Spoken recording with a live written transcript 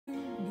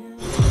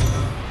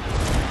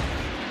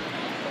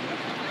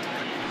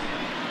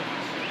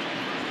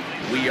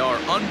are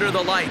under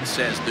the lights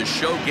as the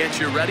show gets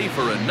you ready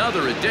for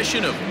another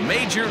edition of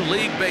Major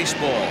League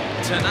Baseball.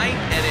 Tonight,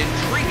 an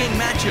intriguing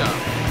matchup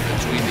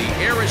between the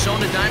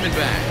Arizona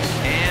Diamondbacks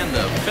and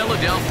the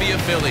Philadelphia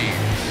Phillies.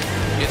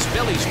 It's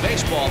Phillies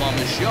baseball on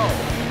the show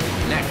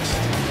next.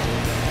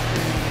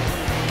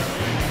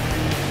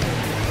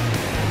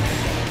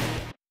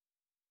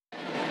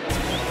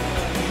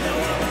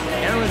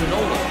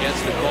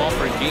 Gets the call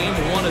for game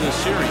one of the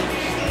series.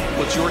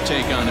 What's your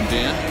take on him,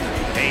 Dan?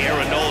 Hey,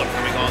 Aaron Nola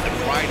coming on, the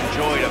pride and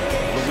joy of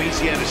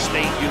Louisiana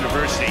State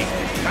University.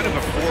 Kind of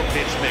a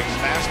four-pitch mix.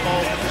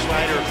 Fastball,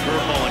 slider,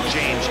 curveball, and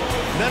change.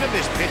 None of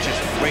his pitches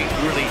rate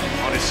really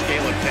on a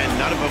scale of 10.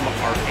 None of them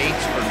are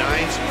 8s or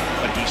 9s,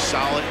 but he's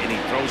solid and he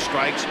throws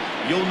strikes.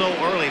 You'll know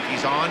early if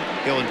he's on,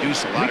 he'll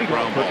induce a lot of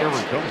ground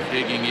balls.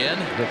 Digging in,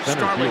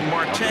 Starling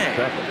Marte.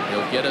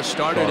 He'll get us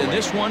started in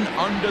this one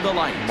under the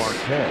lights.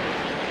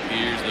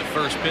 Here's the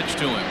first pitch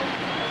to him.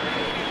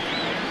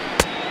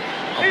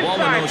 A ball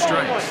and no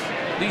strikes.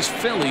 These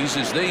Phillies,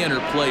 as they enter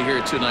play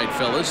here tonight,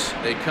 fellas,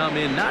 they come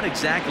in not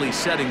exactly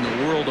setting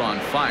the world on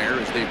fire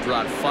as they've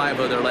dropped 5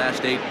 of their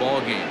last 8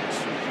 ball games.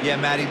 Yeah,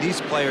 Matty, these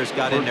players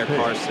got in their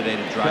cars today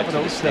to drive to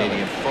the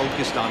stadium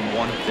focused on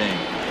one thing.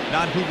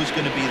 Not who was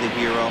going to be the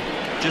hero,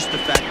 just the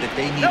fact that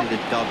they needed a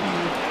W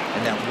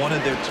and that one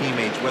of their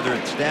teammates, whether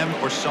it's them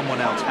or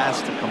someone else,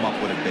 has to come up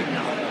with a big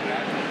knock.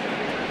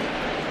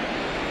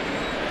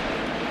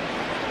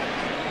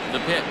 The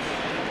pitch.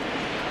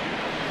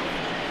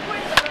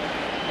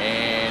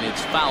 And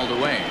it's fouled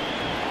away.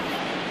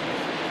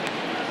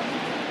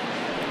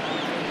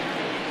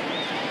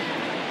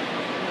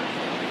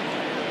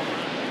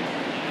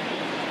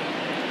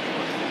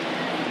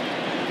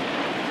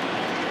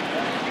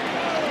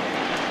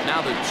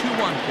 Now the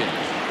 2-1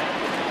 pitch.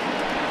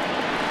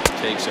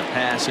 Takes a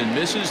pass and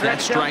misses.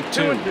 That's strike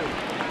 2.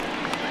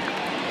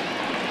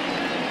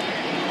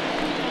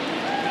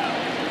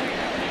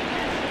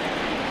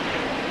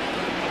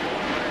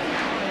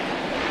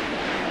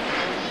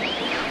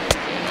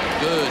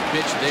 Good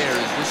pitch there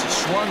as this is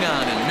swung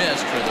on and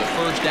missed for the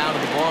first out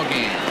of the ball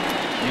game.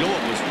 You know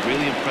what was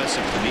really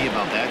impressive to me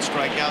about that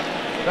strikeout?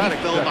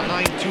 He fell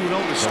behind 2-0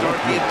 to start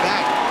the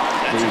at-bat.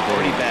 That's a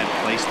pretty bad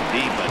place to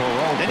be, but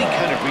then he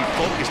kind of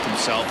refocused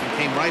himself and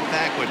came right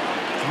back with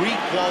 3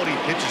 quality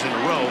pitches in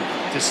a row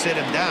to sit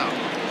him down.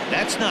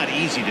 That's not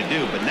easy to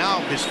do, but now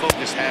his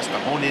focus has to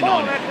hone in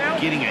on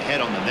getting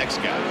ahead on the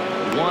next guy.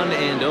 1-0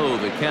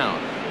 the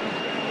count.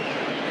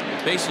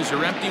 Bases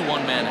are empty,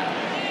 1 man out.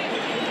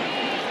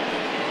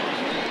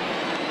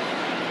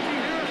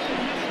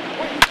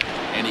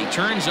 And he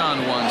turns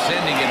on one,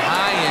 sending it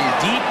high and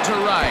deep to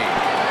right.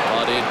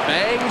 But it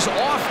bangs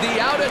off the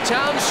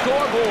out-of-town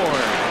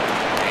scoreboard.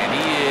 And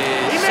he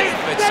is safe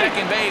at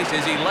second base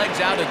as he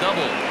legs out a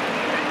double.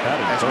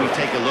 As we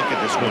take a look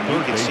at this one, you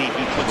can see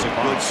he puts a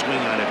good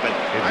swing on it. But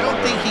I don't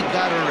think he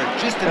got her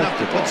just enough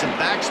to put some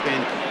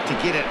backspin to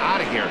get it out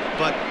of here.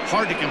 But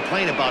hard to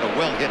complain about a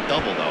well-hit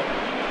double, though.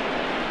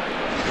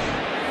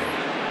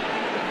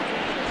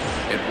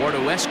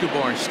 Eduardo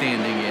Escobar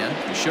standing in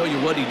to show you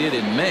what he did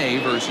in May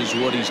versus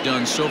what he's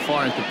done so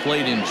far at the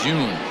plate in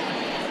June.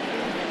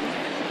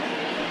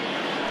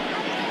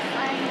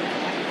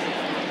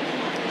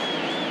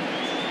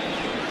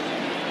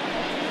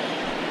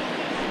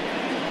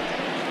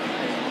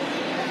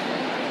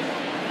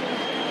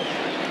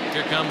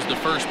 Here comes the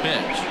first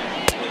pitch.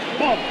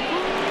 Ball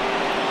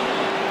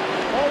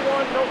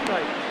 1, no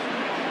strike.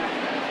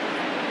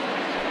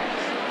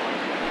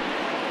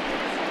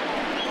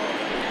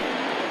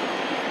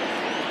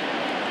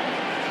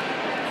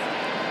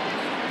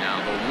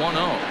 The 1-0.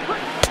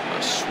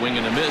 A swing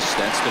and a miss.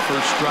 That's the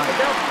first strike. 1-1.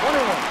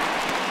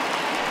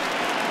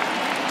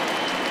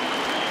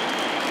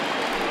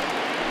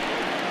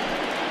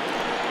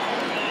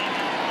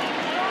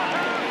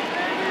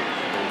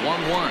 The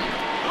 1-1.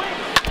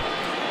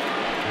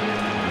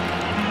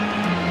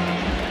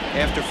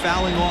 After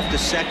fouling off the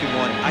second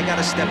one, I got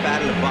to step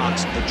out of the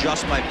box,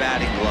 adjust my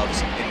batting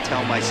gloves, and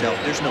tell myself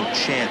there's no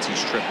chance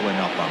he's tripling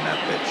up on that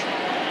pitch.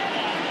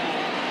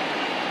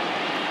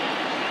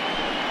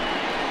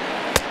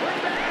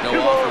 No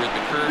offer at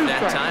the curve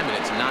that time, and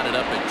it's knotted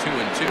up at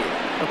 2-2.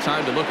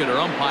 Time to look at our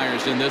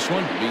umpires in this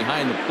one.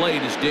 Behind the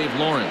plate is Dave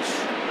Lawrence.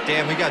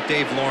 Dan, we got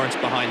Dave Lawrence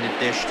behind the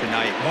dish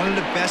tonight. One of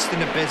the best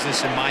in the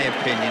business, in my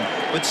opinion,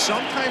 but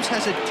sometimes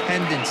has a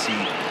tendency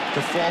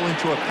to fall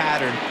into a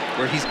pattern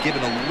where he's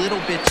given a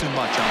little bit too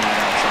much on that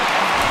outside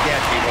corner.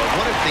 Yeah, T-Roy,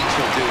 one of the things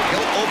he'll do,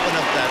 he'll open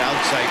up that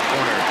outside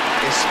corner,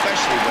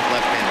 especially with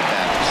left-handed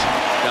batters.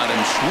 Got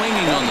him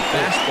swinging on the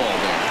fastball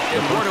there.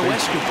 Eduardo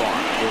Escobar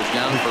goes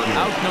down for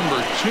out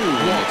number 2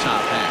 in the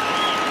top half.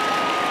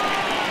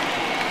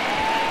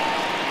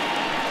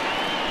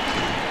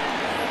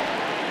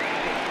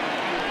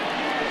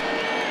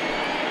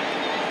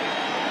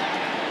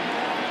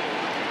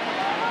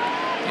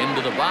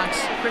 Into the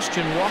box,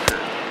 Christian Walker,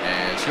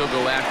 as he'll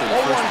go after the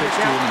first pitch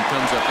to him and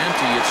comes up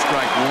empty at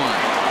strike 1.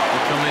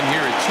 He'll come in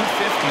here at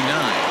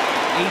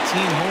 259,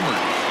 18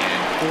 homers, and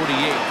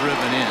 48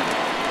 driven in.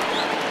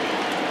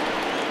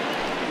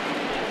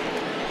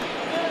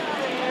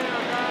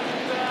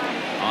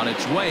 On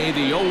its way,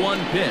 the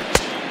 0-1 pitch.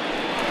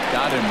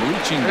 Got him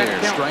reaching there.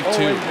 Strike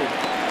two.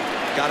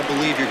 Got to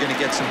believe you're going to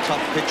get some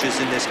tough pitches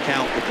in this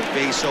count with the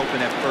base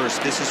open at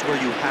first. This is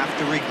where you have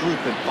to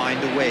regroup and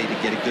find a way to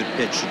get a good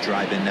pitch to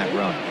drive in that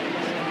run.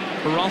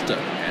 Peralta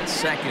at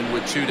second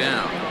with 2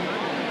 down.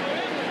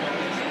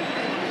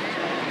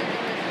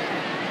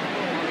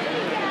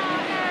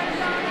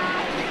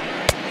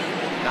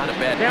 Not a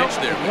bad pitch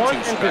there with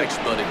 2 strikes,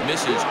 but it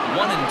misses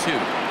 1 and 2.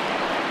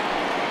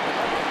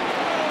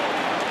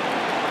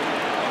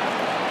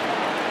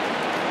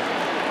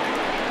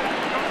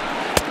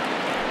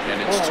 And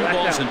it's 2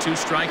 balls and 2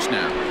 strikes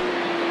now.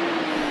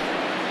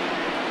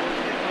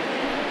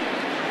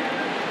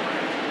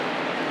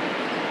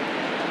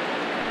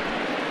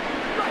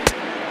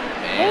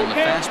 And the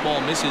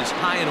fastball misses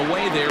high and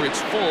away there.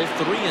 It's full,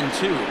 3 and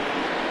 2.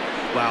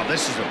 Wow,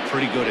 this is a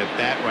pretty good at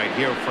bat right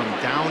here. From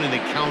down in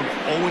the count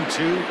 0-2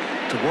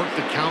 to work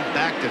the count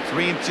back to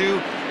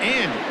 3-2.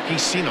 And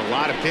he's seen a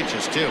lot of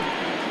pitches too.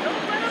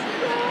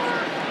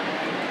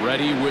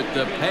 Ready with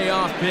the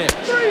payoff pitch.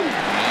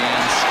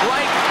 And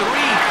strike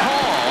 3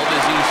 called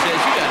as he says,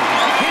 "You got to be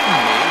kidding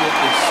me," with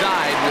the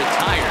side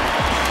retired.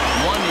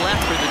 1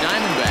 left for the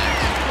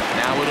Diamondbacks.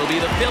 Now it'll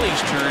be the Phillies'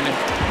 turn.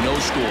 No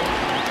score.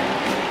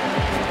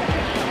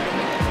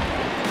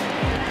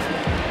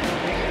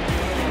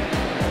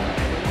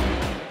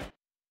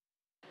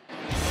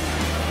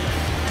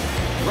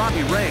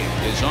 Robbie Ray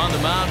is on the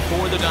mound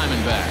for the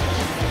Diamondbacks.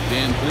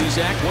 Dan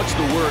Plesac, what's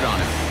the word on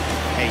him?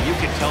 Hey, you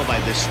can tell by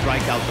this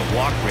strikeout to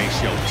walk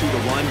ratio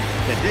 2-to-1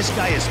 that this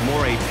guy is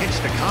more a pitch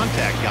to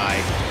contact guy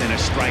than a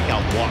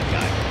strikeout walk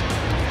guy.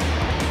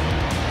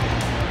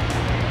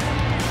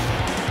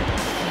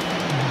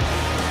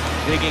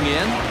 Digging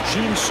in,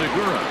 Gene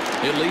Segura.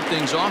 He'll lead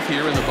things off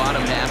here in the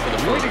bottom half of the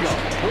first.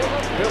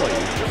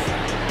 Phillies,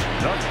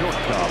 not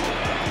shortstop.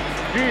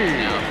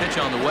 Now a pitch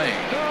on the way.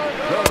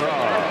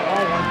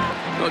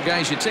 Well,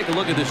 guys, you take a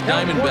look at this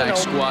Diamondback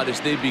squad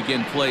as they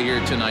begin play here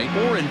tonight.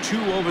 4 and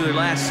 2 over their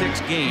last 6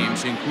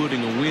 games,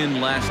 including a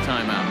win last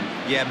time out.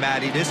 Yeah,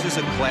 Matty, this is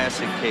a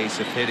classic case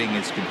of hitting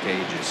is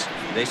contagious.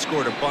 They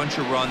scored a bunch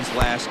of runs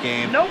last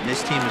game. And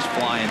this team is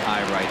flying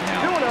high right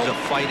now. There's a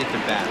fight at the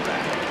bat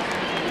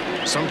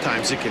rack.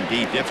 Sometimes it can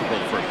be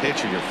difficult for a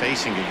pitcher. You're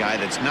facing a guy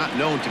that's not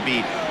known to be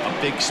a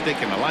big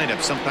stick in the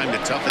lineup. Sometimes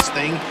the toughest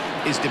thing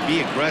is to be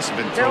aggressive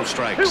and throw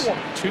strikes.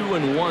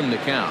 2-1 the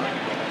count.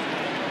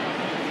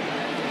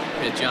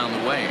 Pitch on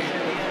the way.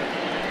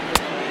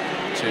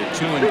 To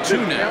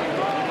 2-2 now.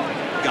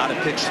 Got to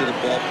pitch to the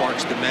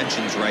ballpark's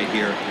dimensions right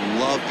here.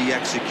 Love the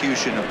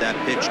execution of that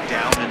pitch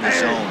down in the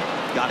zone.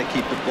 Got to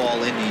keep the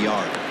ball in the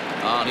yard.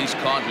 He's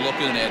caught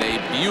looking at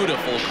a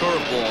beautiful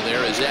curveball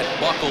there as that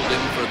buckled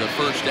him for the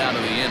first out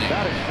of the inning.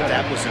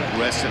 That was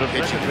aggressive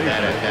pitching to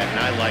that at bat, and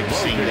I like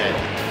seeing that.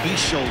 He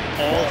showed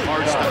all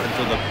hard stuff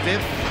until the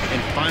 5th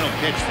and final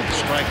pitch for the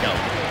strikeout.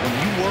 When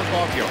you work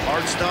off your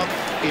hard stuff,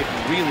 it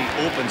really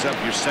opens up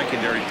your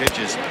secondary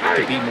pitches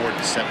to be more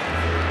deceptive.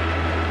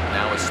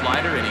 Now a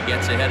slider, and he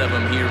gets ahead of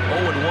him here,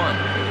 0-1.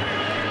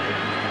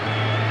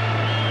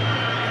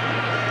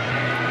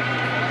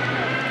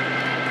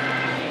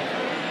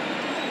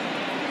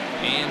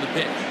 And the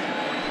pitch.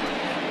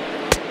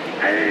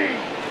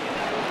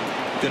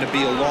 Going to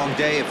be a long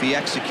day if he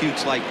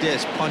executes like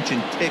this,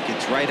 punching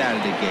tickets right out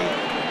of the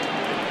gate.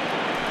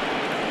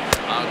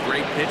 A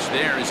great pitch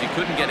there as he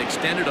couldn't get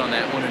extended on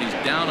that one, and he's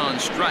down on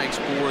strikes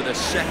for the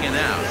 2nd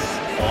out.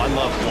 Oh, I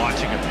love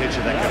watching a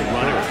pitcher that can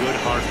run a good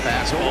hard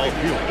fastball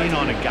in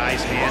on a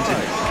guy's hands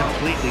and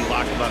completely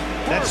lock him up.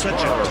 That's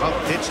such a tough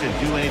pitch to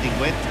do anything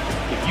with.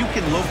 If you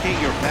can locate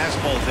your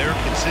fastball there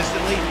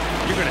consistently,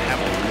 you're going to have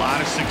a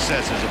lot of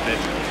success as a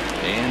pitcher.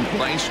 And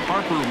Bryce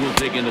Harper will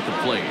dig in at the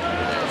plate.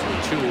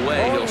 With 2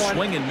 away, he'll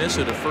swing and miss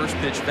at a first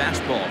pitch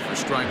fastball for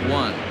strike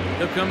 1.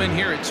 He'll come in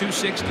here at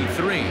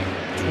 263,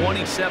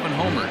 27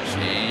 homers,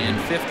 and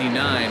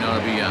 59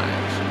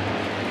 RBIs.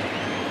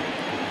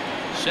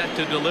 Set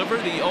to deliver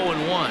the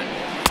 0-1.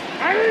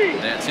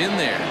 That's in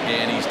there,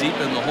 and he's deep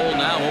in the hole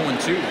now,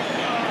 0-2.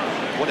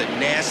 What a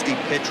nasty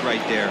pitch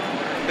right there.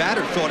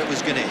 Batter thought it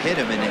was going to hit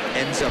him, and it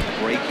ends up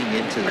breaking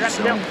into the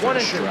zone for a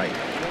strike.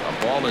 A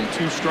ball and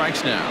 2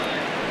 strikes now.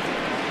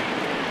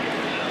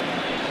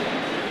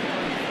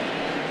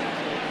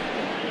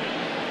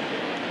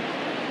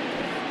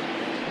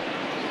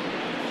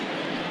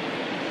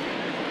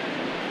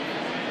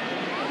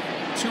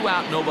 Two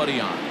out, nobody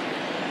on.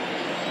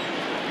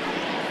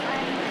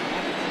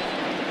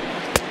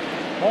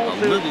 A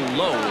little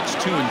low. It's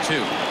 2-2.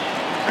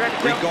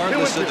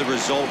 Regardless of the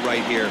result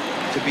right here,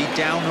 to be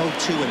down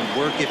 0-2 and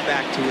work it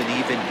back to an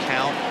even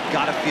count,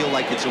 gotta feel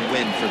like it's a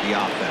win for the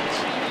offense.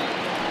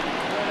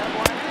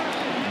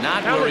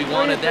 Not where he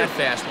wanted that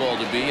fastball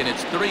to be, and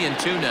it's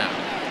 3-2 now.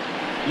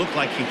 Looked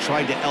like he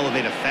tried to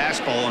elevate a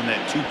fastball on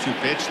that 2-2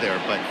 pitch there,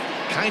 but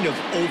kind of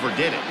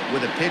overdid it.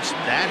 With a pitch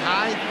that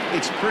high,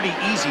 it's pretty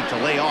easy to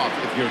lay off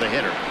if you're the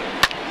hitter.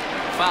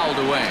 Fouled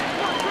away.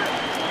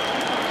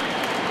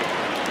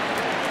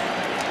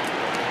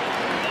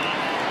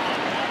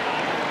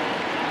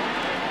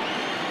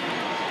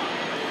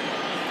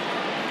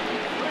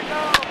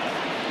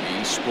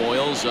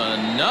 spoils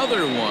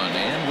another one,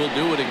 and will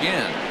do it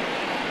again.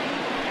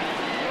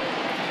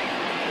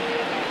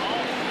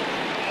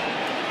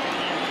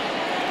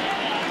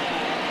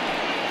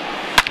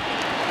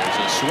 There's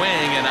a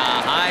swing and a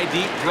high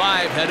deep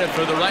drive headed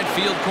for the right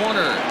field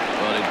corner,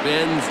 but it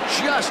bends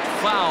just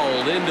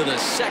fouled into the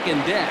second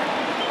deck.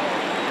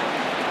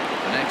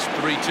 The next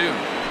 3-2.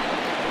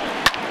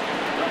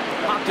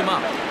 Popped him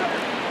up.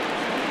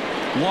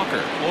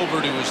 Walker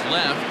over to his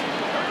left.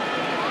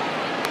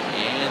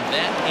 And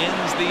that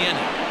ends the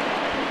inning.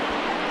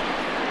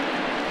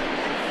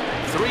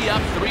 3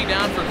 up, 3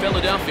 down for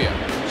Philadelphia.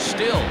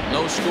 Still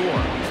no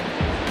score.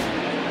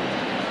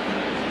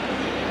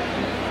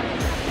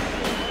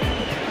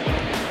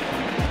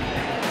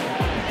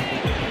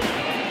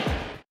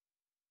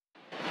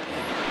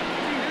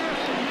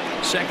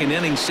 Second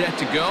inning set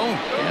to go,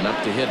 and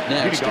up to hit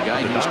next, a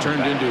guy who's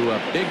turned into a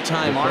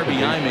big-time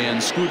RBI man,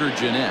 Scooter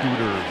Gennett.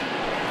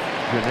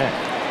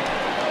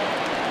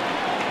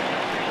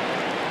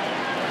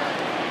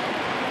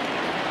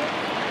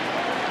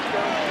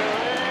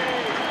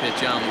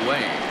 Pitch on the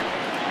way.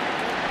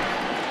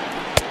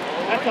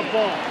 That's a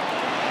ball.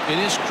 In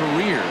his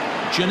career,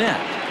 Gennett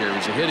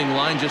carries a hitting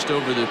line just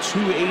over the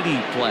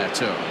 280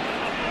 plateau.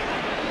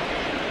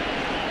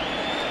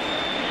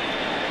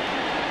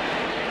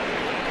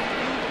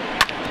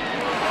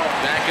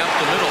 Back up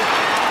the middle.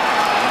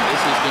 And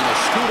this is going to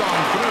scoot on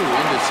through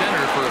into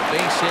center for a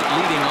base hit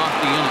leading off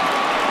the inning.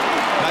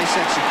 Nice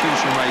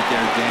execution right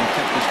there, Dan.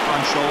 Kept his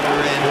front shoulder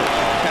in,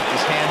 kept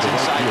his hands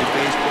inside the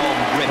baseball,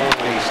 and ripped the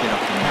base hit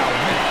up the middle.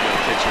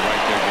 Good pitcher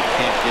right there. You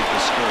can't get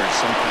discouraged.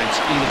 Sometimes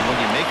even when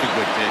you make a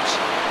good pitch,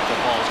 the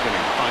ball's going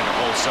to find a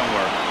hole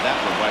somewhere. That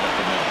one right up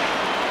the middle.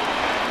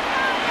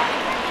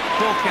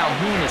 Cole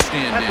Calhoun will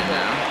stand in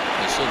now.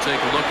 This will take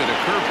a look at a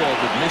curveball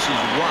that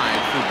misses wide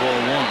for ball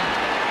 1.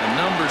 The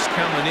numbers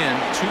coming in,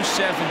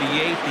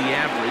 278 the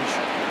average,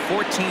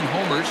 14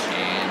 homers,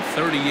 and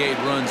 38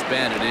 runs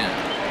batted in.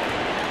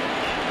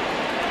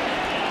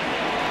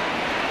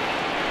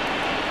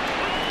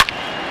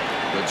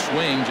 Good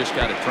swing, just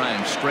got to try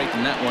and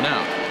straighten that one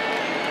out.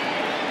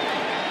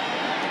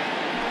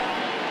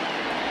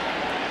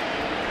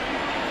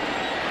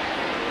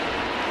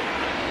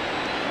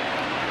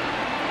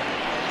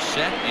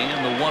 Set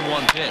and the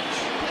 1-1 pitch.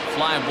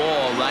 Fly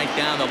ball right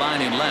down the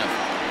line in left.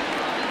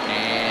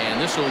 And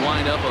this will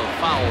wind up a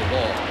foul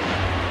ball.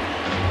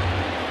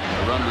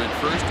 A runner at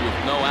first with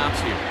no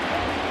outs here.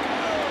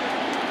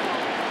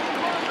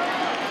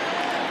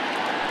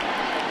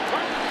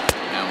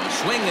 Now a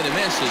swing and a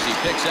miss as he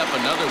picks up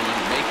another one.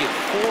 Make it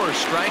 4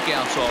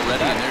 strikeouts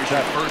already, and there's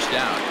your first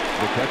out.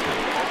 The catcher,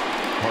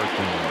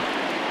 Carson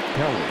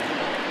Kelly.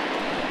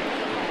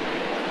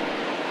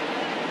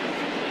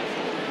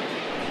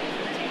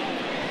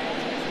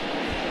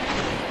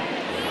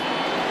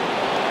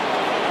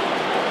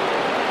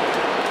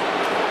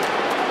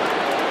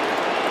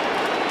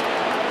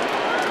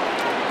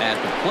 At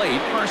the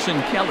plate,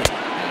 Carson Kelly.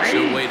 And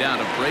she'll wait out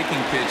a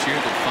breaking pitch here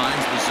that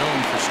finds the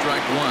zone for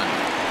strike 1.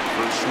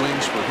 First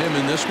swings for him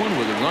in this one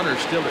with a runner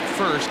still at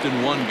first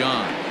and 1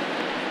 gone.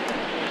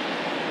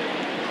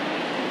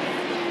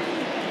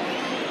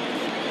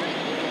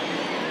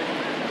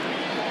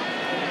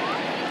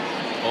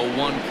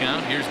 0-1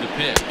 count. Here's the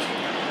pitch.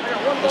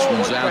 This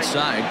one's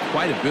outside,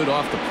 quite a bit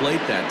off the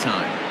plate that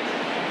time.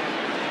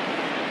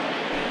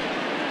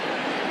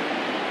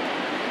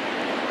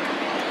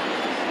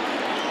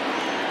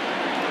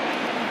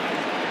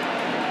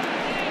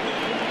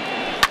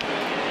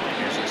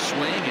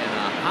 Swing and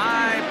a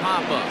high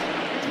pop-up.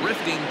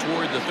 Drifting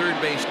toward the third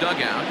base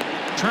dugout.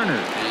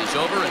 Turner is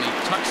over and he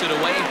tucks it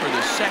away for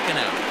the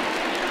second out.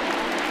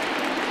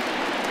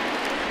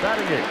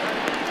 Batting 8,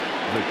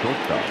 the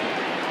shortstop,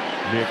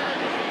 Nick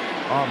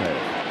Ahmed.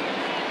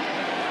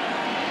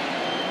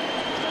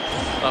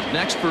 Up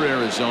next for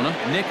Arizona,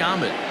 Nick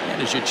Ahmed.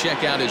 And as you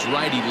check out his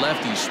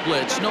righty-lefty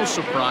splits, no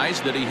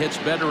surprise that he hits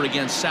better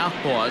against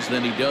southpaws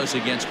than he does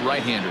against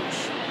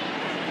right-handers.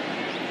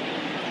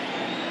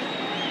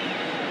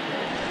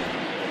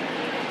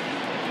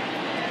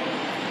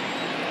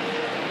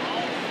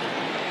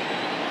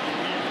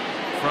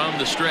 From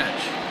the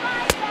stretch.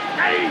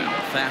 Now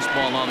a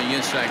fastball on the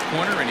inside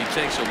corner, and he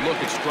takes a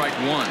look at strike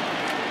 1.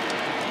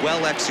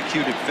 Well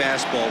executed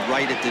fastball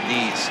right at the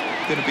knees.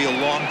 Going to be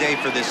a long day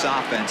for this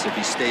offense if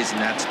he stays in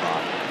that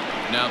spot.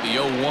 Now the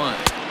 0-1.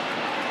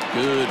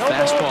 Good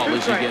fastball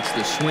as he gets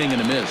the swing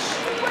and a miss.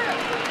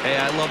 Hey,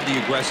 I love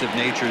the aggressive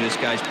nature this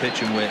guy's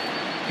pitching with.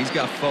 He's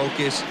got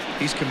focus.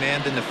 He's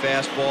commanding the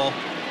fastball.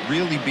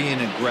 Really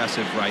being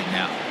aggressive right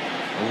now.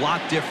 A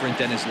lot different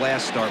than his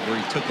last start where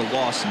he took a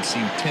loss and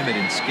seemed timid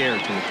and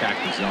scared to attack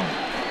the zone.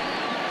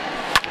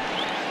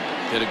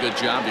 Did a good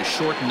job to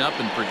shorten up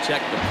and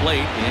protect the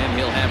plate, and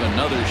he'll have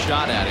another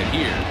shot at it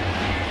here.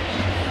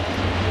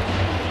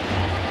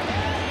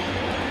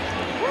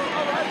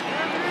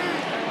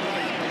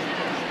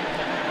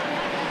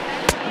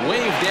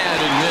 Waved at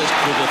and missed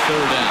for for the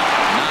third out.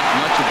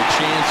 Not much of a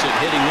chance at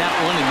hitting that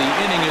one, and the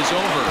inning is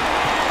over.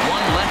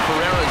 One left for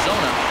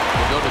Arizona.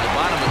 We'll go to the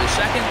bottom of the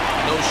second.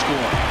 No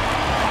score.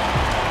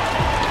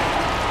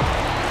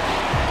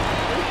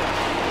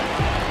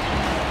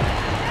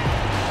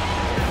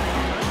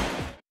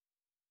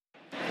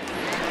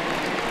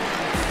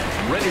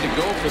 Ready to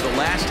go for the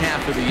last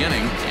half of the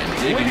inning, and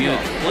digging in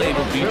at the plate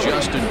will be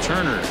Justin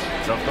Turner.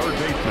 The third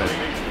baseman,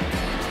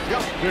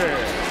 Justin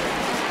Turner.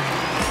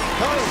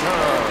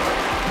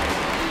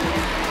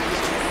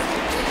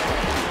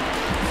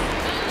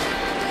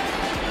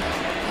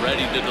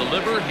 Ready to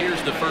deliver.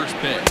 Here's the first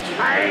pitch.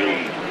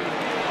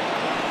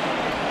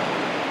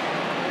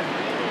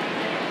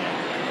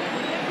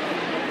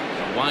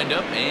 The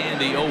windup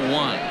and the 0-1.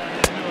 Oh,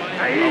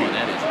 and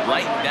that is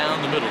right down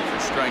the middle for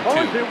strike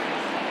two.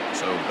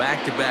 So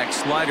back-to-back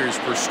sliders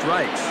for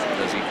strikes.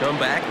 Does he come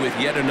back with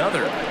yet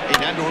another? Hey,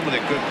 not normally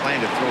a good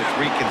plan to throw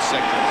 3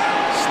 consecutive.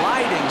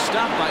 Sliding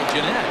stop by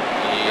Jeanette.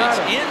 It's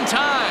in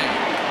time.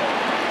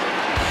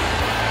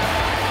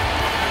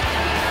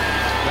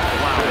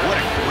 Wow, what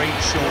a great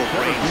show of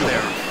range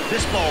there.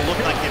 This ball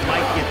looked like it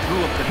might get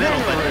through up the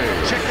middle, but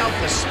check out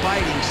the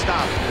sliding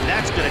stop. And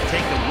that's going to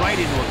take him right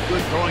into a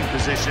good throwing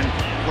position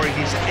where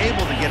he's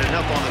able to get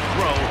enough on the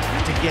throw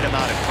to get him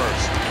out at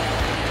first.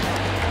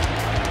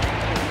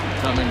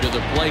 Coming to the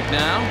plate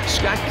now,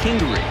 Scott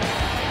Kingery.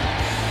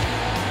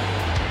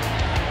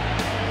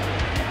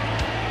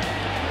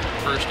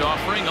 First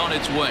offering on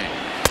its way.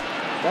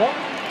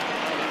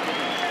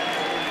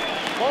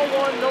 Ball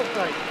 1, no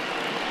strike.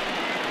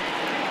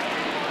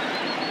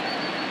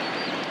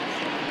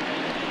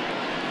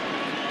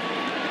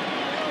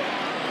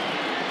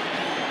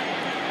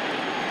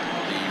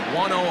 The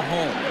 1-0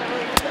 home.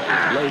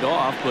 Laid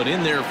off, but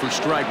in there for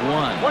strike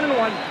one.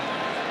 1-1.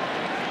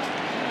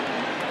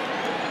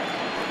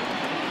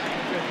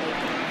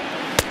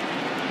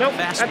 Nope,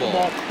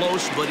 fastball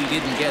close, but he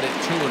didn't get it.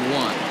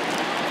 2-1.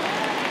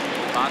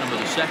 Bottom of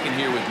the second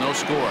here with no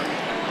score.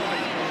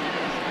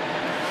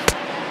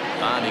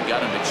 And he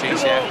got him to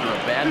chase after a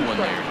bad one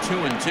there.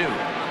 2-2.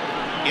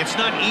 It's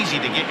not easy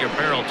to get your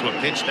barrel to a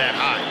pitch that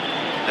high.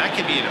 That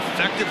can be an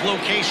effective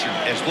location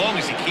as long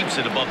as he keeps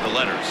it above the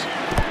letters.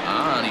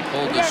 And he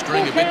pulled the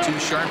string a bit too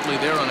sharply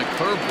there on a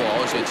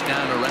curveball as it's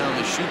down around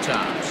the shoe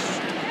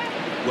tops.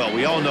 Well,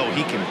 we all know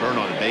he can burn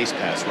on a base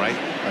pass, right?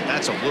 But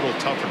that's a little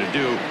tougher to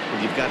do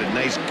when you've got a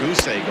nice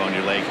goose egg on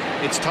your leg.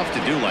 It's tough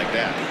to do like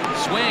that.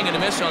 Swing and a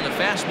miss on the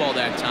fastball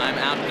that time.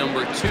 Out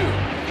number 2.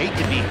 Hate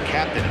to be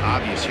Captain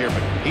Obvious here,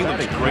 but he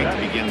looks great to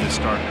begin this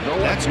start.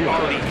 That's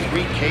already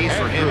 3 Ks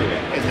for him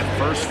in the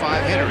first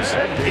 5 hitters.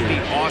 It'd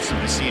be awesome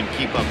to see him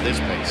keep up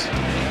this pace.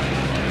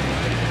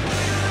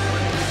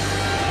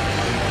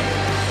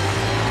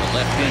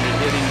 Left-handed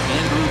hitting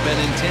Andrew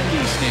Benintendi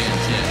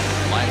stands in.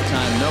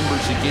 Lifetime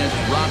numbers against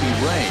Robbie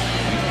Ray.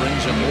 He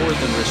brings a more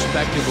than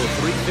respectable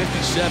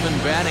 .357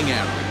 batting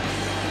average.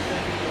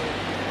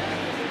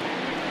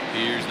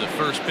 Here's the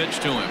first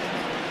pitch to him.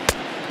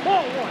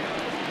 Ball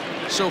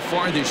 1. So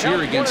far this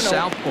year against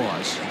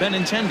Southpaws,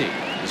 Benintendi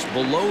is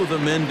below the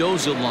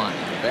Mendoza line.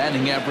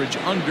 Batting average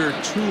under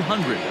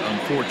 200,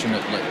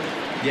 unfortunately.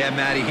 Yeah,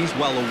 Matty, he's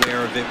well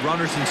aware of it.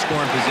 Runners in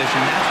scoring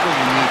position, that's where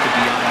you need to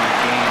be on your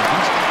game.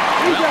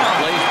 Well, the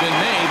play's been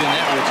made, and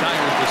that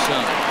retires the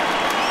side.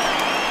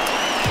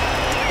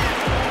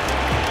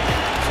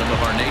 Some of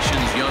our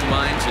nation's young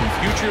minds and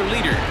future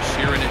leaders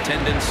here in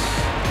attendance.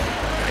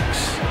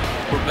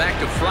 We're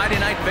back to Friday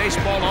Night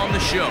Baseball on the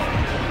show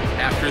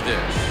after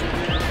this.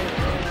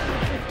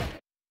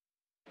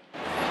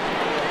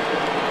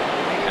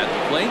 At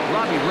the plate,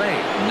 Robbie Ray,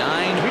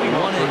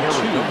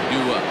 9-1-2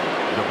 due up.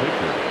 The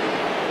pitcher,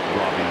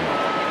 Robbie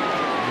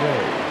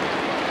Ray.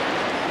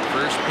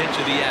 First pitch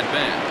of the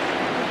at-bat.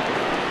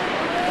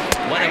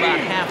 Went about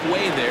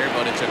halfway there,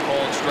 but it's a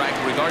called strike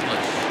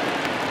regardless.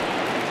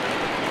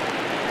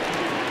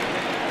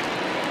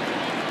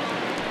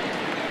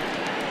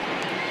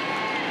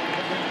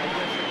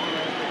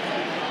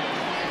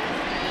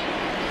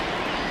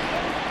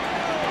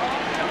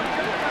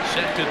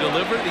 Set to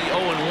deliver the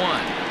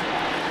 0-1.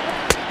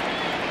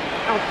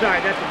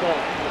 Outside, that's the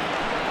ball.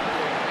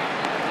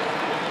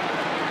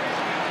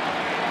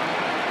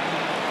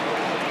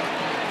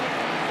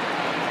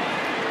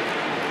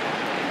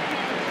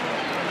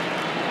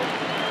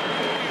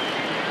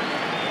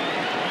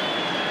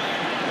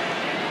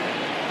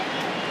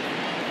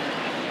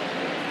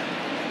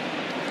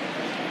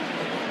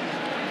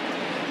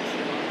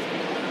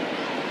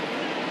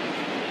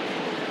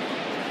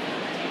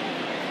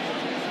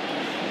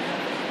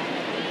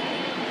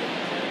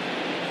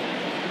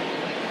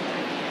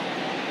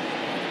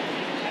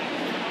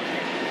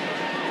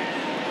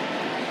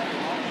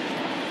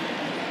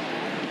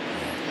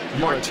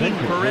 Martin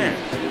Perez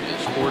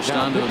is forced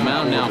onto the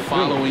mound now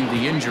following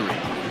the injury.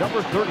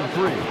 Number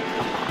 33,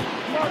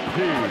 Martin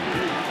Perez.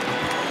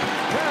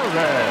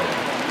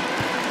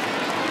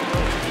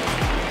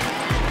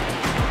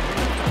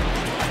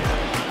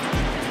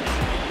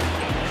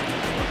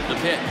 The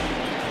pitch.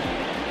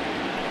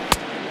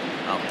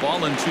 A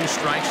ball and 2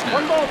 strikes now.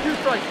 1 ball, 2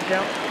 strikes,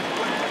 count.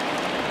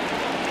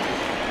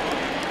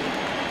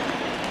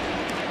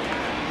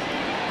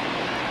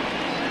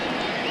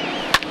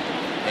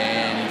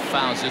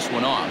 fouls this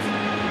one off.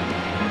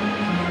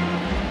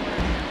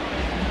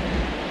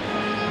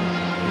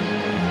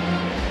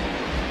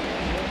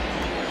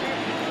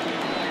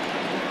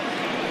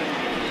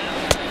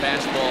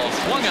 Fastball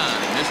swung on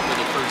and missed for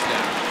the first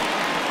down.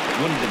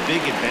 One of the big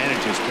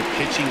advantages to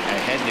pitching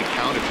ahead in the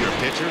count if you're a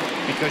pitcher,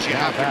 because you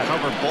have to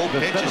cover both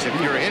pitches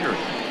if you're a hitter.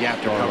 You have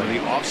to cover the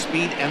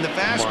off-speed and the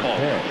fastball.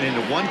 And in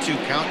the 1-2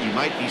 count, you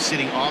might be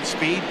sitting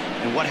off-speed,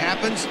 and what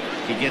happens?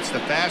 He gets the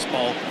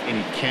fastball, and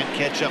he can't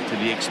catch up to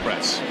the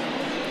express.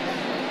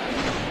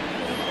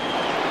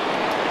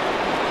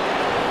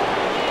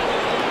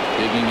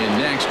 Digging in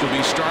next will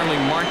be Starling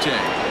Marte.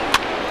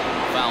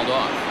 Fouled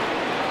off.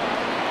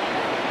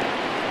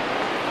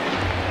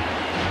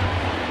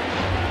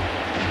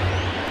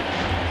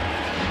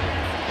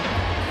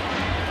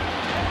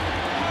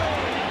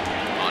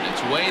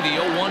 Way the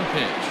 0-1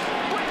 pitch.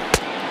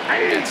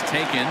 That's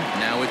taken.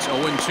 Now it's 0-2.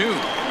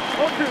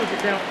 0-2 is the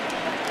count.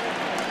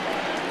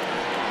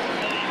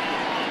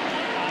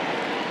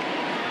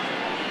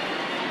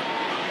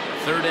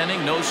 Third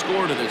inning, no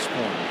score to this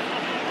point.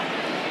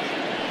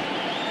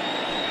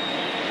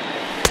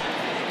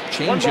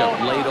 Changeup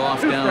laid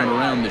off down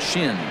around the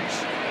shins.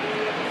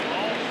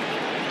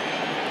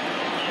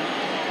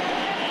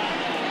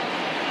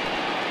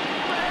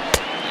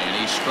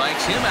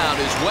 Strikes him out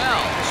as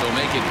well, so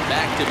make it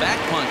back-to-back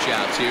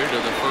punch-outs here to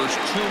the first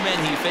two men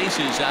he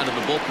faces out of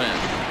the bullpen.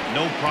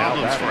 No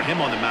problems for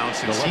him on the mound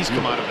since he's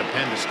come out of the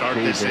pen to start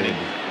this inning.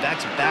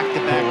 That's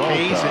back-to-back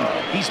Ks, and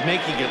he's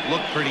making it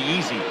look pretty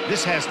easy.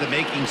 This has the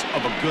makings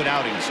of a good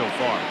outing so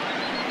far.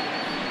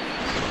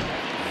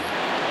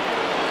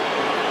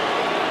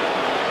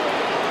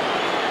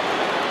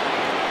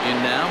 In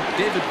now,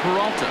 David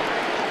Peralta.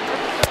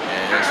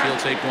 As he'll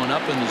take one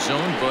up in the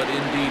zone, but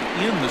indeed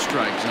in the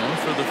strike zone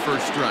for the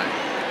first strike.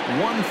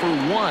 1 for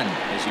 1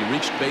 as he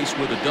reached base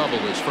with a double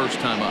his first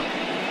time up.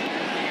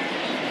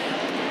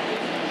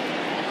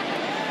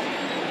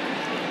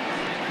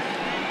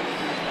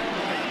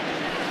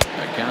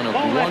 A count of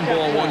 1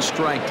 ball, 1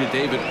 strike to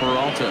David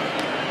Peralta.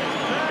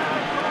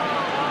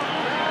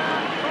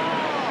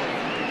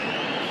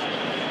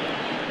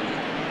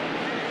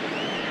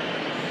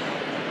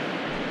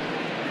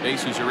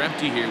 Bases are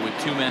empty here with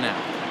 2 men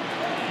out.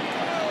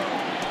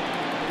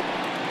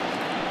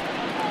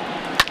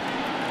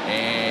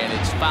 And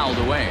it's fouled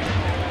away.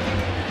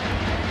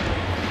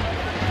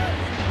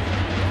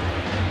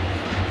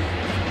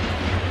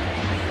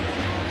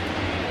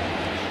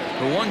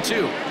 The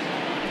 1-2.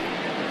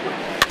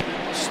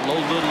 Slow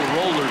little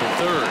roller to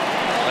third.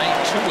 Right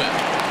to him.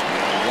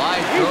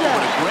 Wide throw,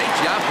 but a great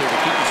job there to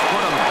keep his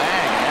foot on the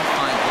bag. And that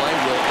fine play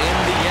will end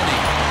the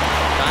inning.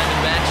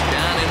 Diamondbacks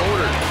down in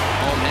order.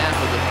 Home half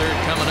of the third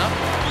coming up.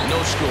 No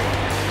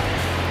score.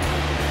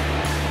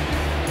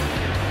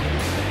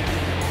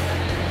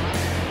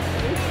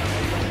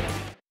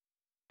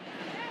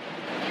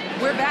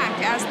 We're back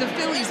as the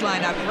Phillies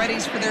lineup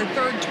readies for their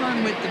third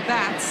turn with the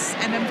bats,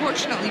 and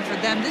unfortunately for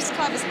them, this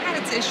club has had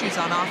its issues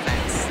on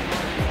offense.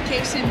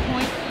 Case in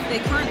point, they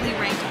currently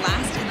rank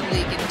last in the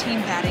league in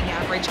team batting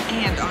average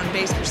and on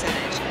base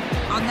percentage.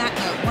 On that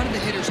note, one of the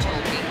hitters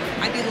told me,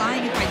 I'd be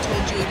lying if I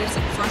told you it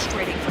isn't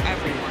frustrating for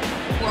everyone.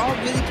 We're all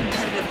really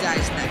competitive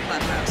guys in that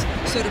clubhouse,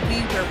 so to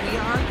be where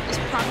we are is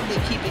probably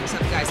keeping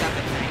some guys up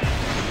at night.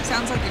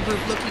 Sounds like a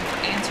group looking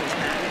for answers,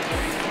 Matt.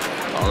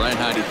 All right,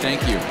 Heidi,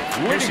 thank you.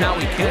 Here's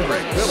Howie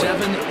Kendrick,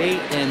 7, 8,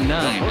 and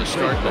 9 to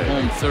start the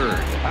home third.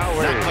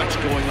 Not much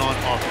going on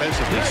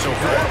offensively so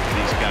far for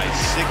these guys.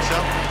 6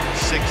 up,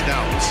 6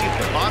 down. We'll see if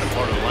the bottom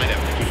part of the lineup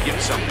can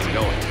get something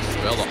going.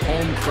 Well, the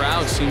home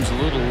crowd seems a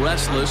little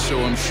restless,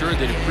 so I'm sure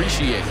they'd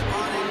appreciate it.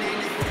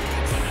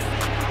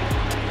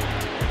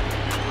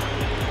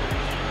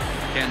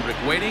 Kendrick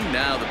waiting,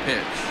 now the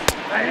pitch.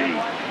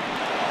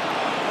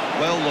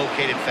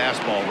 Well-located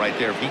fastball right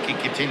there. If he can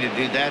continue to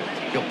do that,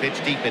 he'll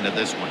pitch deep into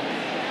this one.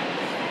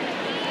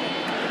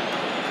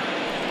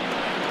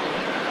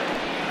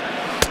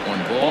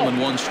 1 ball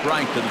and 1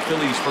 strike to the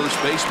Phillies' first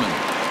baseman.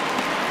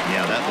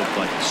 Yeah, that looked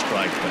like a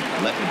strike, but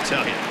let me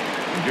tell you,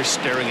 when you're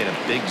staring at a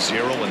big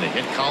 0 in the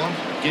hit column,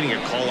 getting a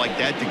call like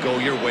that to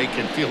go your way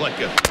can feel like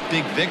a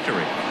big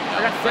victory.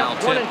 A foul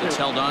tip that's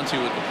held onto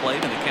at the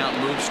plate, and the count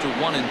moves to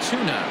 1-2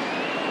 now.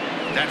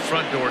 That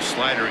front door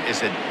slider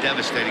is a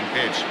devastating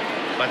pitch.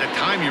 By the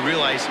time you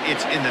realize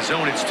it's in the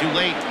zone, it's too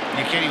late.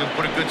 You can't even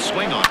put a good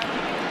swing on it.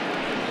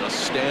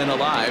 Just staying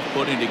alive,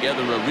 putting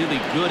together a really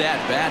good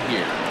at-bat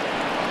here.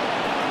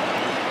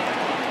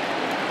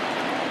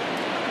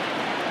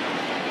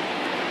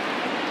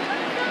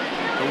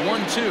 The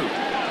 1-2.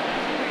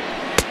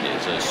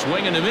 It's a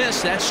swing and a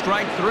miss. That's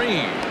strike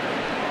 3.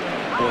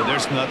 Boy,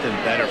 there's nothing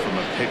better from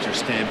a pitcher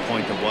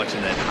standpoint than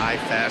watching that high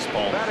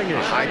fastball,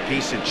 a high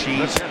piece of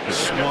cheese,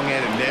 swung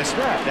at and missed.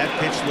 That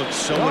pitch looks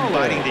so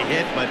inviting to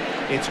hit, but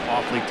it's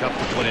awfully tough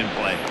to put in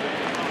play.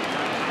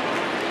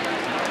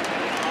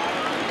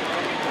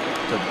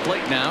 To the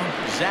plate now,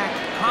 Zach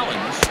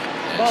Collins,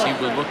 as he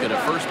will look at a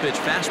first pitch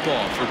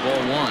fastball for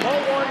ball 1.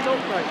 Ball 1, no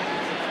strike.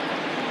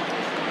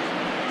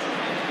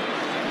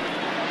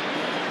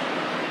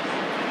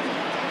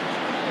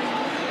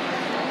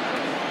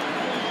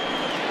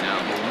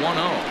 1-0.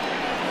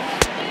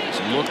 He's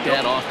looked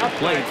at off the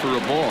plate for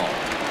a ball.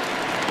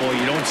 Boy,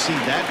 you don't see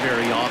that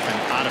very often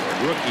out of a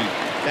rookie.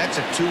 That's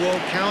a 2-0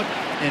 count,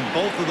 and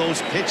both of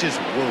those pitches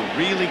were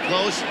really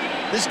close.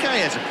 This guy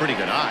has a pretty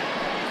good eye.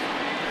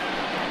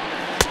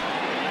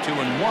 2-1.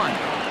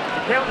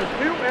 The count is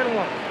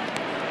 2-1.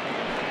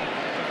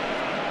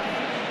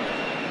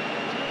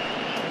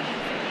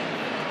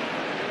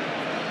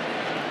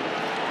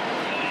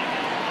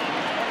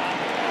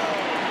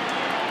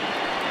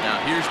 Now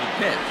here's the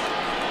pitch.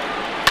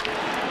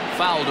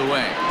 Fouled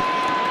away.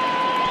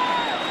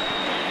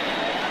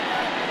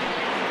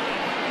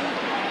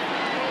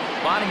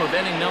 Bottom of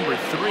inning number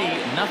 3,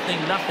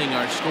 0-0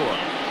 our score.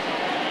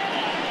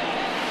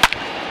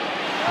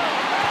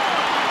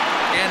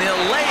 And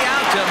he'll lay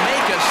out to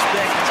make a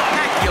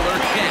spectacular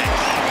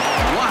catch.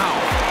 Wow.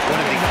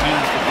 One of the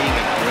keys to being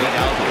a great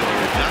outfielder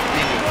is not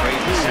being afraid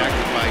to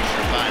sacrifice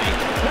your body.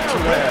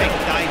 Terrific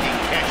diving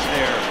catch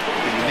there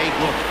that he made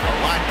look a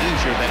lot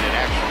easier than it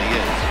actually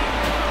is.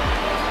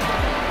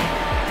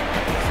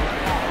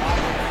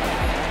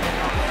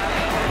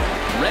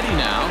 Ready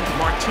now,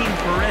 Martin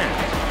Perez.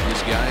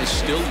 This guy is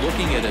still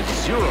looking at a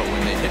 0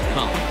 in the hit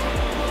column.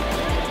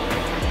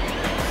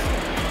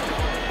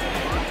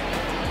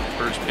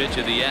 First pitch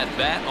of the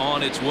at-bat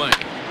on its way.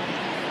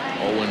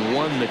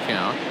 0-1 the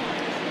count.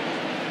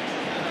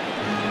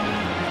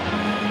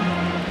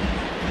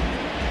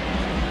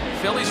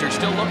 Phillies are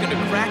still looking to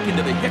crack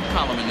into the hit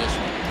column in this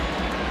one.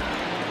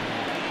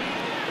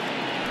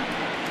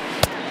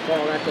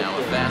 Now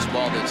a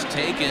fastball that's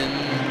taken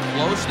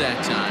close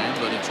that time,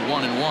 but it's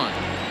 1-1.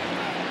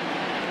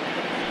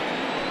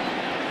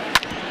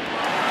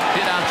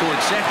 Hit out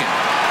towards second.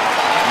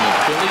 And the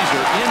Phillies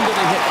are into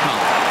the hit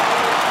column.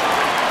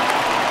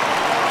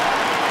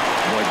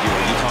 Boy, dear,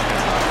 you talking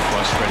about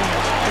frustrating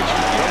as a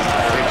pitcher. You have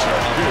a pitcher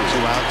up for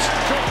 2 outs,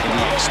 and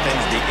he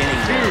extends the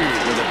inning there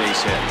with a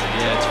base hit.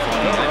 Yeah, it's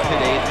funny. I've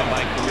hit 8th in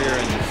my career,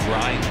 and the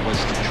grind was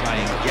to try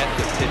and get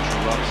the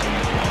pitcher up so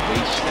you can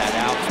waste that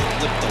out and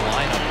flip the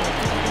lineup over.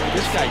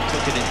 This guy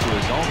took it into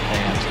his own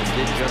hands and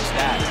did just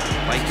that.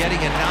 By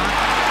getting a knock,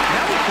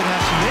 now we could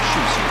have some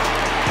issues here.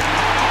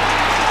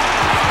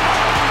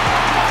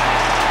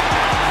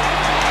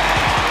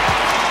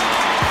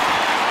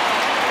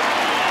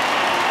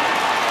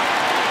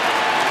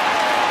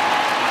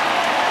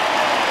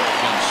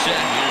 Set.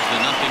 Here's the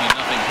 0-0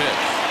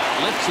 pitch.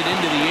 Lifts it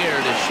into the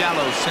air to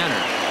shallow center.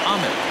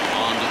 Ahmed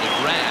onto the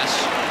grass.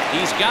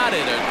 He's got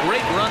it. A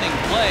great running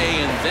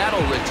play, and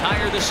that'll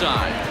retire the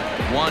side.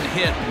 1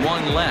 hit,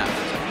 1 left.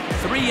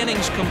 3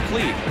 innings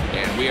complete,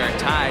 and we are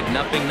tied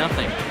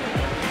 0-0.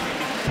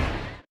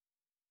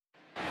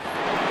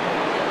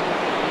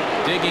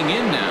 Digging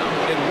in now,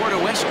 Eduardo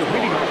Escobar.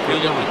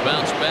 He'll look to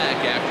bounce back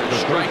after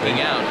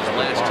striking out his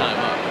last time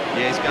up.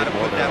 Yeah, he's got to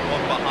put that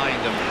one behind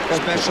him,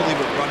 especially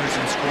with runners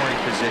in scoring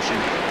position.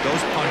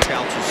 Those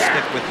punch-outs will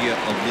stick with you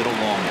a little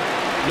longer.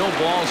 No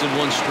balls and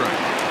 1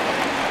 strike.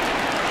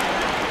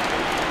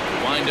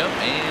 Wind up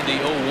and the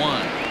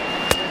 0-1.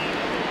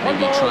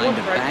 Maybe trying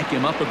to back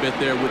him up a bit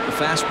there with the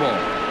fastball.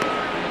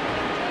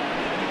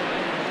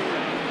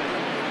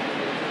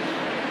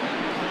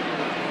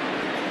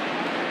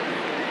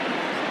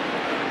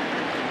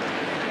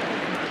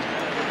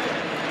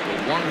 The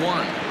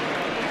 1-1.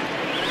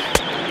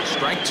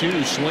 Strike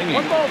 2 swinging.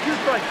 1 ball, 2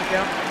 strikes to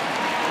count.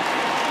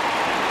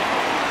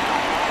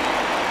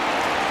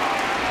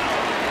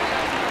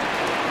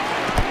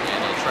 And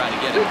he'll try to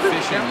get him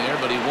fishing there,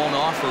 but he won't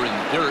offer in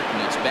the dirt,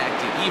 and it's back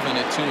to even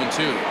at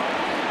 2-2.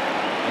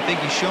 I think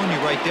he's shown you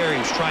right there. He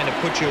was trying to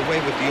put you away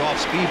with the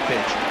off-speed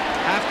pitch.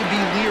 Have to be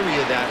leery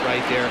of that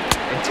right there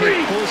and take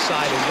pull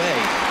side away.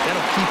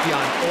 That'll keep you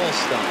on all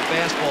stuff,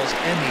 fastballs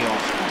and the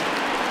off-speed.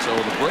 So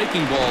the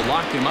breaking ball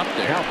locked him up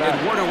there.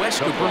 Eduardo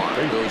Escobar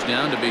goes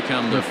down to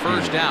become the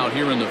first out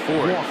here in the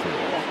 4th.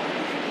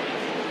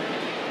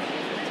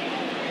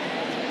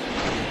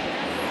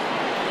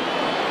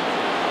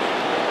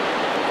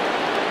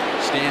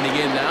 Standing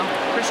in now,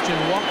 Christian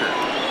Walker.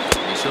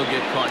 He'll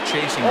get caught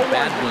chasing a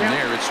bad one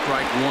there at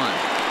strike 1.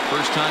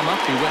 First time up,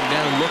 he went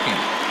down looking.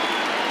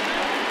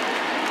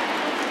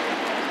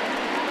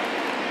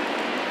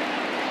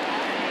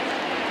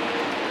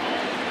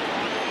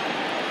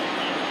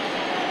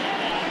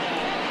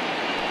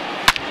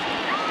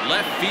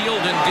 Left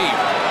field and deep.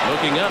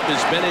 Looking up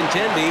is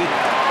Benintendi.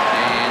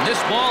 And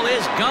this ball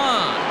is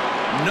gone.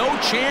 No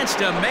chance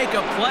to make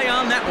a play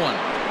on that one.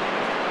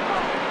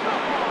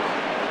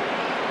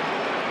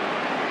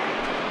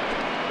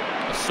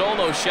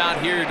 Solo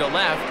shot here to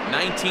left.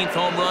 19th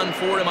home run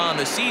for him on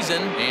the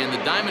season, and the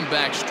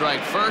Diamondbacks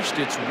strike first.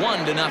 It's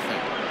 1-0.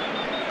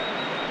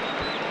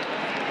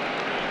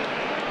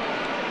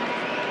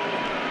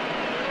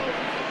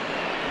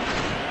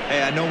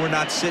 Hey, I know we're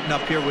not sitting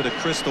up here with a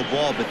crystal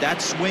ball, but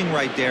that swing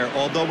right there,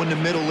 although in the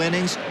middle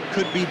innings,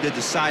 could be the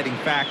deciding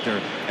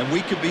factor, and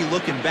we could be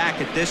looking back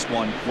at this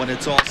one when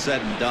it's all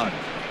said and done.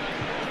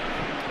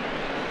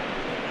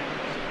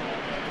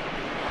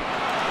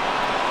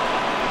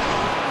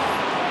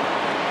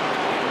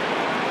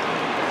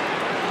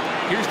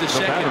 Here's the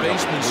second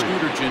baseman,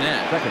 Scooter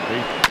Gennett. Second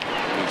baseman.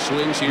 He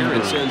swings here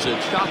and sends a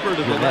chopper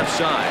to the left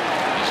side.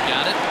 He's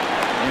got it,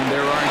 and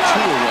there are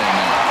 2 away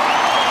now.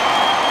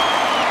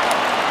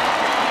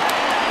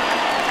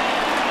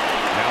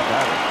 Now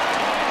batting,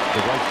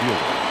 the right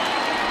fielder,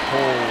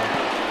 Cole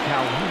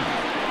Calhoun.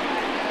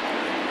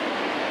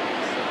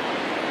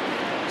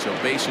 So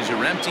bases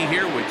are empty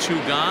here with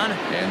 2 gone,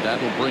 and that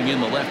will bring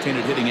in the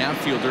left-handed hitting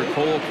outfielder,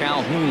 Cole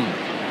Calhoun.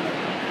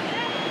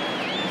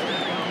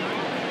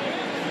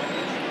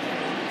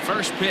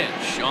 First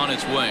pitch on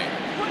its way.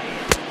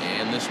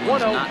 And this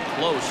one's not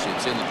close.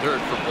 It's in the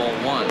third for ball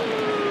 1.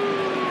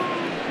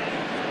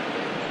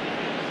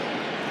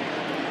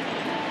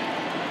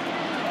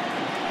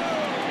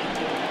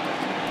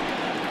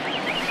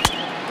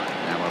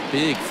 Now a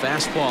big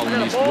fastball,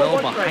 and he's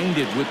well behind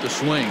it with the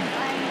swing.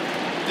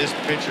 This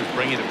pitcher's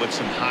bringing it with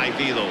some high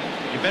velo.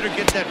 You better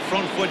get that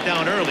front foot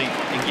down early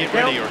and get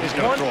ready, or he's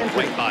going to throw it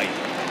right by you.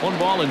 1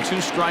 ball and 2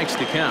 strikes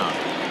to count.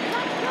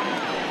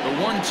 The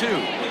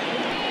 1-2.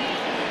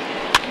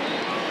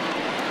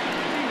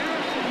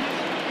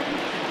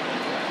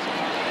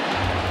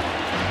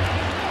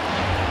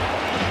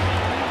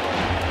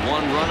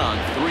 1 run on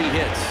 3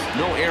 hits.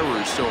 No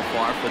errors so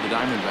far for the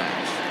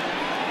Diamondbacks.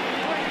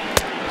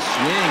 A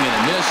swing and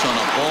a miss on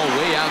a ball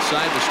way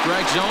outside the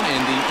strike zone,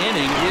 and the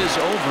inning is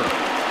over.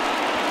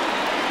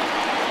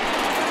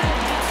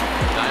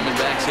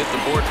 Diamondbacks hit the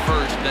board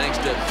first thanks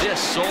to this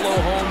solo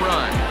home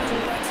run.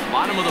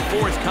 Bottom of the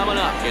 4th coming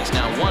up. It's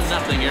now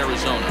 1-0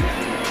 Arizona.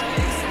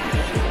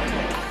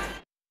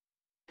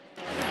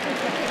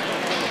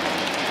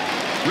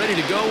 Ready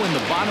to go in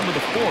the bottom of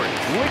the 4th.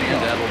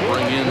 And that'll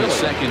bring in the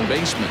second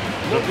baseman,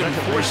 Logan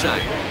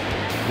Forsythe.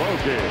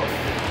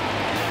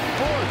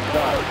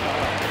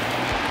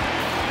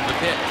 The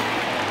pitch.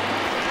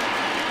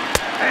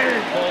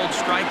 Hold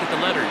strike at the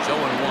letters,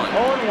 0-1.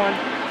 0-1.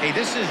 Hey,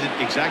 this isn't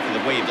exactly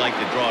the way you'd like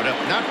to draw it up.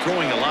 Not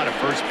throwing a lot of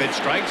first pitch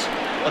strikes,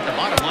 but the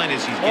bottom line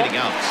is he's getting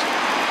outs.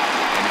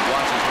 And he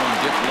watches one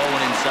dip low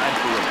and inside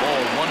for a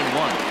ball,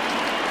 1-1.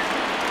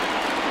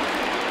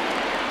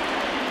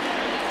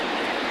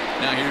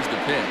 Now here's the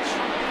pitch.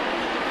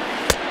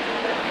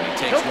 And he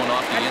takes one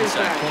off the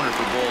inside corner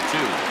for ball 2.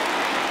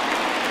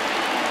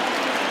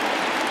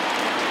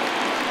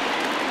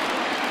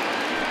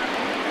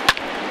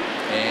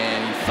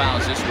 And he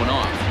fouls this one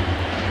off.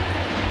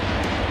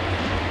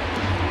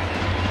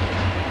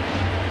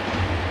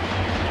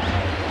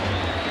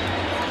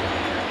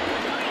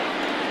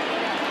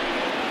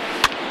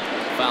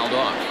 Fouled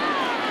off.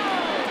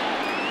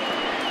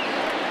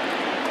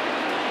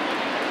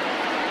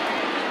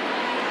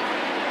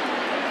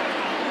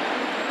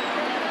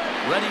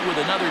 Ready with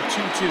another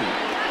 2-2.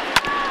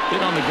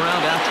 Hit on the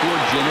ground out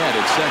toward Gennett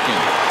at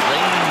second.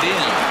 Reined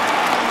in.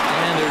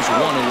 And there's 1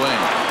 away.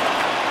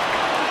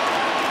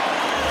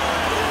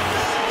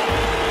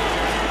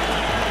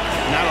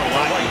 Not a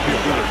lot you can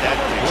do with that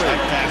pitch.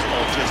 That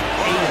fastball just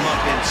ate him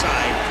up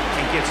inside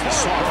and gets the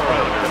soft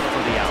grounder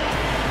for the out.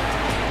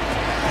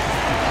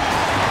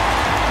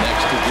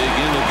 Next to dig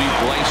in will be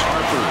Bryce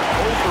Harper.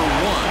 0 for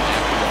 1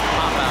 after the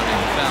pop out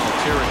in foul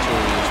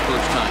territory his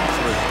first time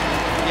through.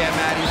 Yeah,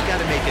 Matt, he's got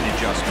to make an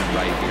adjustment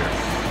right here.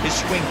 His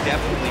swing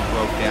definitely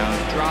broke down,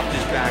 dropped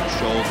his back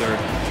shoulder,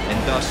 and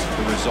thus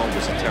the result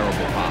was a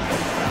terrible pop on the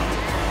mound.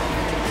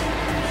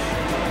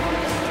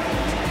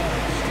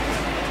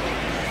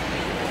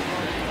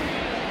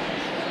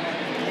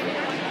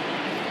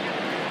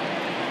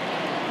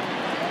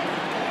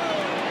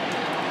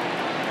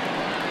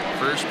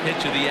 First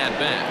pitch of the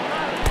at-bat.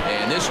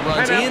 And this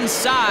runs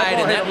inside,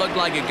 and that looked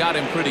like it got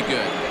him pretty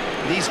good.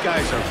 These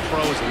guys are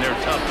pros and they're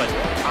tough, but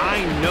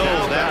I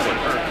know that would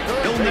hurt.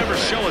 He'll never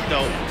show it,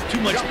 though.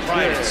 Too much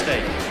pride at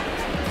stake.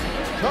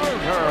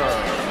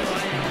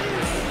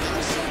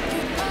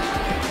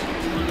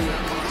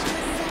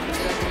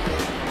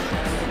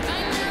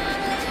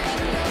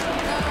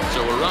 So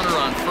a runner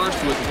on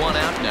first with 1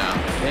 out now.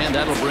 And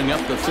that'll bring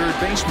up the third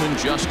baseman,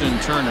 Justin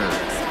Turner.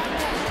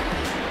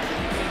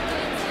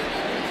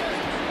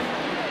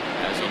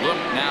 As a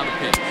look, now the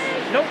pitch.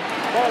 Nope.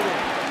 Ball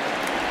 1.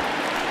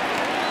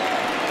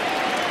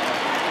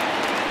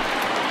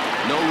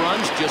 No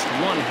runs, just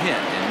 1 hit,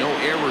 and no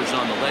errors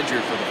on the ledger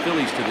for the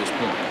Phillies to this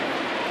point.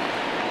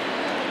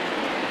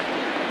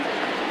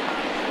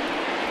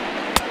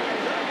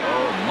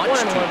 Oh,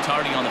 much too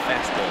tardy on the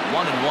fastball.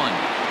 1-1.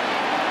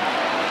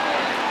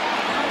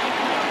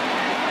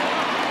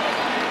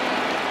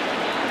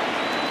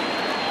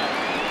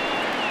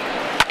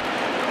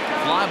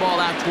 Fly ball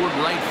out toward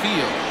right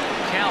field.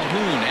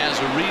 Calhoun has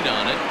a read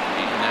on it,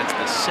 and that's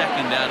the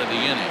second out of the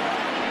inning.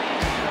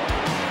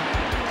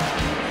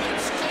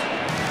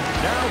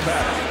 Now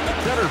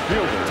batting, center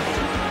fielder,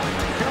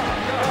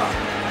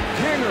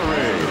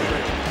 Kingery.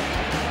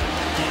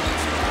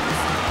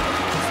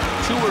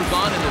 2 are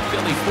gone in the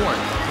Philly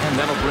 4th, and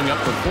that'll bring up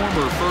the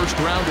former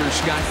first-rounder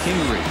Scott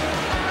Kingery.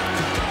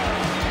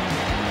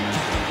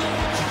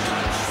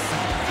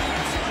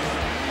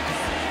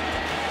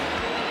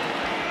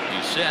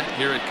 He's set.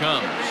 Here it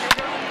comes.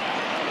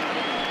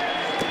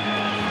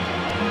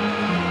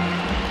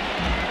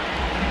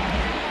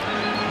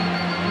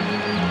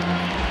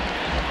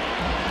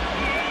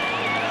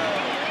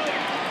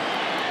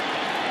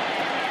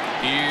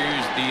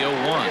 the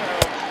 0-1.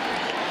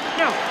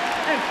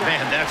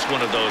 Man, that's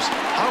one of those.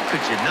 How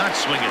could you not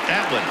swing at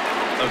that one?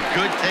 A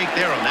good take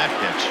there on that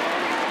pitch.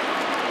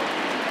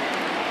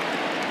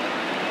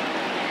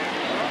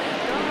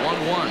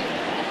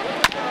 1-1.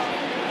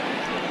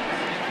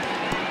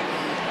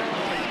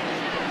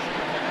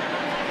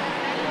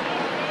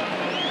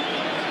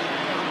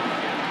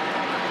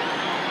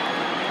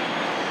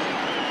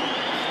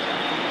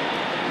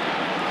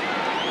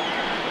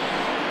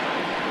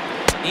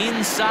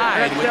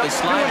 Inside with the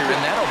slider,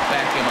 and that'll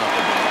back him up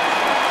a bit.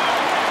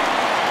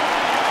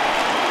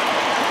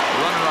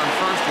 Runner on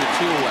first with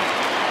 2 away.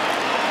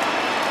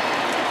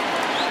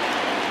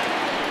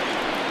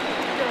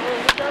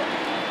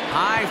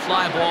 High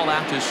fly ball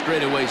out to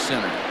straightaway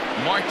center.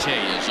 Marte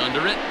is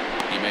under it.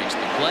 He makes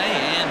the play,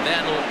 and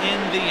that'll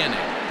end the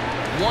inning.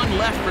 1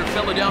 left for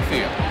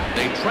Philadelphia.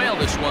 They trail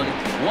this one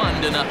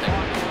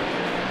 1-0.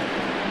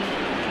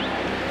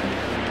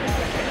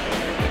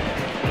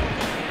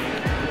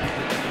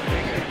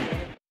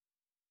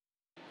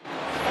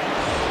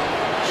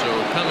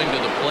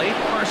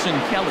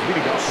 Kelly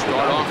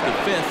start off the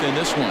 5th in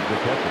this one.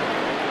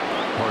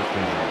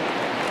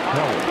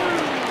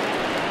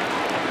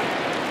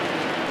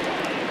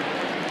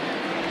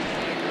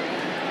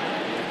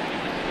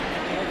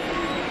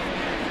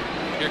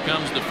 Here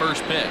comes the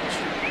first pitch.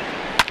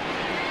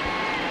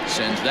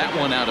 Sends that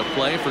one out of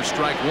play for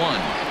strike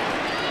 1.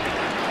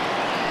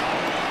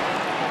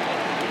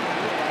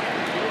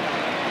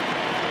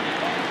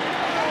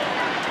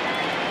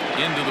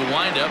 Into the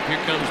windup.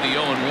 Here comes the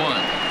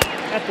 0-1.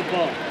 That's the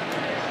ball.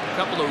 A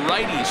couple of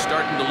righties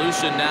starting to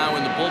loosen now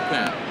in the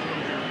bullpen.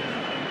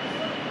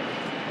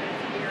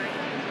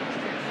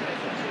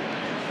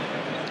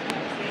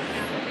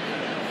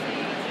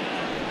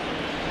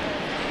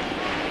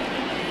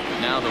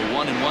 Now the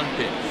 1-1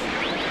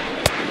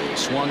 pitch.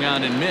 Swung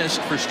on and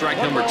missed for strike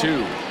number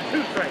 2.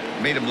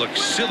 Made him look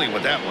silly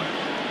with that one.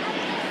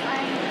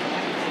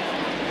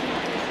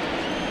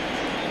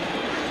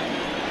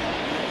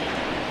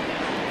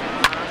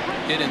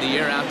 Hit in the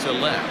air out to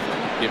left.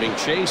 Giving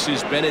chase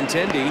is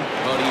Benintendi,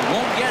 but he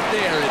won't get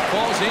there. It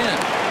falls in.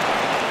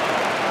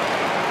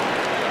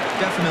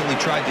 Definitely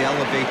tried to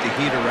elevate the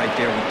heater right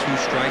there with 2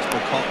 strikes,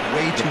 but caught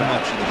way too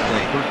much of the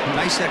plate.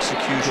 Nice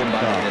execution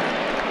by the hitter.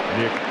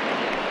 Nick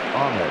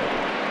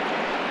Ahmed.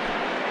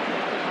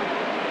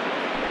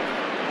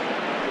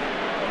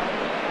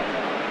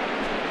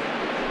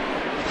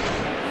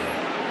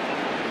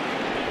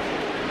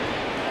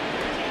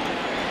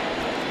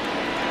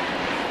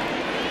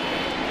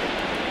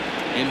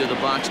 Into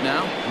the box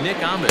now,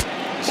 Nick Ahmed.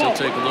 He'll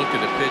take a look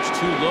at a pitch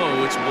too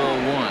low. It's ball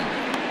 1.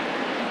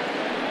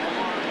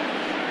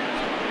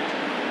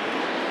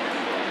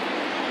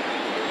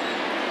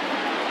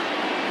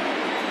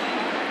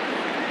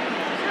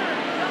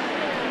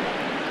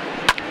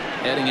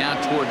 Heading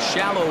out towards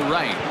shallow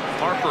right.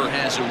 Harper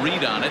has a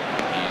read on it.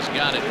 He's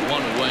got it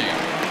 1 away.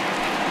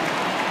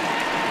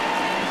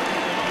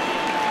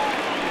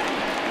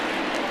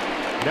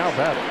 Now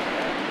batting,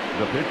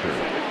 the pitcher,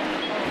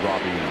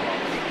 Robbie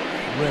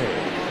Ray.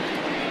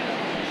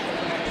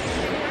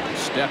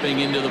 Stepping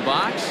into the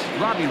box,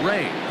 Robbie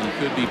Ray, who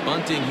could be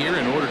bunting here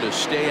in order to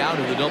stay out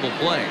of the double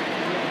play.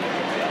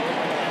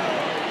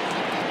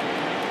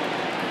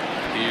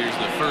 Here's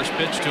the first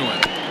pitch to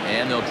him.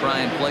 And they'll try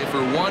and play for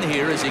 1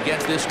 here as he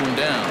gets this one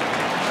down.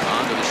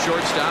 On to the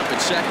shortstop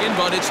at second,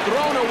 but it's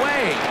thrown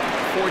away.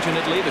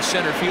 Fortunately, the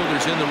center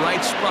fielder's in the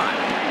right spot.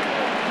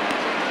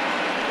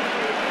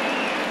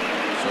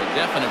 So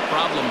definite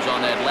problems on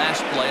that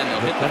last play, and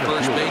they'll hit the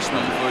first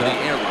baseman for the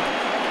error.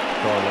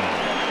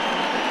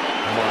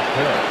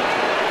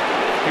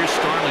 Here's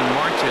Starling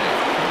Marte.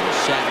 He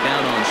sat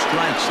down on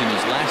strikes in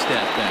his last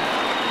at-bat.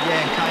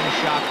 Yeah, and kind of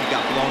shocked he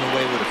got blown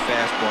away with a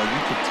fastball.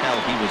 You could tell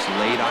he was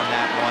late on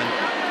that one.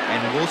 And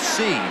we'll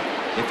see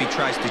if he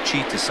tries to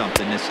cheat to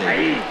something this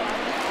inning.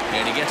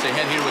 And he gets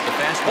ahead here with the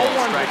fastball,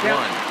 strike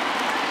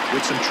 1.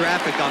 With some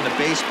traffic on the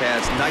base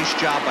paths, nice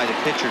job by the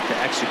pitcher to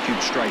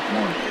execute strike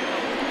 1.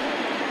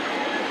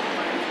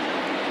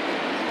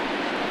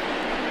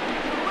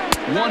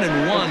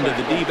 1-1 to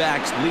the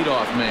D-backs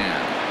leadoff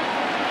man.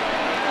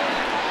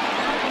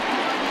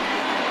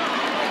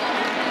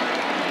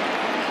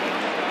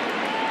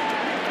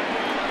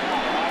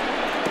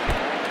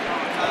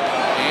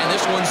 And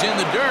this one's in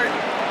the dirt.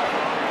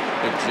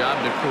 Good job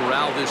to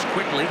corral this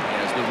quickly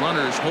as the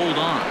runners hold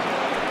on.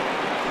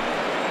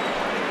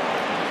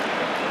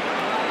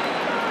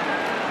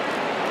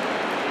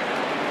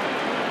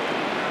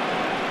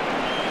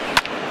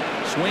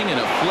 Swing and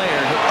a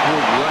flare hit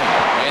toward right.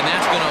 And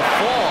that's going to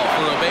fall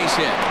for a base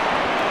hit.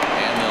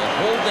 And they'll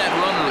hold that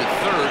runner at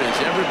third as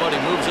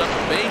everybody moves up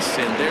the base,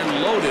 and they're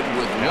loaded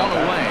with 1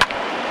 away.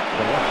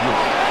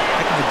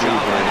 Heck of a job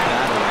by the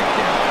batter right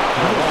there.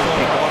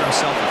 He bought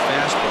himself a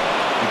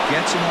fastball. He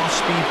gets an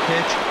off-speed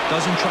pitch,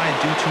 doesn't try and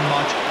do too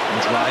much, and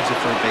drives it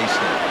for a base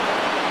hit.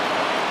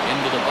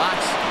 Into the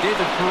box,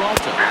 David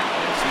Peralta.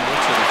 As he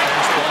looks at a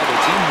fastball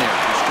that's in there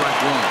for strike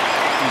 1.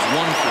 He's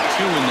 1 for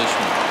 2 in this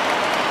one.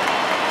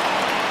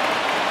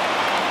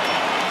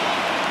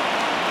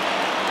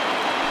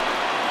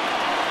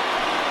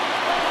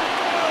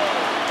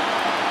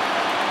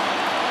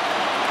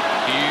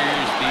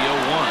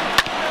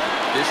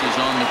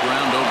 on the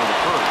ground over the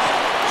first.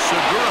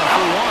 Segura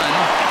for one.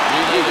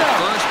 Relayed at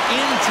first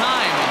in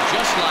time, and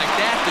just like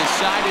that, this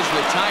side is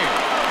retired.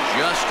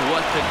 Just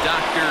what the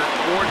doctor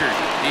ordered.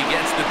 He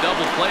gets the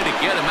double play to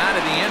get him out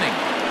of the inning.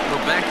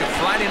 We're back to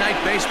Friday Night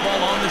Baseball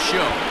on the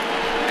show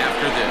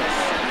after this.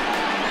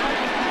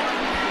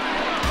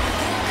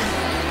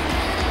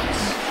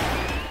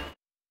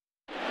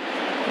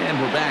 And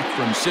we're back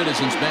from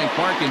Citizens Bank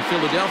Park in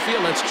Philadelphia.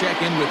 Let's check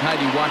in with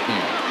Heidi Watney.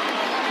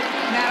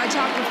 Matt, I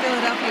talked with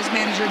Philadelphia's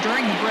manager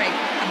during the break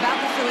about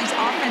the Phillies'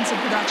 offensive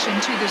production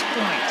to this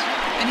point.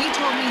 And he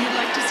told me he'd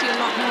like to see a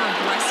lot more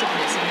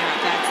aggressiveness in their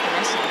at-bats the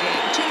rest of the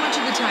game. Too much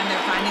of the time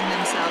they're finding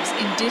themselves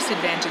in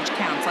disadvantage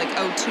counts like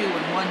 0-2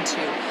 and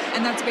 1-2.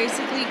 And that's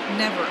basically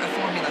never a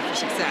formula for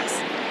success.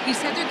 He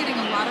said they're getting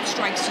a lot of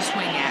strikes to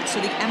swing at, so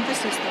the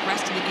emphasis the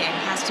rest of the game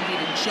has to be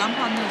to jump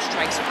on those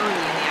strikes early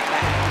in the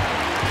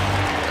at-bat.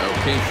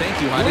 Okay, thank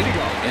you, Heidi.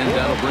 And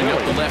that'll bring up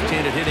the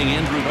left-handed hitting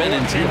Andrew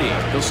Benintendi.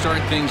 He'll start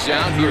things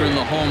out here in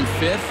the home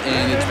fifth,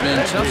 and it's been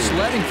tough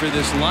sledding for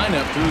this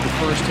lineup through the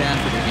first half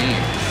of the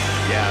game.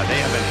 Yeah, they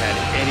haven't had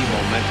any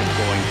momentum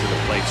going to the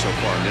plate so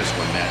far in this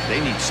one, Matt. They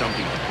need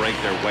something to break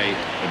their way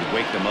and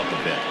wake them up a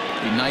bit.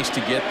 Be nice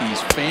to get these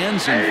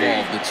fans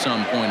involved at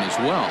some point as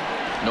well.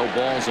 No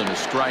balls and a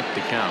strike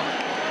to count.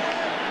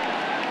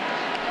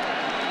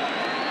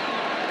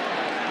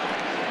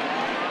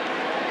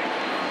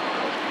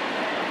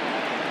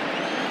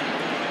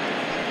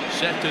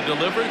 Set to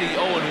deliver the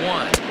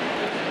 0-1.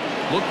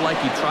 Looked like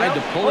he tried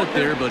to pull it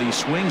there, but he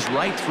swings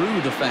right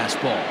through the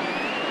fastball.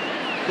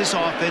 This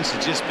offense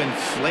has just been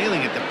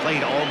flailing at the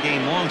plate all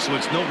game long, so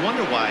it's no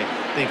wonder why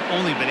they've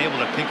only been able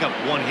to pick up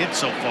one hit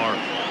so far.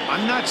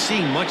 I'm not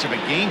seeing much of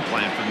a game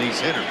plan from these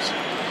hitters.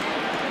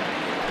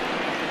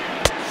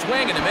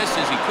 Swing and a miss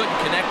as he couldn't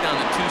connect on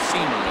the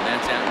two-seamer, and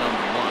that's out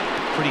number one.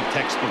 Pretty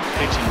textbook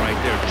pitching right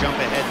there. Jump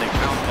ahead in the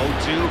count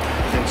 0-2,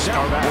 then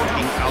start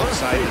working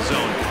outside the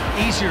zone.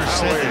 Easier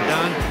said than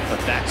done, but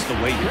that's the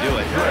way you do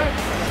it.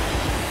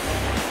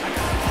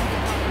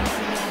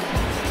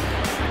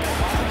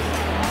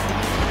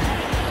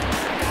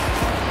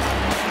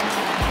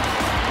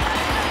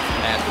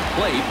 At the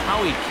plate,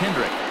 Howie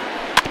Kendrick.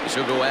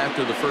 He'll go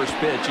after the first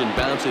pitch and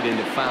bounce it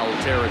into foul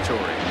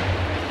territory.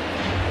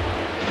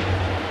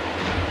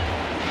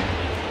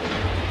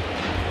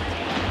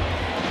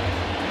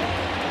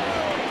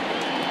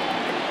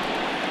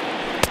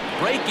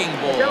 Breaking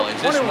ball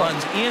as this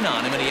runs in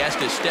on him, and he has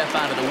to step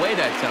out of the way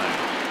that time.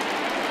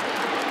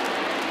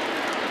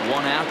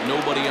 One out,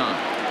 nobody on.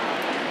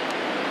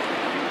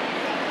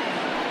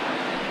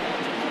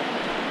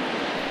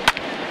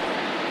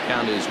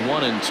 Count is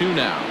 1-2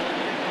 now.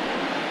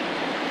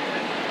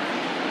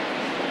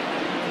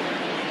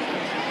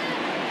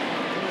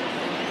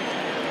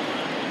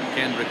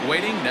 Kendrick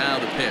waiting, now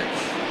the pitch.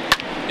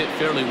 Hit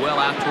fairly well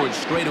out towards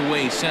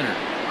straightaway center.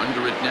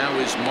 Under it now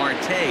is Marte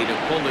to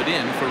pull it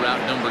in for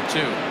out number 2.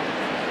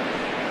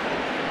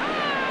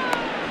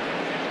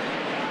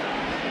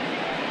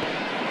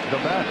 The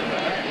batter,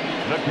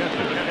 the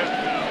catcher,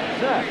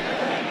 Zach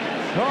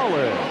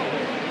Collins.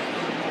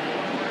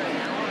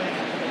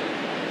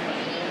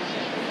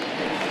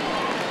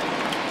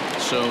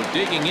 So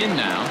digging in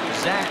now,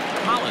 Zach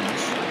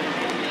Collins.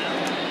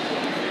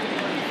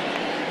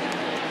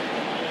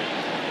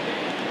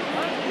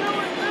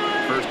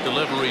 First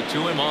delivery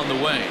to him on the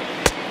way.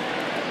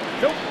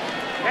 Nope.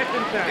 That's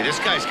inside. Hey, this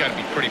guy's got to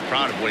be pretty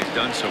proud of what he's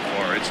done so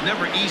far. It's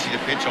never easy to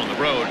pitch on the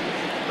road,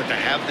 but to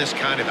have this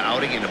kind of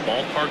outing in a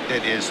ballpark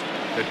that is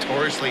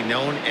notoriously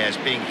known as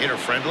being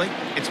hitter-friendly,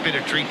 it's been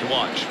a treat to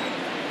watch.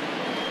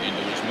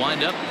 Into his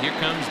windup, here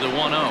comes the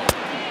 1-0.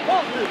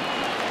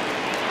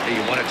 Hey,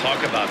 you want to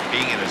talk about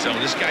being in the zone?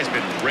 This guy's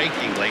been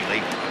raking lately,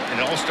 and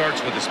it all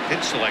starts with his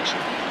pitch selection.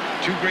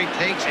 2 great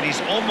takes, and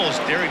he's almost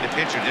daring the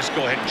pitcher just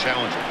go ahead and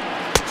challenge him.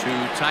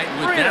 Too tight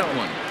with that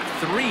one.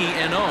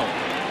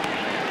 3-0.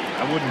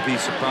 I wouldn't be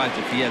surprised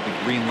if he had the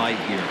green light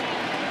here.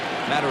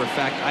 Matter of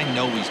fact, I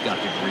know he's got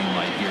the green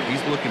light here.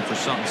 He's looking for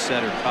something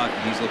set or cut,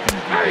 and he's looking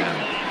to be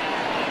down.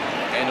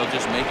 And he'll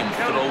just make him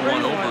throw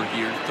one over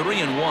here.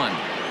 3-1.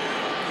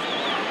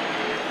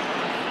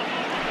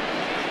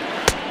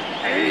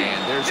 And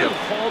there's a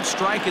called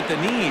strike at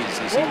the knees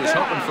as he was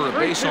hoping for a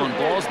base on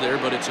balls there,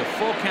 but it's a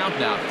full count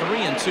now.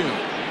 3-2.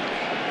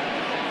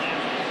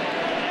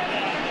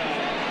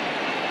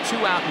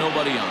 2 out,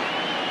 nobody on.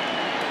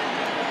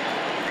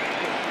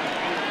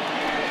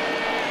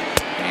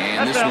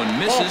 And this one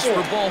misses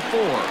for ball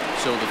 4.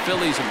 So the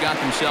Phillies have got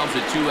themselves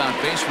a 2-out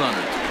base runner.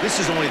 This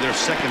is only their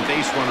second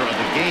base runner of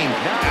the game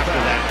after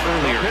that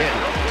earlier hit.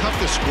 Tough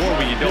to score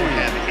when you don't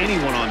have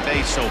anyone on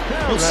base, so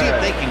we'll see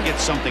if they can get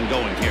something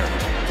going here.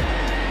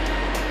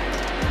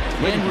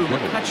 Andrew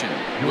McCutcheon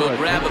will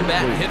grab a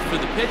bat and hit for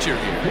the pitcher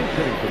here. He's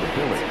hitting for the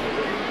Phillies.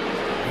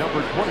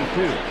 Number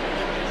 22,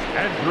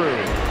 Andrew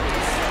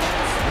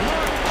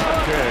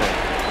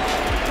McCutcheon.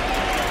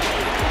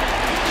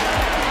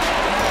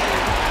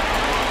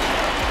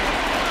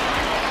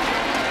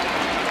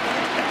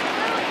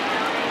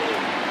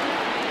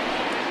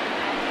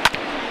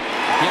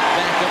 Hit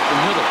back up the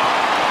middle.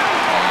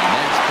 And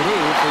that's through.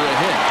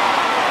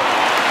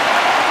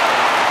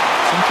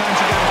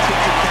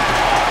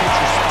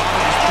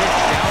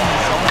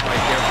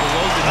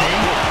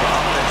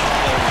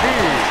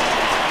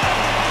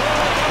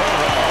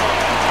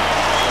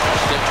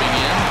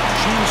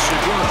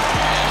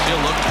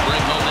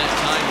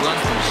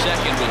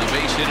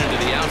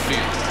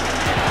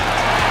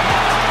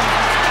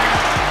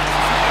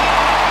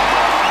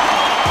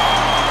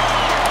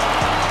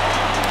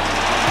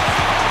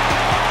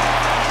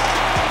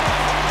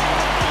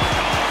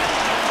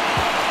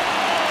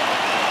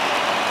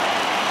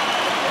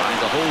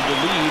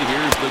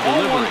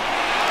 delivery.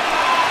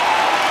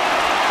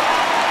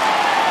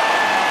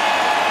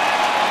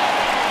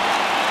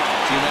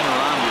 Two men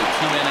are on with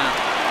 2 men out.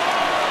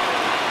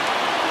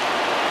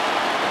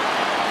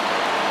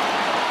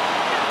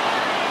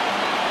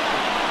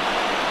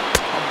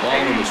 A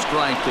ball and a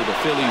strike to the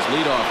Phillies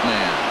leadoff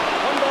man.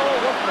 1 ball,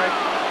 1 strike.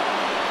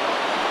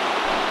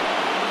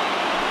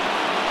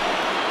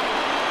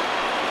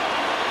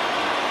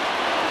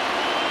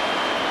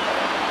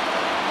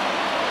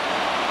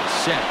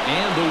 Set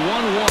and the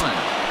 1-1.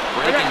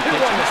 Breaking pitch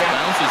just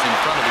bounces in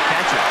front of the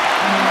catcher.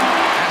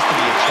 Has to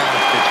be a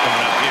challenge pitch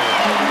coming up here.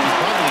 He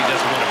probably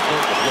doesn't want to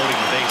flirt with loading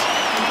the base.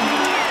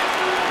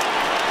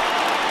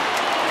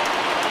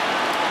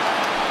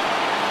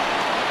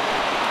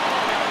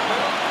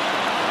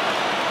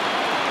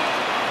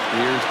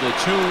 Here's the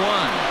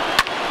 2-1.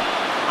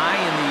 High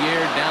in the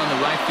air down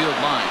the right field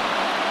line.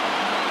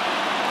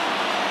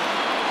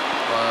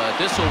 But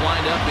this will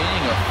wind up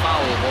being a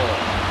foul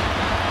ball.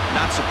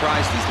 Not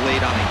surprised he's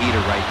laid on a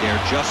heater right there.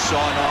 Just saw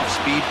an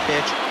off-speed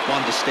pitch.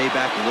 Wanted to stay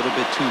back a little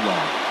bit too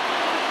long.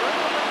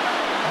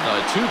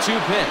 A 2-2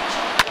 pitch.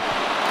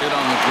 Hit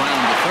on the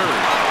ground to third.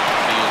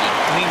 Fielded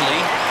cleanly.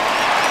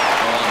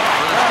 On the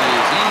first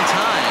is in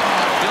time.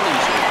 The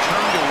Phillies are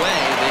turned away.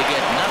 They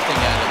get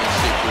nothing out of this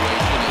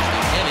situation as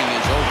the inning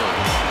is over.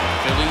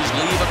 Phillies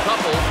leave a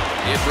couple.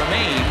 It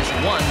remains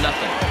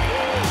 1-0.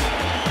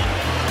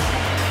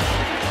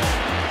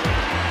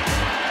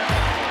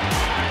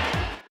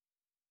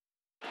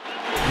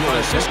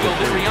 Francisco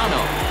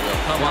Liriano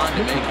will come on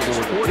to make his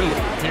 40th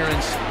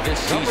appearance this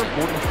season.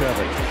 Number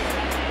 47,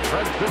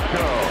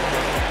 Francisco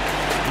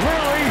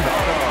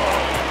Liriano.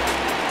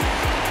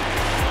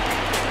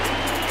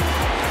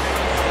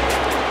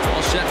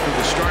 All set for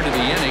the start of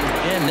the inning.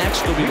 And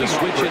next will be the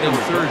switch-hitting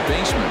third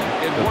baseman,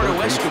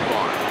 Eduardo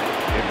Escobar.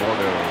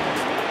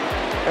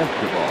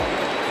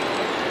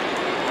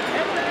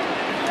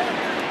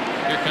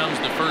 Here comes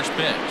the first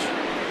pitch.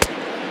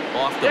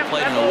 Off the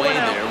plate and away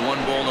there.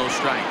 1 ball, no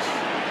strikes.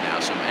 Now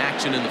some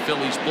action in the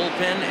Phillies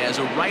bullpen as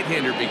a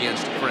right-hander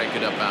begins to crank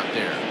it up out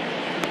there.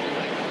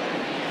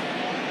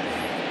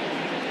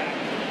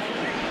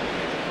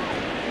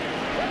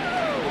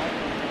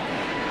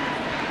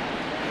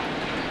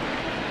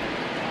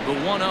 The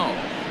 1-0.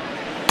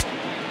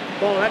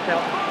 Ball, that's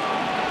out.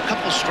 A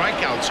couple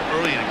strikeouts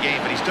early in the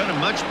game, but he's done a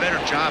much better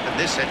job in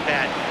this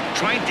at-bat,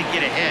 trying to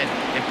get ahead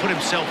and put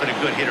himself in a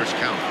good hitter's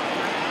count.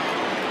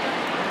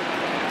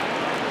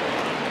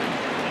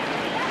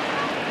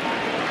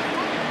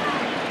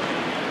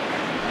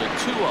 The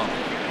 2-0.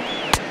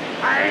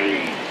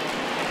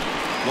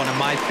 One of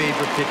my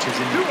favorite pitches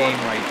in the game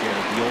right there.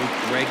 The old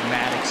Greg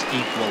Maddux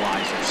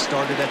equalizer.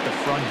 Started at the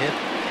front hip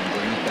and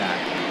bring it back.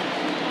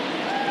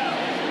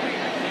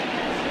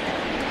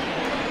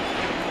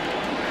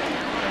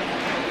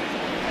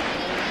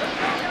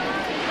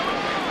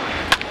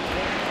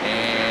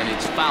 And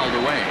it's fouled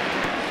away.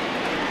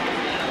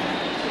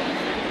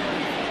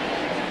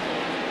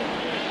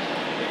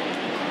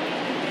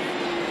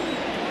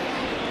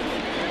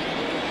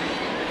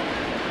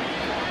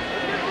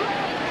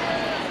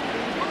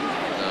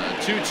 The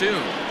 2-2.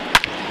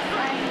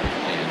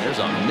 And there's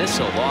a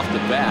missile off the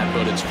bat,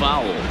 but it's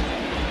fouled.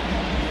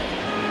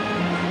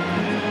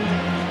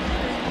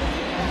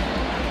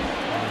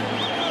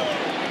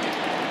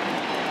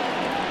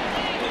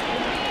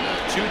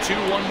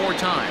 2-2 one more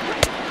time.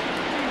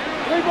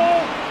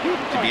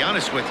 To be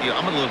honest with you,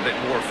 I'm a little bit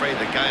more afraid of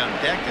the guy on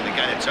deck than the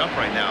guy that's up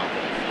right now.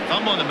 If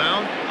I'm on the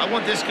mound, I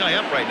want this guy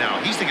up right now.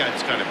 He's the guy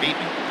that's going to beat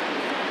me.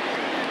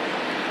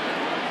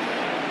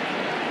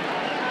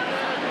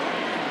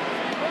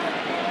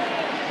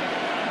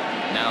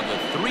 Now the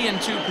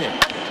 3-2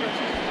 pitch.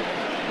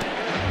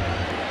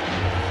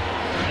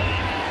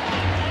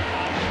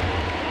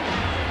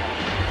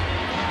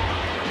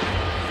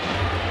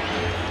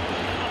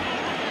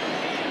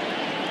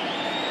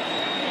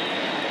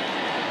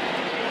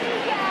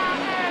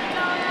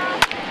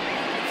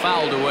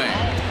 Fouled away.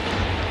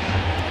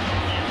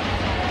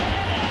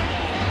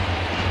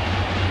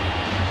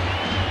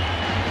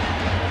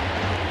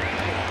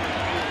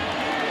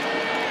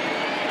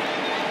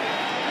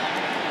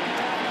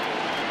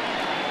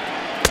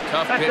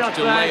 Tough pitch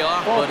to lay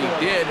off, but he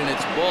did, and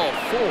it's ball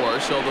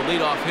 4, so the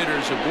leadoff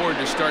hitter's aboard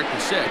to start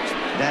the 6th.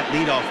 That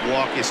leadoff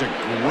walk is a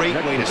great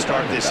way to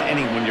start this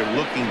inning when you're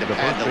looking to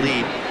pad the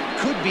lead.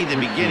 Could be the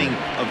beginning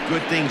of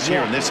good things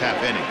here in this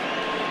half inning.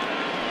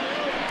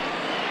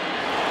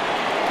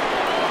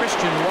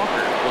 Christian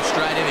Walker will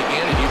stride in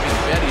again, and you can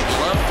bet he'd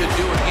love to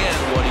do again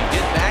what he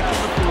did back in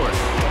the 4th.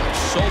 A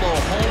solo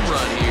home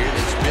run here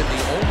that's been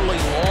the only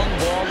long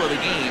ball of the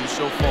game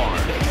so far.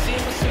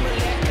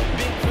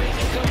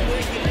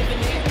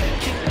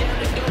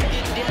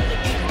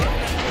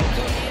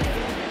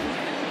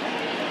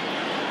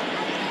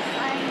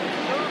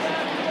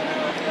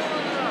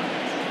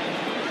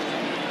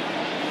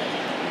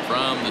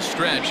 From the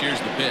stretch, here's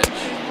the pitch.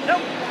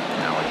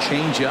 Now a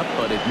changeup,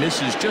 but it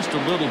misses just a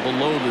little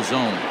below the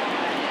zone.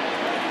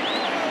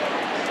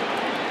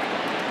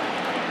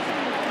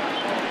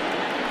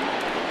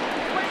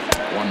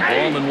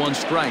 Ball and 1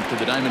 strike to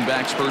the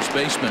Diamondbacks first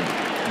baseman.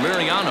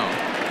 Liriano,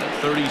 a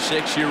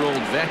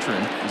 36-year-old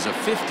veteran, is a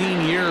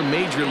 15-year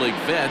major league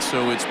vet,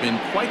 so it's been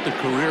quite the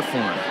career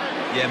for him.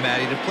 Yeah,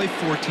 Matty, to play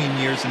 14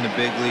 years in the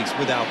big leagues,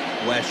 without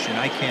question,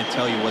 I can't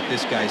tell you what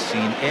this guy's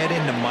seen. Add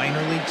in the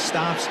minor league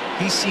stops,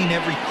 he's seen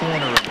every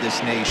corner of this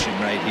nation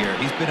right here.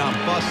 He's been on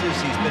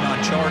buses, he's been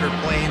on charter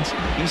planes,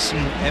 he's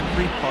seen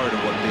every part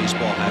of what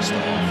baseball has to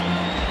offer.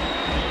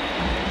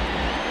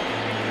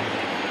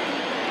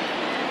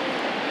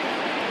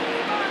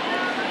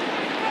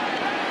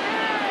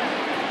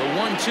 The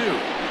 1-2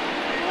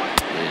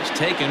 is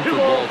taken for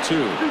ball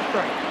 2.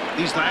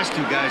 These last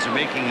 2 guys are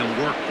making him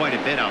work quite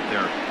a bit out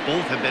there.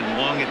 Both have been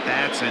long at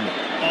bats, and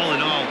all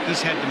in all,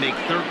 he's had to make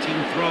 13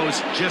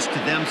 throws just to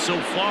them so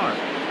far.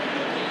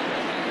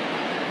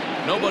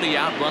 Nobody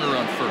out, runner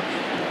on first.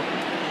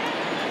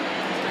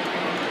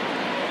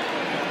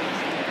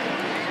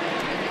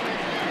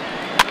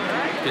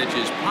 Pitch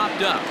is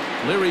popped up.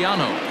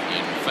 Liriano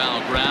in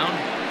foul ground,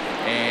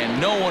 and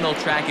no one will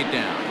track it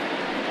down.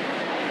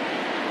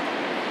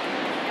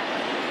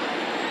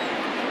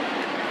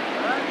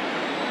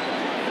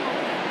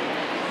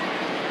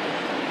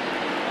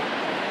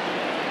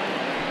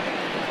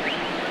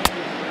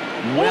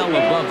 Well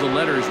above the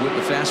letters with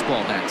the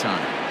fastball that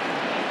time.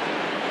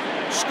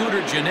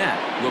 Scooter Gennett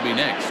will be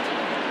next.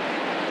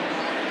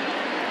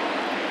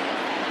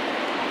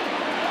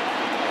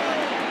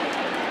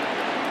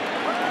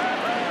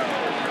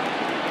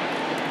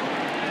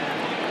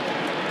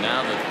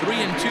 Now the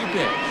 3-2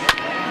 pitch.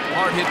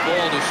 Hard hit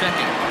ball to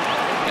second.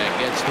 That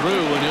gets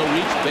through, and he'll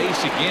reach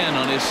base again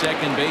on his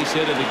second base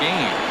hit of the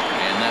game.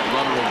 And that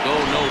runner will go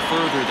no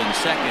further than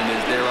second,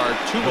 as there are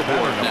 2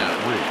 aboard now.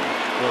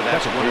 Well,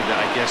 that's one of the,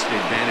 I guess, the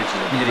advantages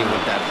of hitting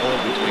with that hole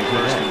between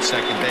first and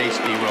second base,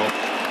 D-Row.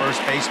 First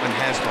baseman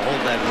has to hold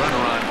that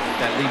runner on.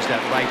 That leaves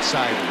that right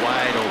side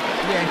wide open.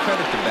 Yeah, and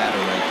credit the batter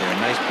right there.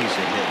 Nice piece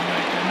of hitting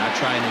right there. Not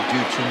trying to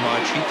do too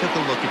much. He took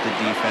a look at the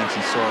defense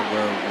and saw it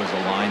where it was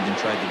aligned and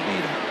tried to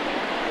beat him.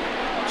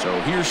 So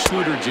here's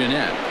Scooter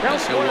Gennett,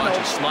 as he'll watch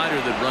a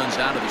slider that runs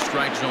out of the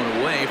strike zone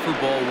away for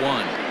ball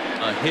 1.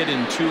 A hit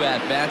and 2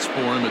 at-bats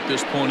for him at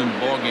this point in the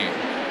ballgame.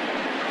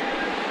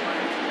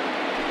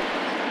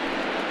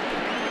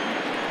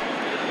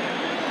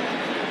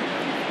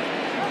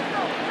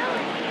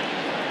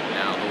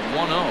 Now the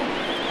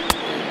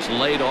 1-0 is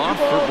laid off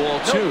for ball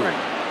 2.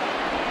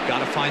 Got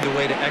to find a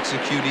way to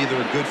execute either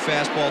a good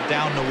fastball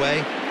down the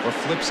way or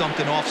flip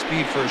something off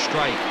speed for a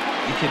strike.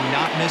 You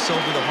cannot miss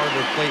over the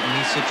hardwood plate in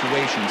these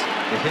situations.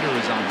 The hitter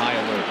is on high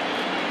alert.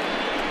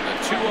 A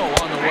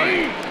 2-0 on the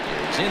way.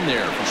 It's in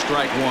there for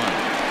strike 1.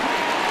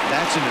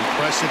 That's an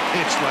impressive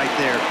pitch right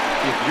there.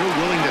 If you're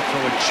willing to throw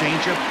a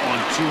changeup on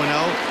 2-0,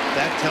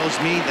 that tells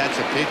me that's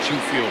a pitch you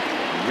feel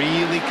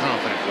really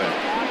confident with.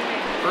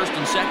 First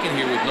and second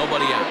here with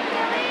nobody out.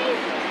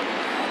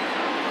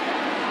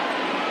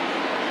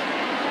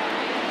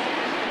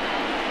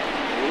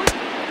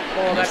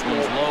 And this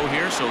one's low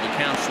here, so the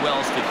count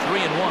swells to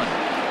 3-1.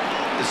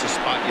 This is a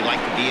spot you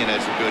like to be in as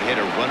a good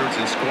hitter. Runners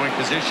in scoring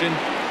position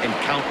and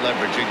count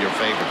leverage in your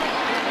favor.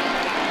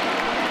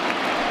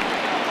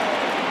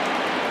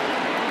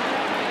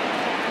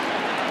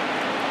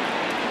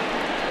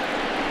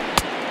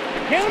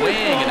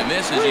 Swing and a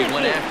miss as he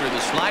went after the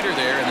slider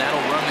there, and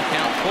that'll run the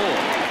count full.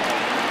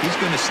 He's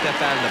going to step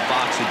out of the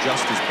box,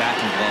 adjust his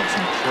batting gloves,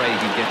 and pray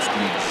he gets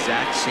the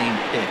exact same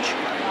pitch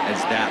as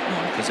that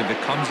one, because if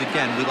it comes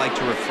again, we like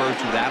to refer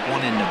to that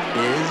one in the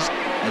biz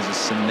as a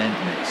cement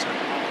mixer.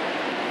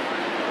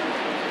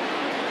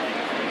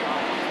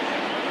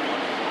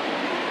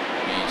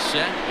 He's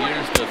set.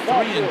 Here's the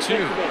 3-2,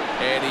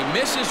 and he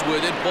misses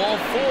with it, ball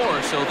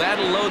 4, so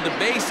that'll load the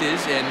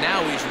bases, and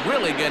now he's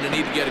really going to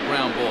need to get a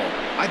ground ball.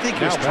 I think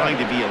he was trying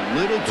to be a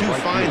little too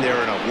fine there,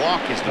 and a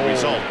walk is the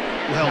result.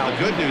 Well, the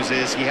good news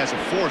is he has a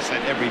force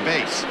at every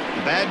base.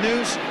 The bad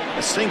news,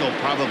 a single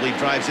probably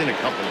drives in a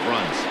couple of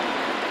runs.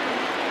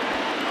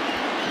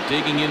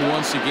 Digging in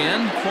once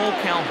again, Cole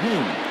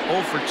Calhoun,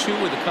 0 for 2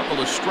 with a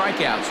couple of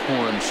strikeouts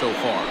for him so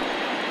far.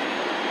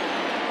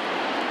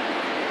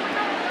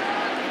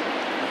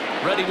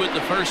 Ready with the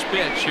first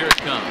pitch. Here it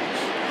comes.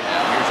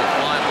 Now here's a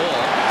fly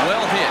ball.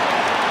 Well hit.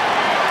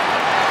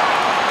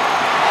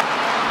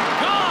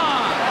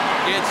 Gone!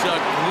 It's a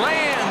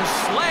grand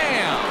slam.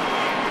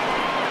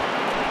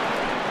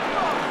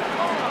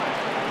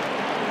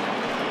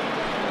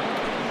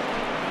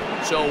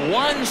 So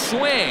one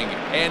swing,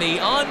 and he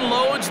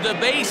unloads the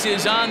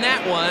bases on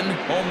that one.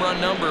 Home run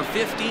number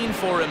 15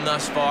 for him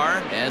thus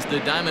far, as the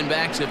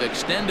Diamondbacks have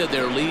extended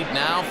their lead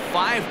now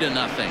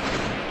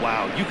 5-0.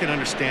 Wow, you can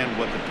understand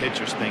what the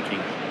pitcher's thinking.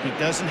 He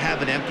doesn't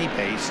have an empty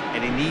base,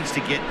 and he needs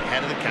to get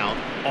ahead of the count.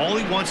 All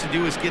he wants to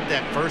do is get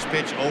that first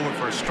pitch over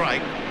for a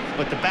strike,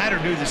 but the batter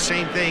knew the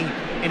same thing,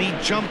 and he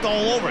jumped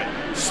all over it,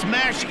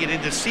 smashing it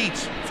into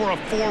seats for a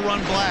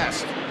 4-run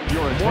blast.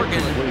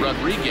 Morgan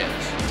Rodriguez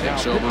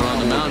takes over on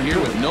the mound here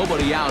with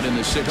nobody out in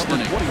the 6th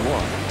inning. 21,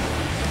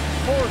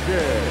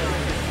 Morgan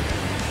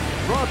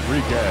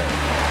Rodriguez.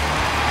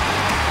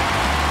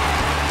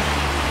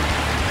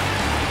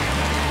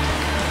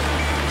 1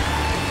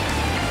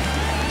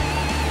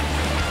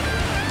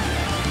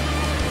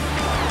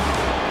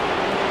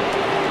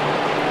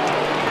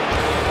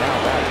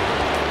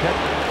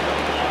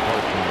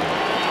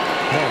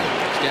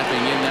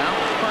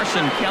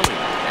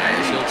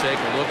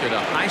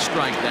 high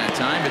strike that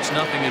time. It's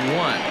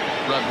 0-1.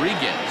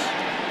 Rodriguez,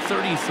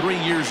 33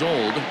 years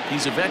old.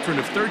 He's a veteran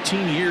of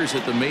 13 years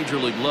at the major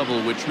league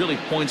level, which really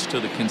points to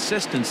the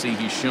consistency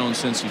he's shown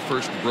since he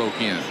first broke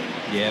in.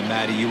 Yeah,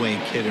 Matty, you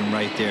ain't kidding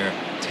right there.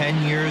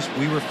 10 years,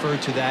 we refer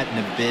to that in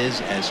the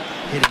biz as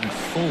hitting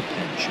full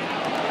pinch.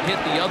 Hit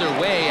the other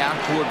way out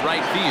toward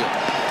right field.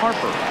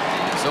 Harper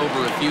is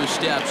over a few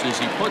steps as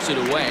he puts it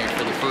away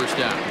for the first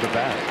out. The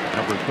bat,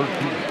 number 13,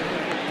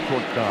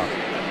 shortstop,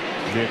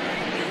 Nick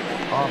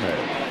Ahmed.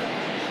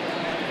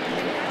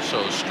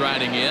 So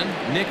striding in,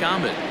 Nick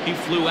Ahmed. He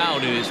flew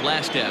out in his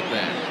last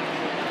at-bat.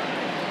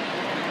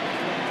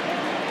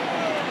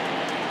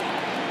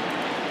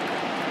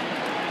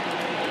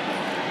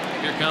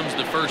 Here comes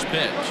the first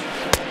pitch.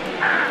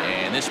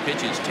 And this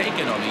pitch is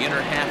taken on the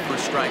inner half for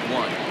strike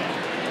one.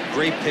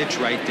 Great pitch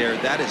right there.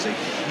 That is a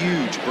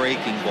huge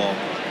breaking ball.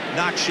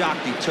 Not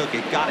shocked he took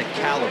it. Got to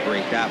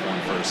calibrate that one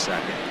for a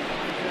second.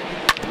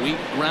 Weak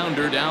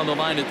grounder down the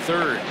line at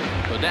third.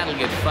 But that'll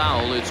get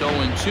foul. It's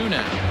 0-2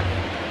 now.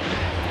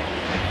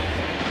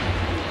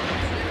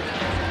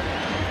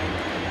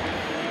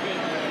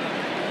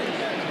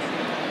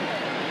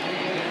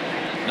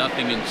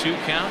 Nothing in 2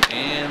 count,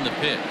 and the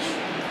pitch.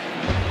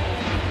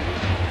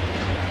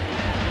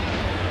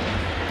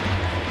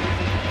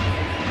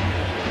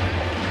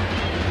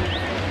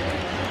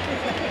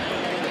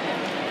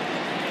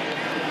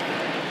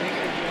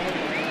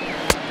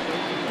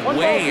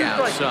 Way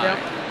outside.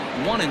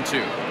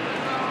 1-2.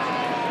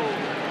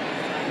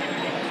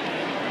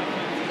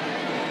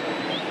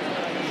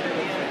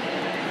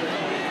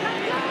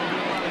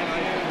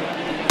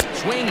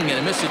 Swing and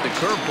a miss at the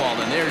curveball,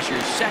 and there's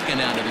your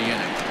second out of the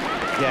inning.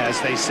 Yeah,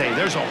 as they say,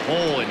 there's a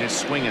hole in his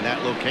swing in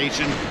that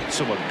location,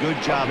 so a good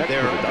job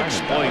there of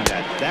exploiting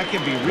that. That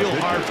can be real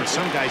hard for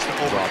some guys to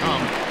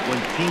overcome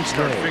when teams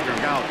start figuring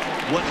out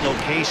what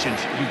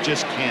locations you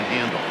just can't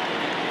handle.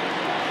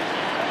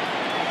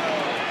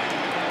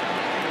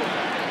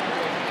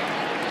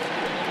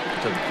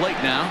 To the plate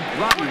now,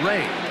 Robbie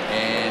Ray,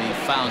 and he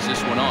fouls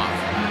this one off.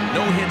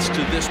 No hits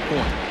to this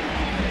point.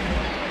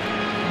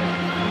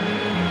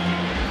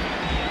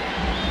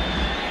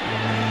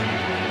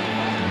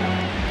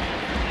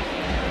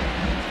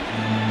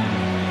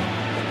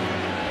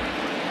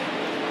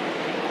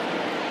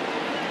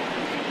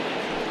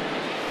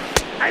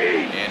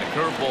 And a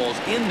curveball's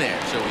in there,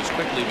 so he's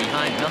quickly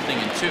behind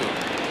 0-2.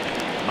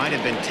 Might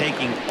have been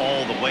taking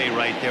all the way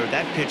right there.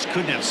 That pitch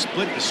couldn't have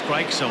split the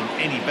strike zone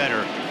any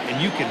better, and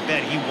you can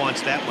bet he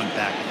wants that one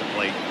back at the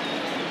plate.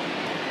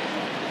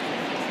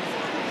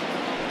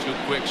 2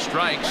 quick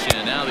strikes,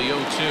 and now the 0-2.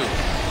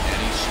 And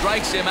he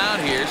strikes him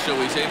out here, so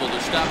he's able to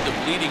stop the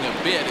bleeding a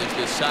bit as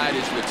this side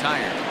is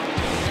retired.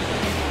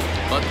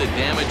 But the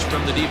damage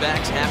from the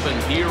D-backs happened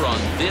here on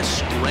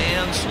this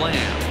grand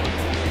slam.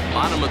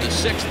 Bottom of the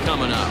 6th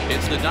coming up.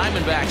 It's the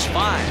Diamondbacks 5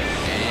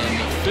 and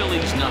the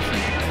Phillies 0.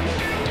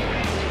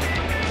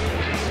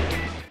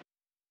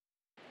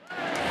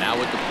 Now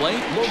at the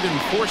plate, Logan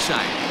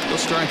Forsythe. He'll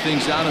start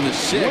things out in the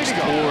 6th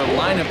for a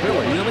lineup that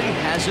really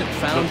hasn't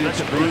found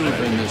its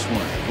groove in this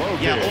one.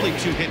 Yeah, only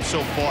 2 hits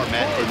so far,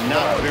 Matt, and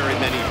not very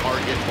many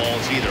hard hit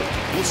balls either.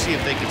 We'll see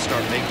if they can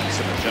start making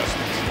some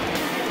adjustments.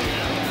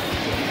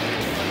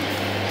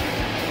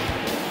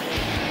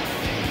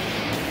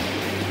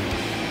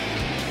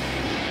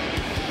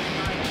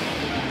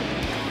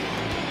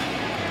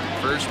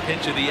 First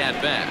pitch of the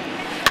at-bat.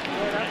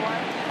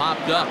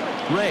 Popped up.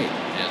 Ray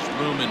has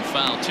room in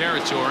foul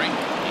territory.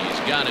 He's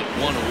got it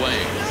 1 away.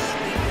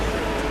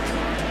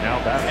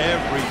 Now back.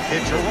 Every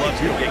pitcher loves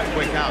to get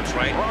quick outs,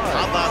 right?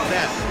 How about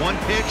that? 1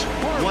 pitch,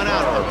 1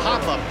 out, a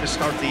pop-up to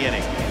start the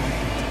inning.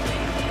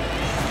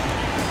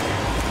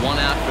 1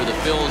 out for the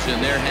Phils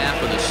in their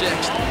half of the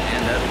 6th,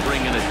 and that'll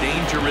bring in a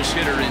dangerous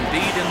hitter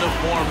indeed in the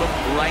form of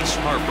Bryce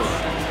Harper.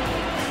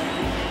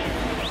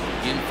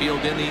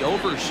 Infield in the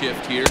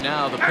overshift here.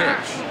 Now the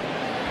pitch.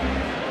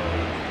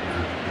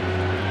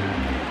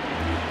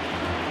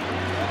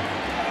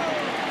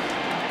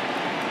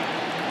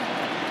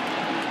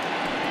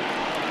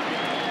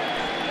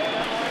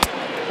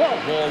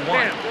 Ball 1.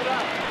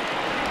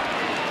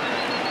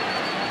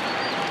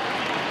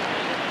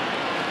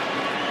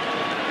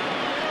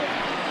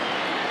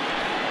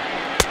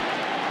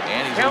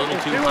 And he's a little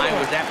too high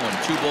with that one.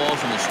 2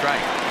 balls and a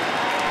strike.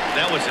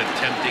 That was a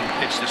tempting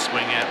pitch to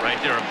swing at right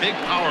there. A big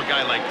power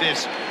guy like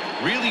this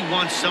really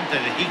wants something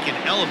that he can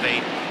elevate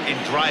and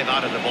drive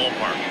out of the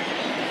ballpark.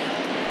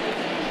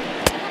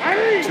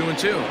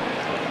 2-2.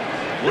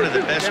 One of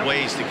the best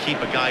ways to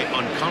keep a guy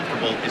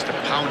uncomfortable is to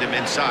pound him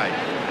inside.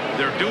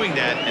 They're doing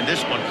that, and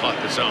this one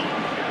caught the zone.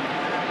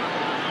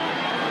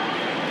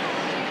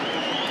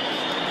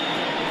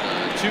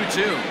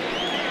 2-2.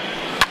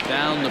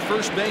 Down the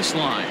first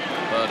baseline,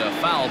 but a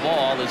foul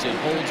ball as it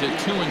holds it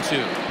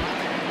 2-2.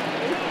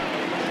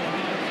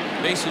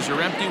 Bases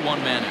are empty,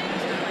 1 man in.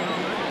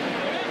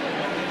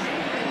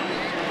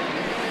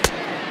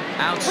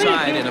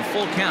 Outside in a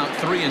full count,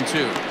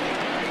 3-2.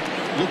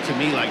 Looked to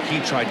me like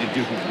he tried to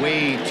do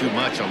way too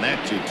much on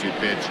that 2-2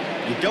 pitch.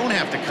 You don't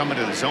have to come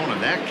into the zone on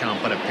that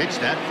count, but a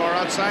pitch that far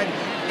outside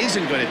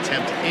isn't going to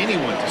tempt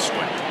anyone to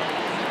swing.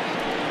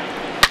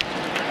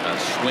 A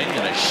swing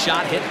and a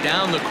shot hit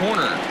down the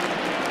corner.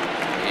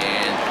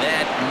 And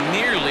that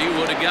nearly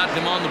would have gotten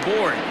him on the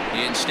board.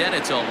 Instead,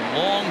 it's a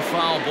long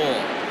foul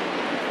ball.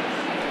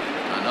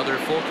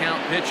 Another full count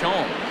pitch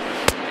home.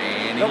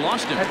 And he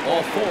lost him.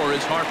 All four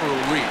as Harper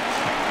will reach.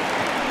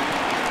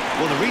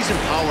 Well, the reason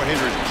power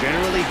hitters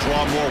generally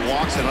draw more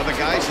walks than other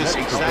guys is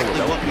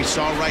exactly what we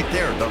saw right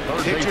there.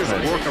 Pitchers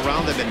work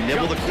around them and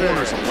nibble the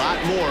corners a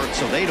lot more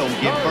so they don't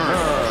get burned.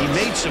 He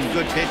made some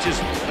good pitches,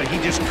 but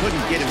he just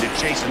couldn't get him to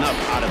chase enough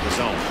out of the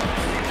zone.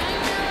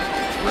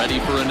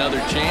 Ready for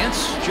another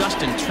chance?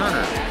 Justin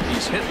Turner.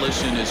 He's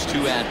hitless in his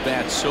 2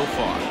 at-bats so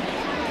far.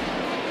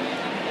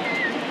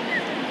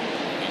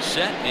 He's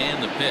set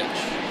and the pitch.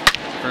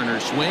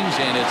 Turner swings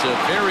and it's a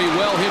very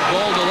well hit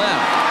ball to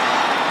left.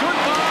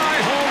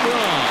 Goodbye home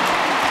run.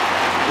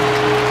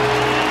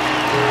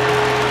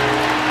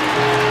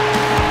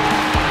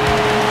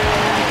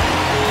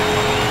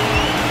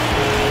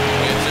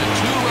 It's a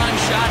 2-run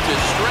shot to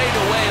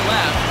straightaway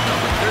left.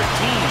 Number 13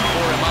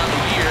 for him on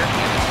the year,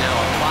 and it's now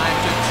a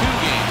 5-2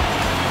 game.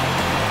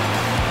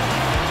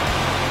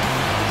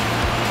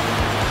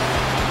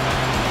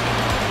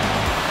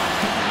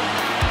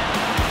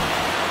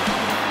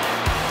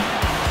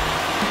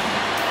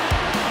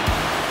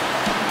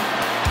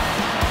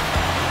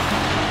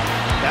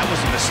 That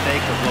was a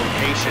mistake of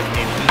location,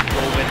 and he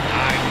drove it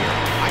out of here.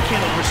 I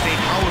can't overstate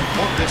how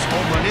important this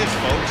home run is,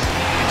 folks.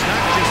 It's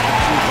not just the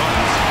 2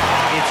 runs.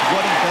 It's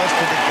what he does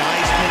to the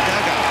guys in the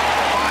dugout.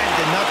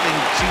 5-0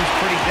 seems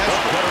pretty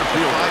desperate.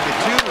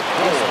 5-2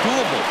 is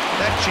doable.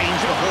 That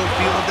changed the whole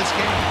feel of this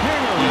game.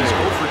 He's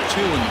 0 for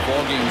 2 in the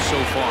ballgame so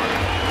far.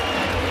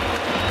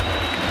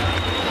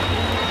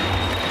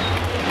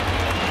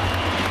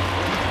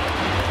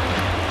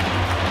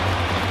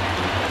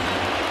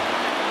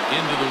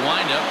 Into the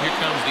windup. Here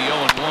comes the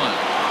 0-1.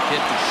 Hit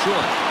to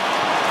short.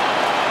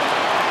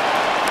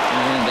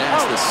 And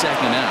that's the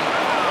second out.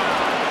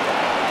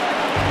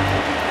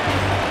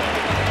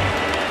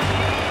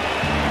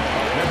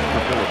 Next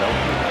for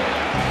Philadelphia,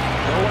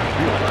 no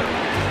outfielder,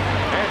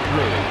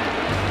 Andrew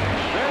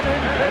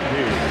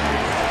Benintendi.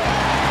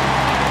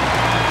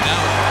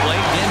 Now at the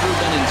plate, Andrew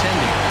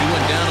Benintendi. He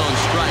went down on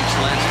strikes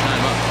last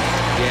time up.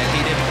 Yeah,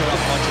 he didn't put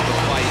up much of a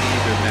fight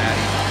either,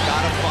 Matty.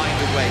 Gotta find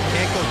a way.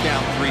 Can't go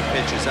down 3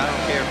 pitches. I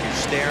don't care if you're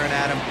staring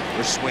at him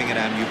or swinging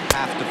at him. You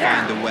have to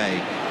find a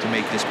way to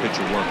make this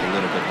pitcher work a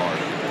little bit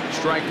harder.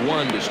 Strike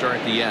 1 to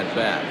start the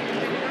at-bat.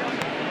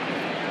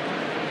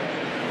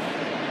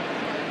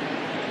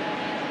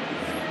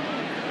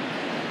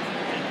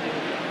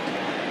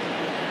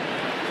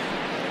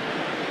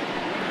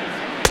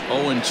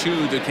 Oh,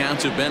 2 the count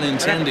to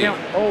Benintendi.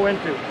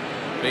 0-2.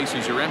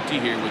 Bases are empty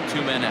here with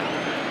 2 men out.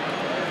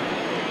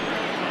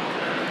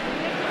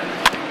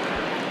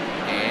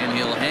 And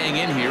he'll hang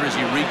in here as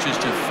he reaches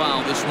to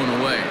foul this one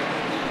away.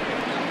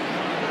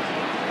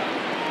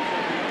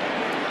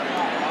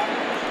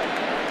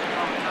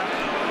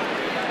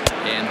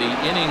 And the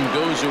inning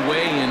goes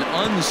away in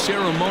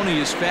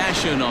unceremonious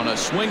fashion on a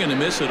swing and a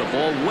miss at a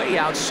ball way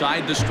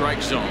outside the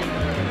strike zone.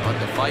 But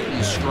the fight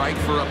and strike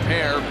for a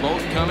pair,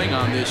 both coming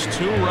on this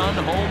 2-run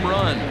home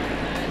run.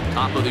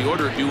 Top of the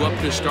order due up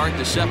to start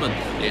the 7th.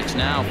 It's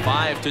now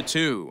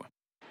 5-2.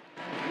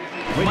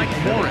 Mike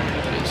Morin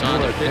is on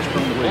the pitch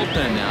from the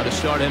bullpen now to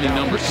start inning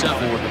number 7.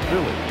 For the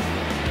Phillies,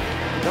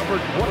 number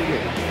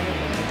 28,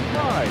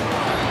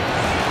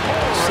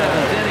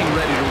 7th inning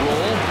ready to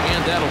roll,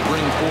 and that'll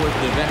bring forth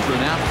the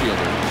veteran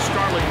outfielder,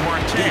 Starling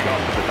Marte.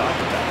 for the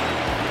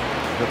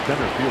Diamondbacks, the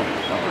center fielder,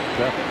 number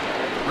 7.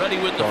 Ready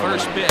with the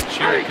first pitch.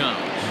 Here it comes.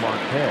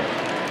 Marte.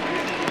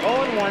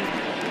 0-1.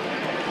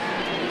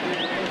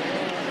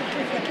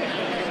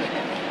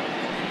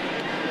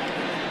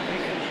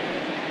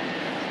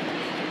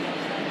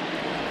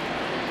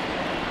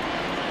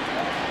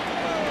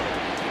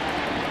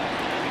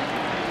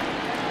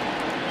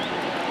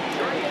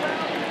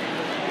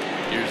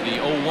 Here's the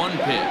 0-1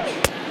 pitch.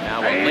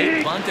 Now a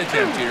late bunt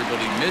attempt here, but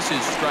he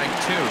misses strike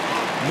 2.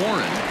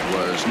 Morin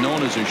was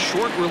known as a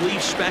short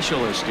relief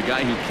specialist, a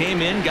guy who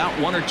came in, got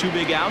 1 or 2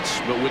 big outs,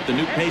 but with the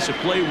new pace of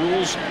play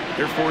rules,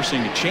 they're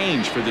forcing a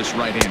change for this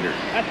right-hander.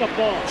 That's a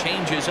ball.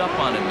 Changes up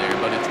on him there,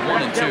 but it's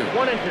 1-2.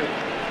 1-2.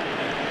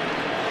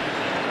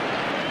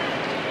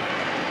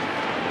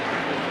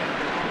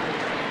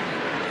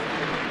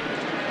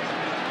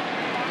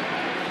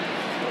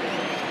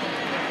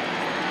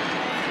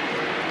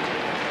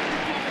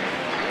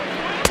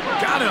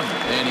 Got him!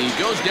 And he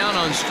goes down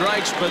on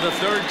strikes for the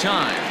 3rd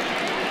time.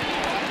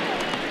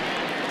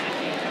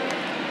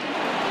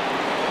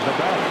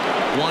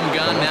 One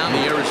gone now,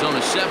 the Arizona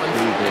 7th.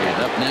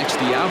 And up next,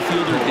 the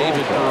outfielder,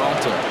 David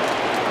Peralta.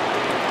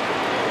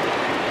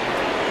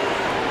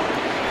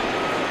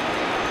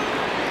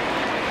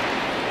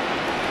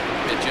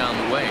 Pitch on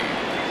the way.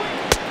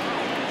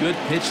 Good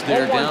pitch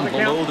there down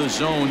below the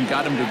zone.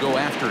 Got him to go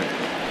after it.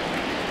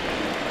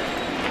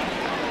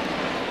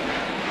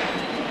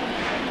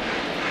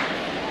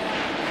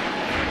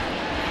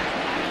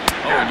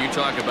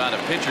 talk about a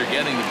pitcher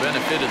getting the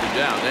benefit of the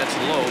doubt. That's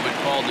low, but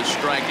called a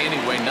strike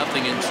anyway.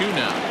 0-2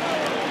 now.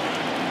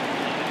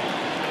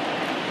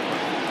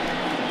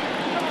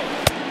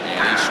 And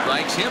he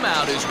strikes him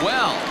out as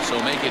well.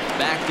 So make it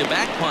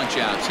back-to-back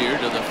punch-outs here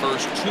to the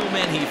first 2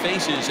 men he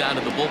faces out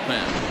of the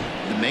bullpen.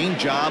 The main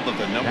job of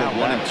the number 1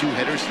 and 2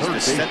 hitters is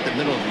to set the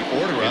middle of the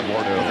order up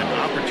with an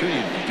opportunity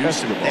to do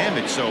some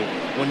damage. So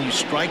when you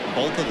strike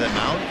both of them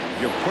out,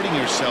 you're putting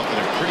yourself in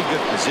a pretty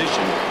good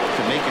position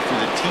to make it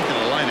through the teeth of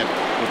the lineup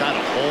without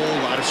a whole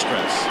lot of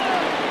stress.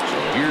 So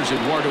here's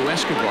Eduardo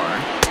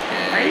Escobar,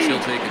 and he'll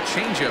take a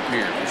changeup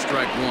here for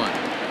strike 1.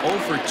 0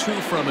 for 2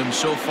 from him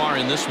so far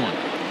in this one.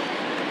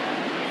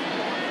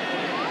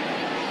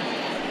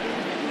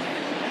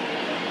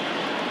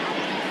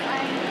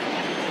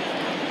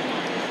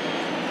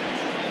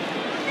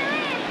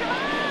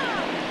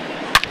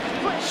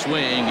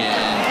 Swing,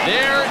 and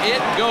there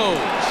it goes.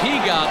 He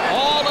got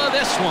all of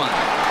this one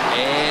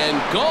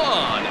and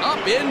gone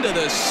up into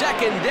the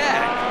second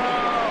deck.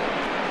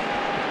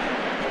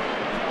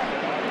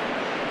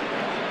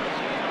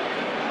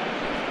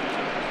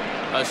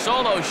 A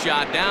solo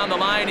shot down the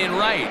line in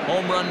right.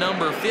 Home run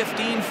number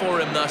 15 for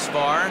him thus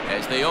far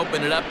as they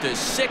open it up to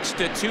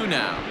 6-2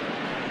 now.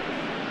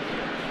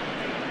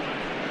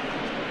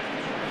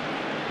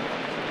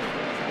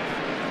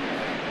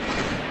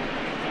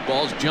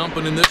 Ball's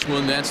jumping in this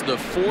one. That's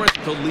the 4th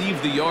to leave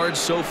the yard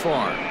so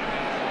far.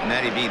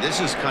 Matty B,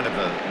 this is kind of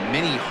a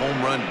mini home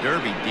run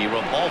derby,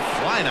 D-Roll. Ball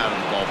flying out of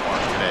the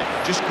ballpark today.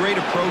 Just great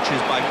approaches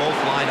by both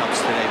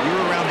lineups today. We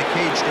were around the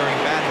cage during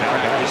batting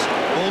practice.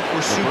 Both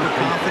were super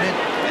confident,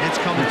 and it's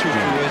coming to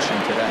fruition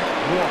today.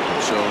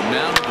 So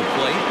now to the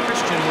plate,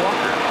 Christian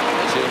Walker.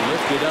 As he'll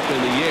lift it up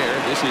in the air,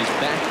 this is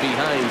back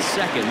behind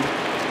second.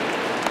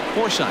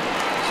 Forsythe.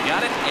 He's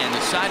got it, and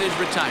the side is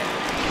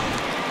retired.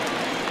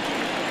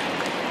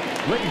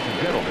 Ladies and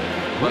gentlemen,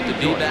 but the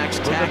D-backs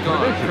tack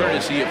on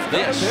courtesy of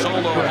this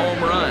solo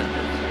home run.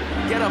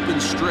 Get up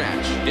and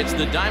stretch. It's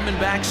the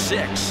Diamondbacks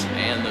 6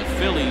 and the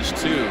Phillies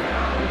 2.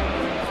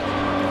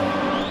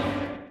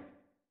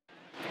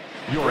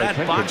 Brad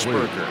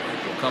Boxberger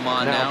will come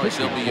on now as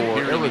he'll be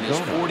appearing in his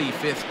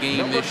 45th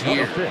game this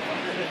year.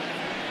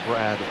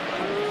 Brad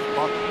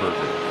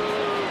Boxberger.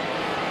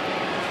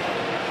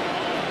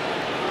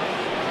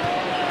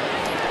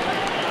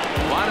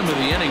 Bottom of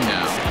the inning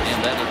now,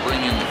 and that'll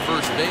bring in the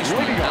first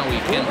baseman, Howie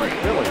Kendrick.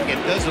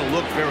 It doesn't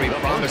look very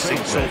promising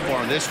so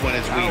far in this one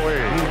as we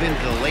move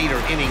into the later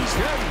innings.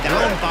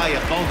 Down by a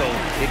bundle,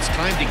 it's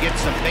time to get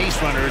some base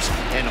runners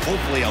and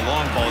hopefully a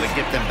long ball to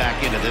get them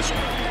back into this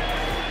one.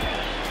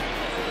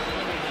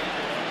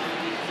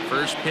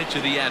 First pitch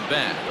of the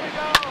at-bat.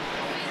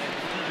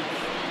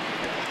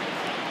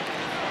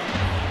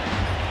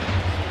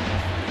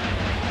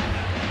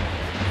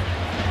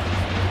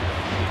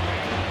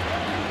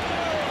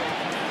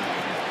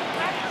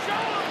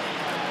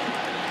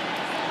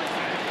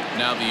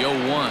 Now the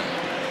 0-1.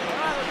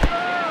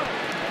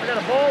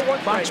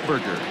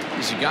 Boxberger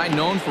is a guy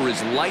known for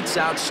his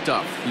lights-out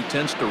stuff. He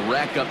tends to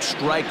rack up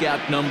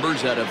strikeout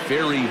numbers at a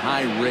very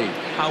high rate.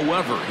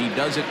 However, he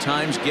does at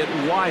times get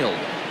wild.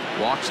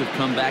 Walks have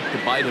come back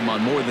to bite him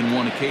on more than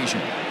one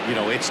occasion. You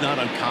know, it's not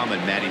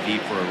uncommon, Matty V,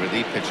 for a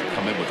relief pitcher to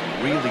come in with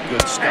really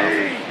good stuff.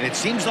 And it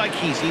seems like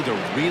he's either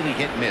really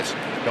hit and miss.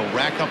 He'll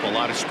rack up a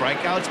lot of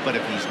strikeouts, but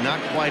if he's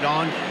not quite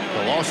on,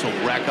 he'll also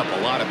rack up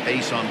a lot of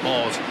base on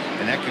balls,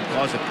 and that could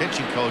cause a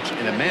pitching coach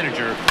and a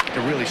manager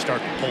to really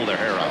start to pull their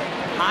hair out.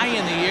 High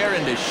in the air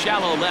into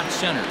shallow left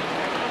center.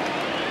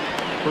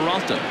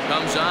 Peralta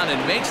comes on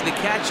and makes the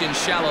catch in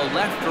shallow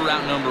left for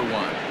route number 1.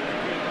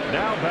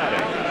 Now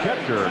batting,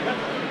 catcher,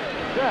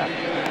 Zach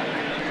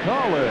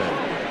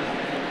Collins.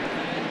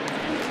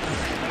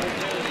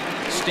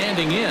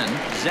 Standing in,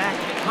 Zach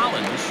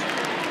Collins.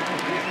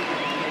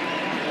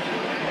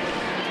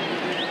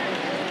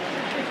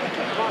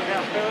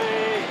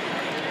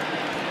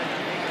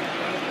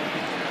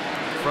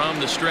 From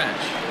the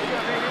stretch.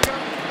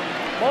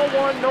 Ball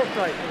 1, no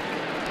strike.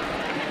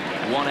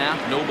 1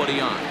 out, nobody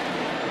on.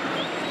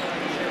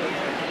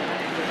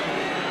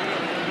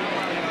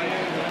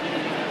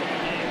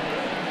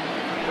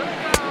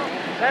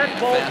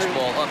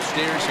 Fastball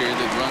upstairs here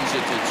that runs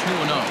it to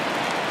 2-0.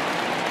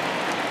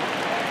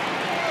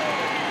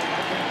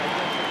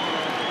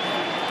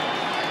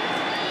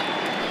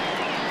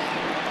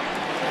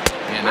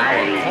 And now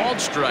a called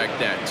strike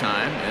that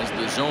time as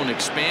the zone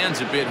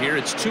expands a bit here.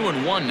 It's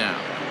 2-1 now.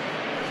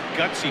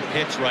 Gutsy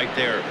pitch right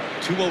there.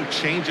 2-0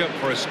 changeup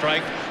for a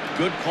strike.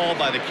 Good call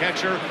by the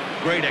catcher.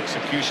 Great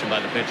execution by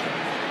the pitcher.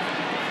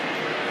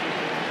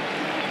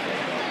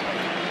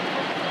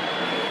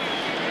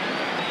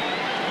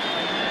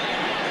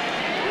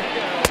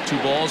 Two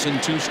balls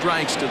and 2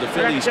 strikes to the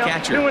Phillies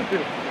catcher.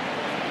 2-2.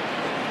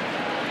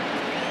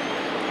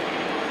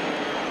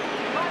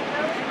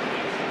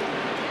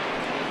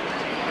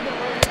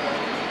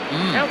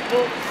 Mm.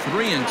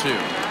 3-2.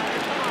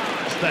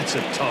 That's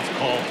a tough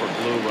call for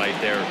Blue right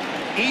there.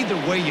 Either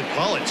way you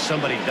call it,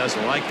 somebody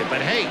doesn't like it.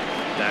 But hey,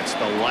 that's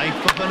the life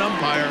of an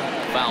umpire.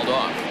 Fouled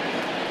off.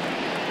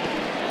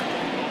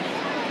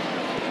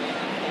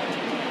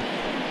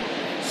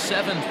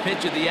 seventh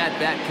pitch of the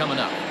at-bat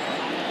coming up.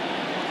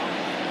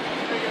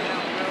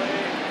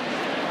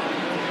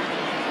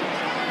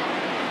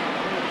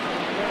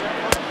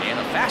 And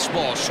a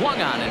fastball swung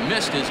on and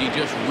missed as he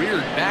just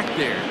reared back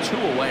there. 2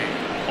 away.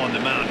 On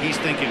the mound, he's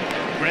thinking,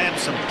 grab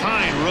some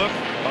pine, Rook.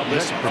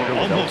 Listen, for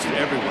almost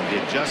everyone, the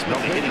adjustment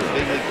to hitting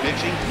big league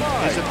pitching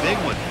is a big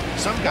one.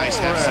 Some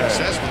guys have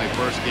success when they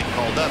first get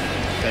called up,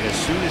 but as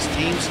soon as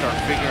teams start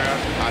figuring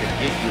out how to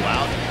get you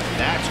out,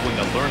 that's when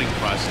the learning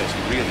process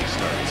really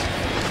starts.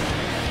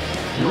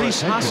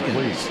 Reese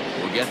Hoskins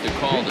will get the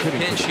call to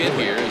pinch hit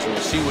here, as we'll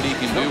see what he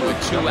can do with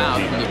 2 out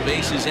and the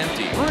base is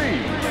empty.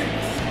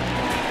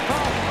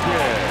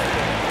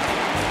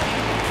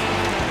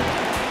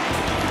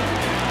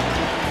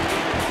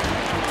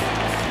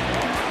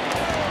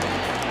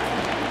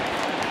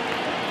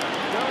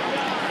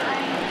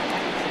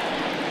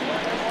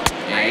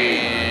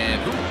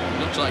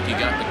 Looks like he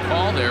got the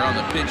call there on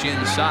the pitch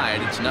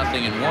inside. It's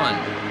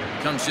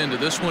 0-1. Comes into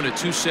this one at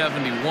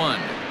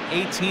 271.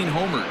 18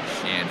 homers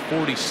and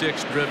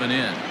 46 driven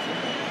in.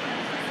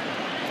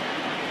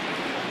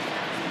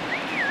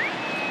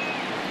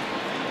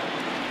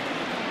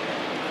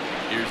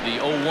 Here's the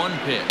 0-1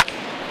 pitch.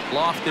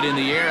 Lofted in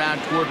the air out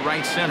toward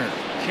right center.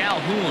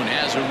 Calhoun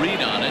has a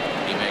read on it.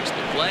 He makes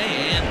the play,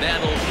 and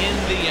that'll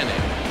end the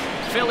inning.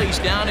 Phillies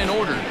down in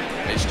order.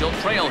 They still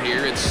trail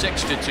here. It's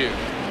 6-2.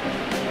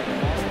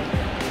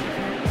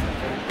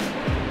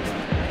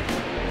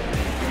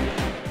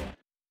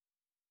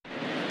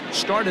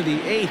 Start of the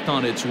 8th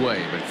on its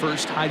way, but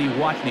first Heidi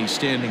Watney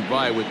standing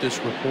by with this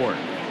report.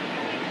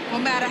 Well,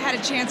 Matt, I had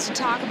a chance to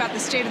talk about the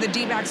state of the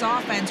D-backs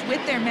offense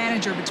with their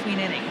manager between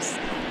innings.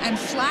 And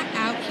flat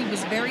out, he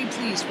was very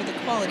pleased with the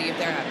quality of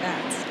their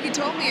at-bats. He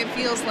told me it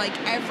feels like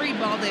every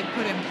ball they've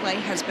put in play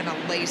has been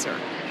a laser.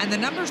 And the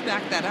numbers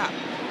back that up.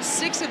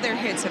 6 of their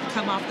hits have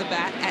come off the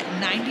bat at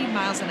 90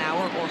 miles an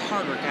hour or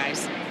harder,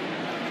 guys.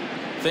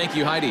 Thank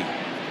you, Heidi.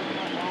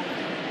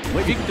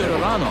 Victor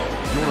Arano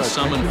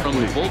summoned from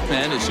the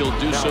bullpen as he'll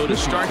do so to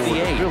start the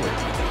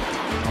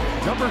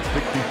 8th. Number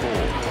 64,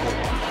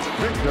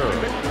 Victor.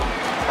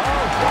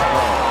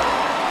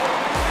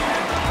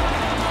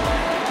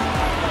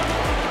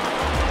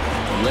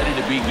 Ready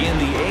to begin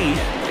the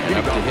 8th. And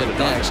up to hit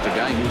next, a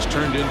guy who's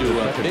turned into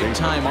a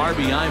big-time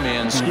RBI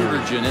man,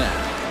 Scooter Gennett.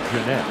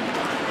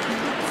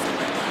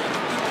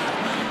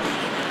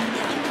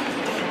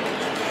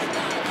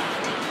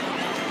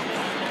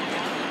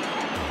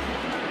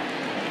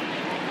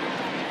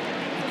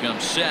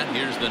 Comes set.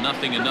 Here's the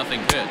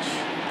 0-0 pitch.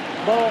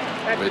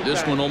 With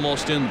this one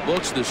almost in the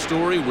books, the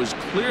story was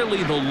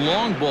clearly the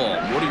long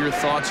ball. What are your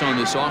thoughts on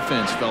this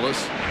offense,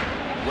 fellas?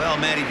 Well,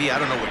 Matty V, I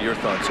don't know what your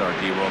thoughts are,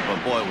 D-Roll,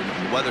 but boy, when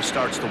the weather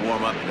starts to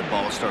warm up and the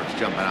ball starts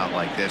jumping out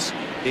like this,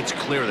 it's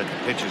clear that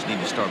the pitchers need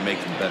to start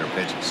making better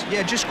pitches.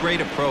 Yeah, just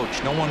great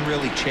approach. No one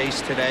really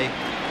chased today.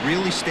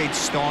 Really stayed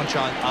staunch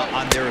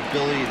on their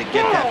ability to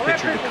get that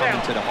pitcher to come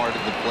into the heart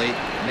of the plate,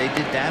 and they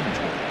did damage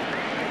with it.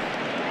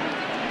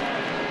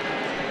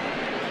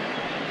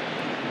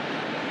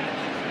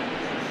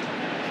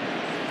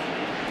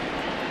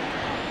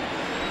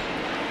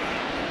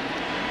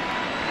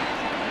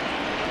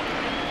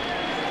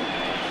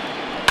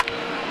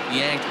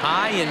 Yanked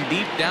high and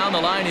deep down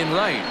the line in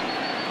right.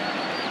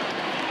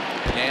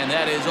 And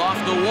that is off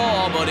the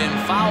wall, but in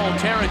foul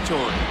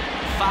territory.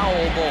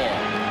 Foul ball.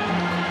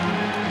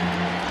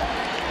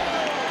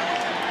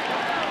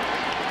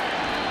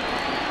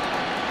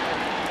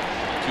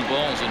 Two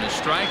balls and a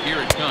strike. Here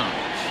it comes.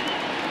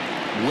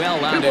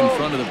 Well out in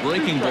front of the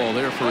breaking ball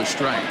there for a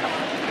strike.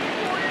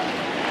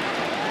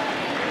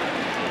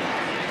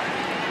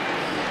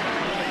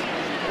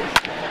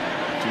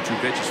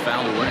 2-2 pitch is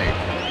fouled away.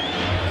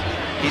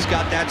 He's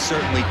got that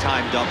certainly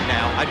timed up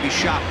now. I'd be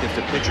shocked if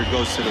the pitcher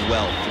goes to the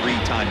well 3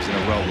 times in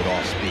a row with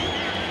off speed.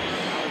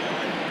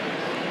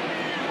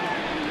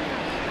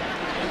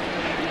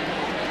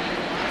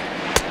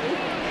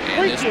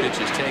 And this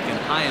pitch is taken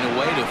high and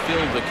away to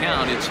fill the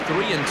count. It's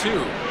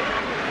 3-2.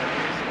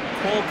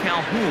 Cole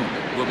Calhoun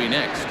will be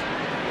next.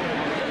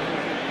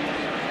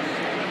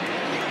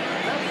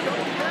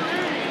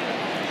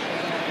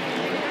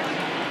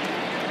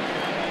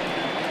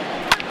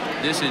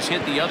 This is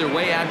hit the other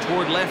way out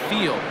toward left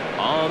field.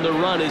 On the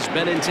run is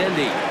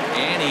Benintendi,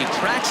 and he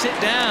tracks it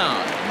down.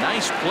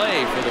 Nice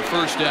play for the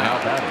first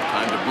out.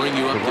 Time to bring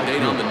you up to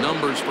date on the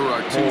numbers for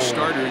our 2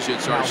 starters.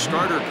 It's our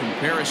starter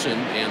comparison,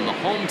 and the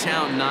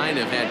hometown 9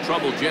 have had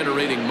trouble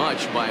generating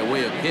much by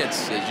way of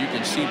hits, as you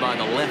can see by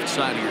the left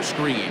side of your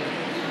screen.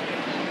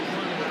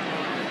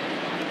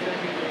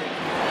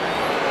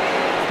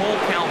 Cole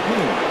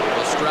Calhoun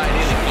will stride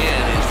in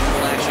again as we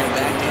flash him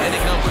back to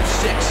inning number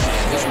 6.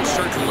 And this was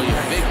certainly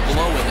a big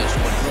blow in this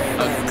one.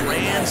 A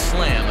grand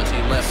slam as he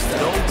left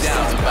no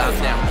doubt about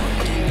that one.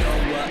 You know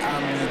what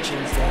I'm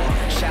reaching for.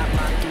 Shot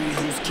my 3,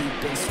 who's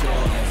keeping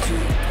score.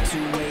 2-2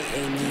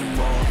 ain't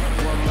anymore.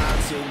 1 mile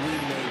till we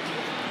make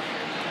it.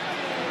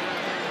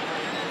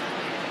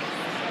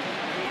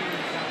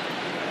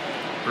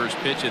 First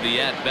pitch of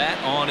the at-bat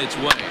on its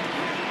way.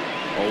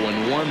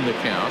 0-1 the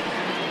count.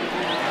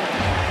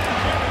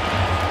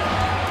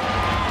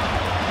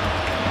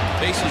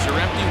 Bases are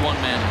empty,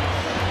 1 man.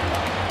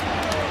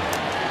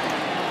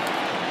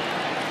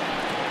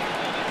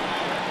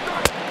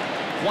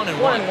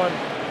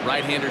 1-1.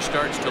 Right-hander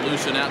starts to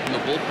loosen out in the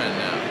bullpen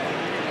now.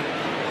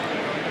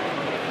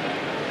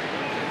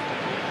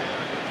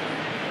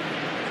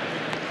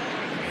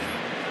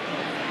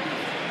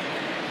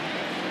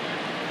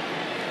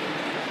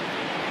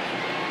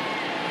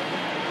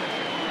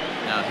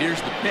 Now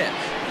here's the pitch.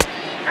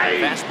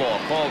 Fastball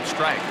called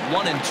strike.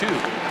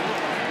 1-2.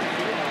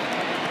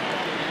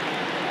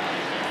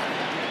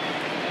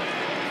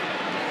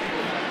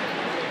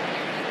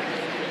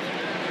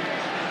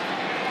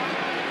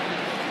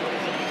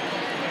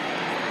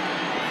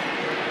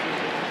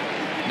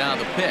 Now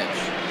the pitch.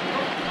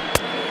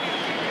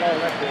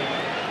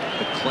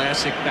 The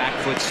classic back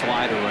foot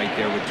slider right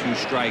there with 2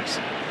 strikes.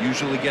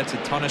 Usually gets a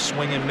ton of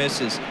swing and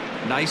misses.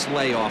 Nice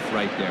layoff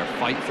right there.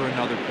 Fight for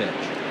another pitch.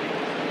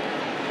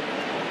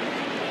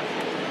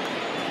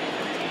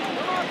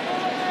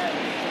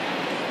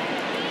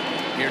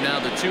 Here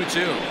now the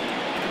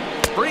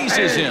 2-2.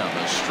 Freezes him.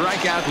 A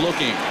strikeout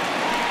looking.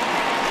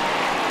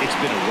 It's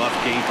been a rough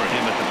game for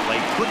him at the plate.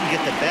 Couldn't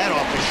get the bat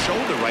off his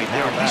shoulder right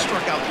there. He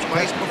struck out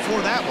twice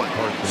before that one.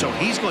 So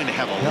he's going to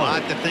have a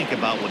lot to think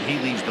about when he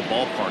leaves the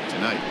ballpark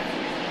tonight.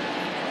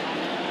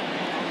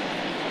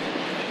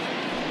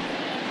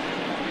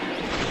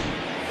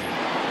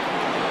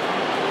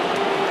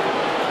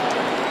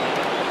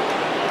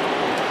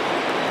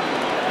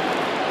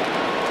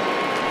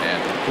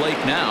 At the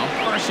plate now,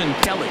 Carson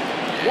Kelly.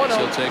 And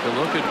he'll take a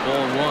look at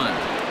ball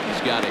 1.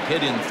 He's got a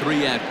hit in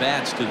 3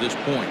 at-bats to this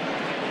point.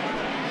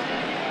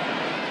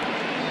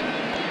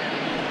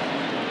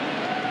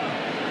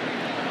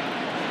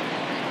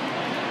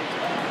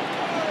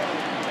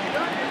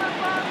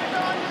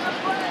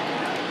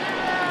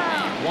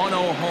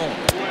 Home.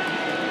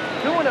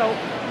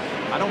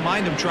 2-0. I don't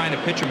mind him trying to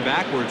pitch him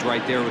backwards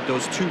right there with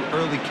those 2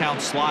 early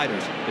count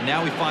sliders, but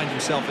now he finds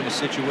himself in a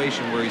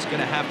situation where he's going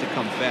to have to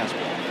come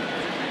fastball.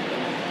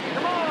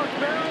 Come on,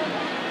 Carol.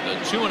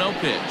 The 2-0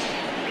 pitch.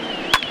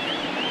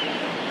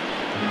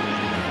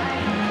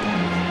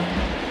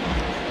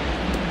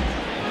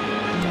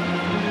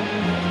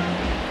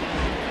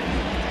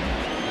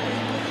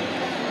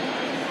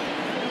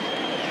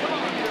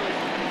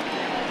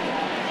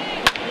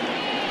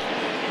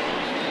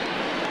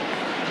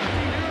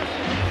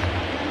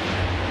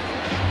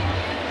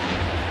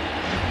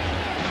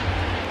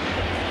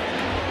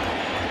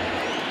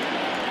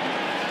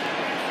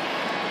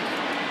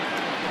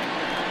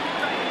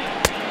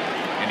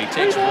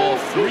 Takes ball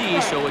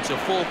 3, so it's a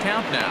full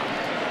count now.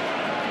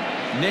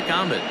 Nick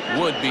Ahmed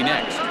would be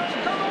next.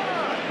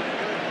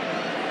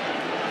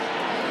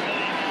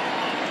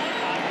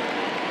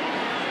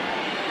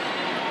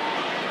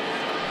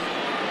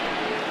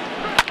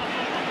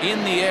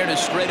 In the air to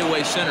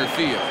straightaway center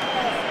field.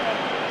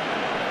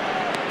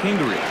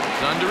 Kingery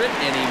is under it,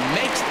 and he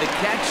makes the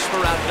catch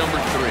for out number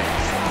 3.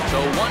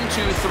 So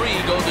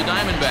 1-2-3 go the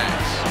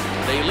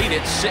Diamondbacks. They lead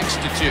it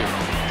 6-2.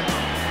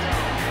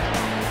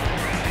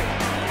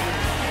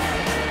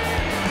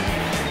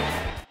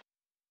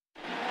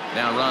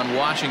 Now Ron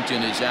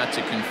Washington is out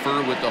to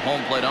confer with the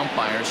home plate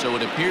umpire, so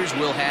it appears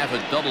we'll have a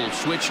double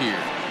switch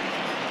here.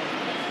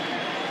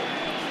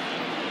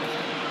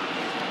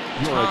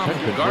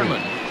 Tom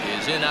Garman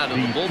is in out of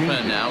the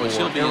bullpen now as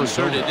he'll be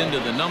inserted into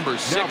the number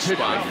 6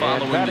 spot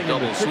following the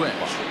double switch.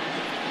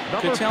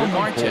 Ketel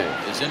Marte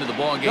is into the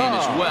ball game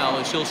as well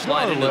as he'll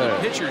slide into the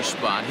pitcher's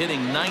spot, hitting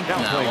 9th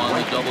now on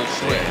the double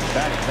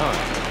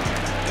switch.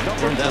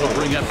 And that'll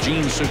bring up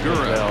Gene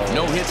Segura.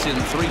 No hits in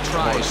 3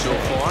 tries so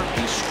far.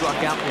 He struck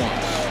out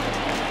once.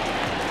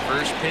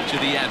 First pitch of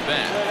the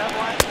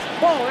at-bat.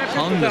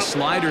 Hung the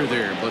slider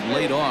there, but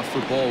laid off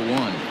for ball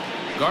 1.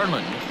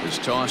 Garland has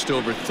tossed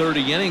over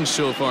 30 innings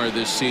so far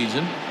this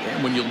season.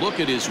 And when you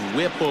look at his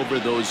whip over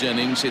those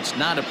innings, it's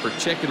not a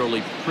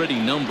particularly pretty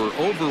number,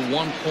 over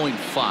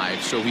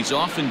 1.5. So he's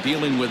often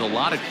dealing with a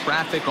lot of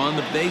traffic on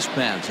the base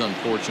paths,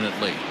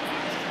 unfortunately.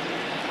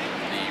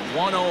 The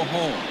 1-0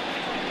 home.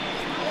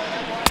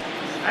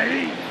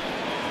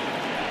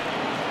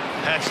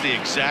 That's the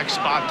exact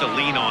spot to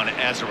lean on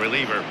as a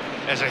reliever.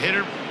 As a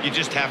hitter, you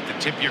just have to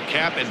tip your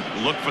cap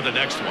and look for the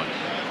next one.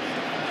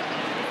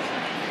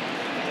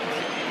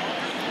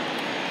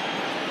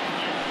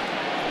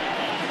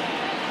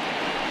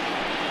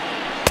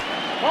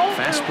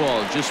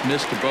 Fastball just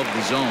missed above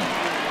the zone.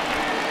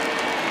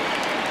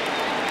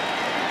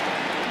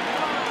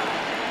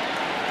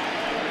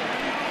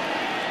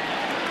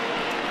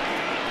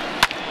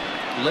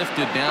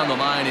 Lifted down the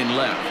line in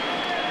left.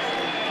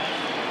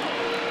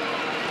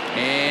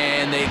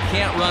 And they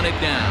can't run it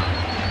down.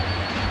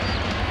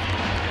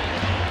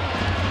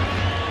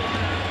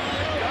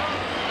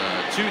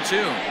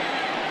 2-2.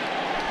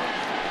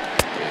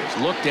 It's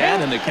looked at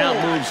and the count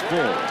moves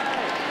full.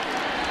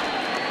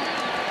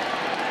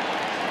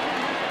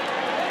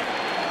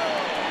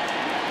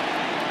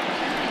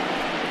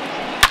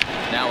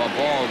 Now a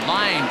ball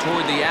lined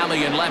toward the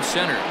alley in left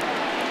center.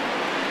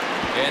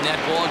 And that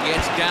ball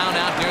gets down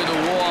out near the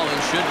wall and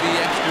should be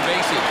extra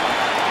bases.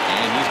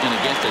 And he's going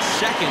to get to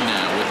second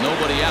now with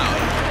nobody out.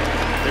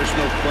 There's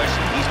no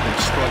question he's been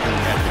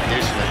struggling at the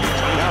dish lately,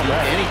 trying to do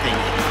anything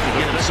to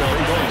get himself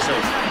going. So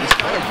he's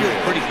got to feel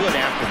pretty good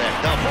after that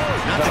double.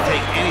 Not to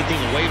take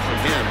anything away from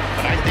him,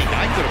 but I think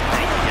I could have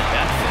probably hit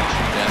that pitch.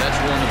 Yeah, that's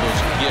one of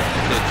those gift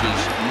pitches,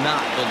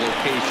 not the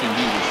location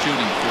he was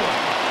shooting for.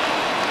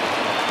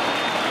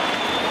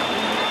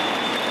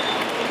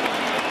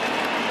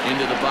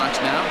 Into the box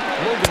now,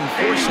 Logan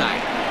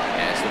Forsythe,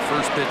 as the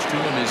first pitch to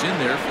him is in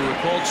there for a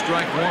called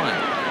strike one.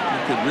 He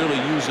could really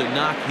use a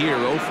knock here.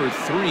 0 for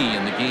 3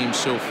 in the game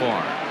so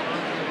far.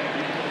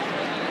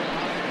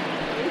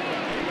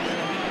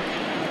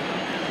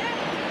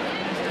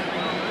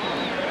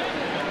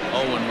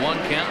 Oh, and 1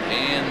 count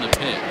and the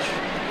pitch.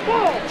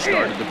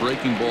 Started the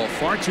breaking ball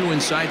far too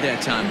inside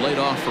that time. Laid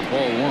off for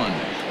ball 1.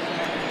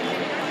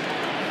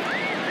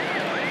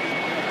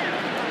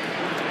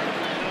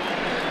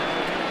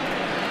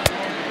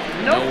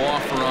 No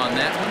offer on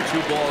that one.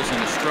 2 balls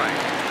and a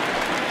strike.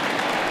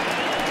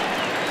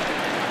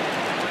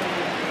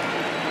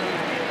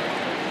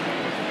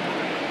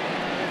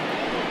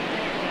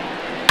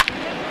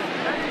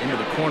 Into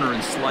the corner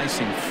and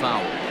slicing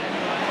foul.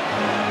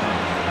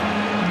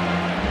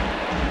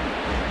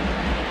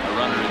 A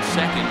runner at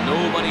second,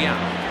 nobody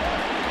out.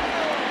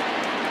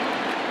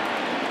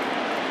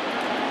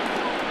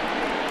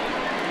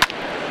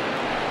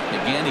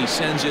 Again, he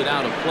sends it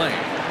out of play.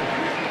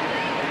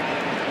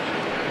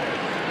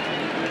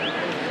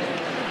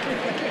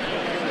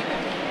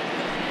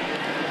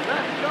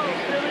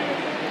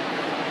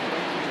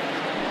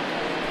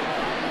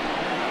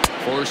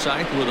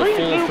 Forsythe with a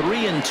full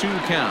 3-2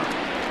 count.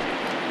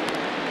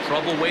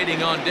 Trouble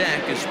waiting on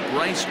deck as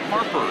Bryce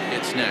Harper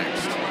hits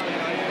next.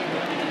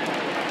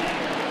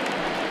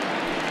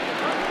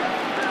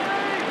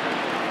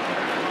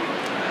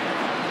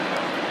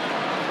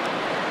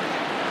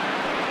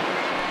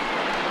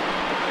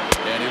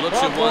 And he looks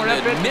at one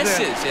that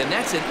misses, and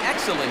that's an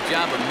excellent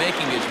job of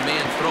making his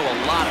man throw a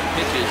lot of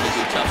pitches as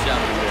he toughs out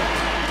the wall.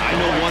 I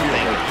know one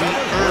thing, he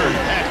earned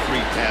that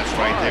free pass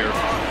right there.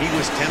 He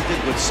was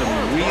tempted with some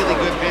really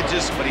good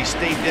pitches, but he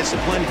stayed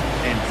disciplined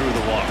and drew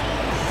the walk.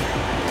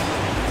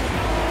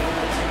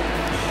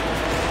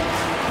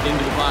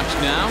 Into the box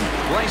now,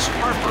 Bryce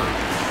Harper.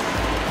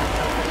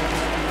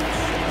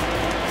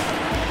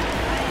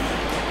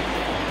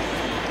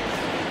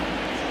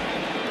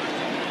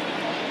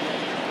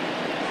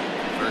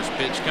 First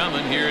pitch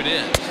coming, here it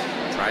is.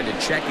 Tried to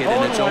check it,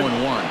 and it's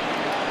 0-1.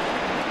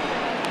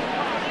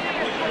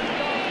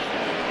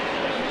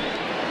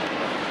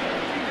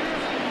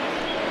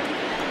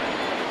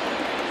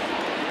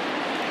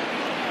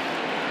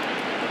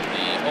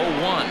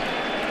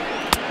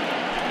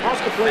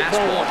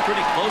 Fastball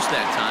pretty close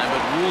that time,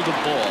 but ruled a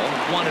ball.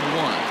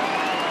 1-1.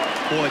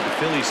 Boy, the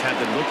Phillies have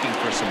been looking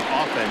for some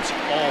offense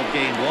all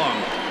game long.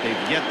 They've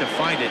yet to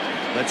find it.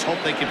 Let's hope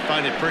they can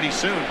find it pretty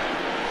soon.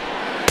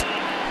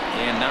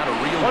 And not a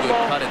real good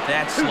cut at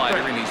that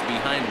slider, and he's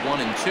behind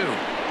 1-2.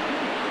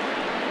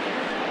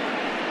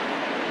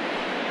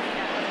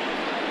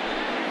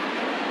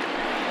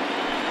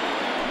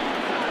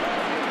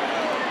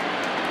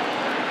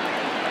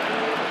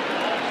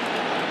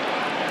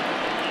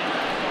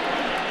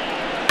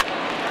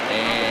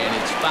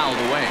 Fouled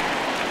away.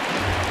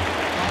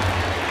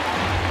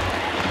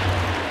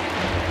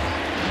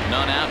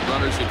 None out,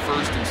 runners at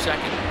first and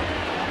second.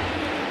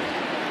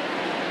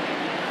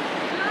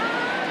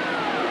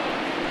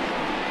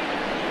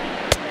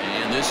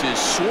 And this is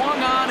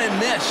swung on and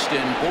missed,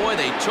 and boy,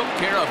 they took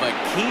care of a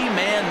key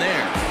man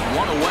there.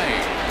 1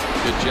 away.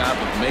 Good job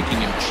of making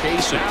him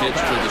chase a pitch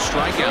for the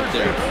strikeout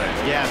there.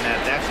 Yeah,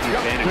 Matt, that's the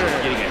advantage of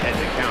getting ahead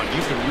in the count.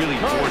 You can really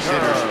force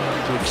hitters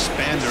to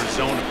expand their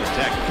zone to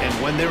protect. And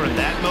when they're in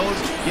that mode,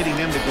 getting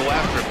them to go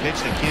after a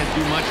pitch they can't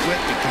do much with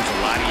becomes a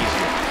lot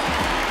easier.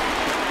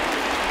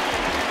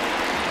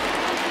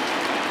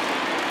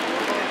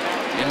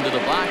 Into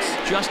the box,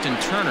 Justin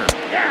Turner.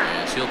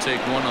 As he'll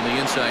take one on the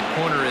inside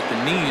corner at the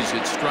knees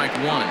at strike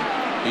 1.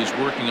 He's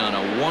working on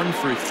a 1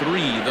 for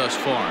 3 thus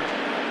far.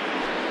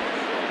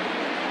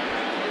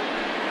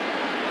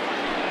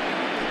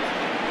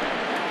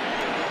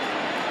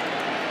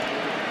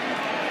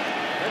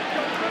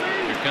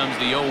 Comes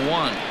the 0-1.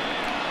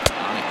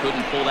 He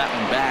couldn't pull that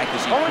one back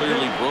as he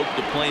clearly broke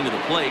the plane to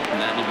the plate, and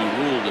that'll be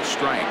ruled a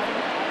strike.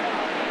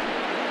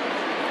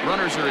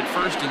 Runners are at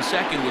first and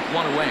second with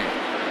 1 away.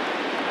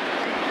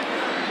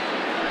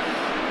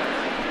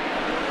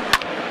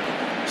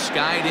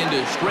 Skied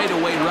into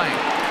straightaway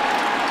right.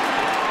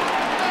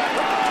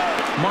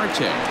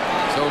 Marte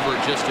is over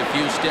just a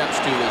few steps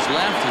to his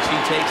left as he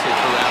takes it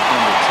for out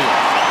number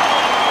 2.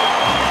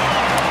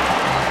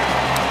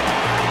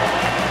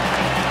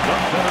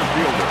 Center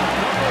fielder,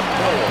 number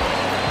 4,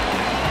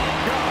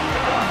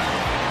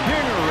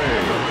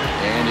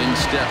 and in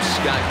steps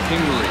Scott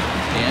Kingery.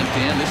 And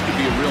Dan, this could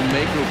be a real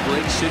make or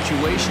break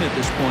situation at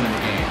this point in the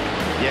game.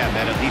 Yeah,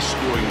 man, at least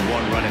scoring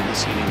 1 run in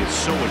this inning is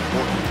so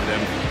important for them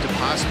to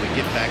possibly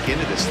get back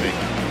into this thing.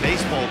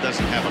 Baseball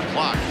doesn't have a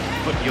clock,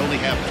 but you only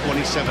have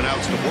 27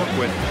 outs to work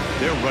with.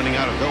 They're running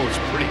out of those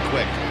pretty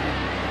quick.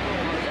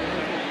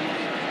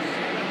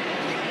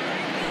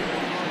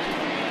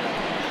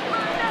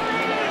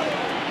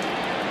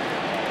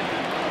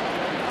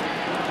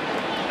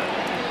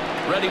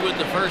 ready with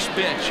the first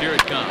pitch. Here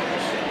it comes.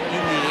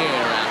 In the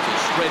air out to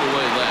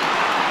straightaway left.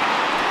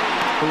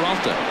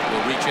 Peralta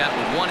will reach out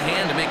with one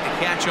hand to make the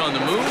catch on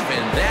the move,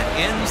 and that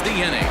ends the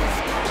inning.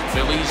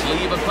 Phillies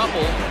leave a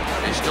couple.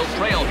 They still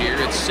trail here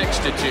at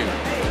 6-2.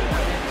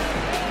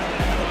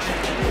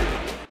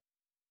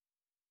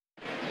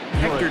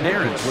 Hector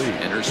Neris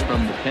enters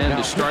from the pen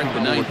to start the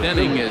ninth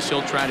inning as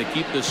he'll try to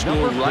keep the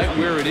score right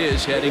where it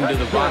is heading to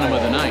the bottom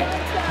of the ninth.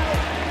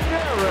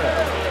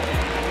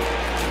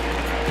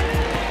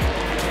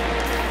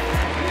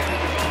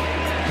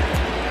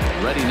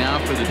 Ready now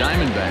for the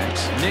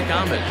Diamondbacks. Nick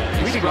Ahmed.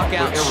 He struck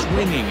out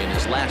swinging in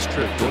his last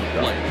trip to the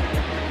plate.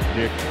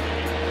 Nick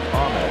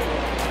Ahmed.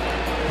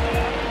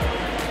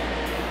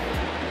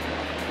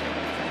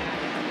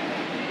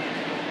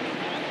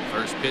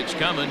 First pitch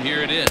coming.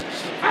 Here it is.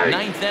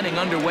 Ninth inning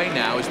underway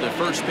now as the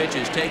first pitch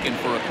is taken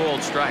for a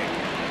called strike.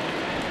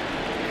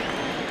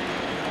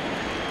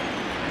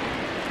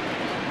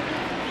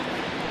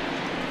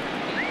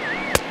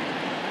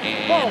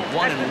 And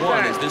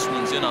 1-1 as this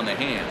one's in on the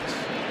hands.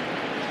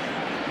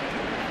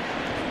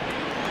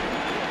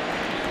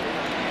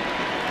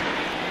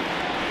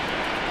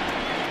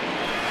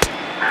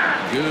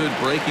 Good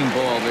breaking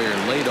ball there,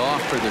 laid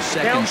off for the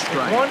second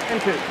strike.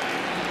 1-2.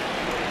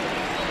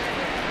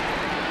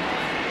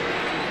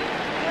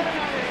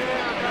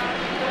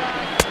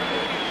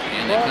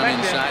 And they come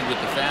inside with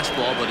the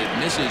fastball, but it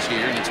misses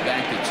here, and it's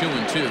back to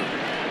 2-2.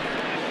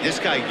 This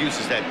guy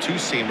uses that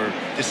two-seamer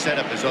to set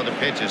up his other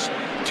pitches.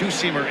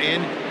 Two-seamer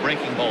in,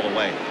 breaking ball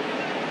away.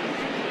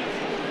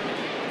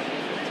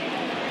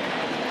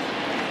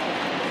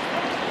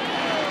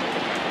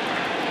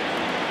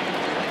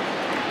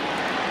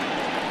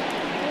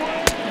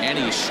 And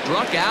he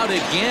struck out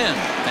again.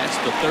 That's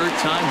the third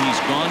time he's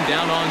gone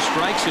down on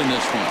strikes in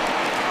this one.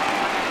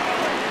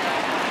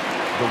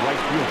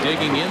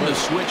 Digging in the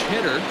switch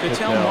hitter,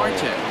 Ketel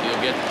Marte. He'll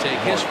get to take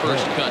his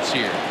first cuts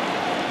here.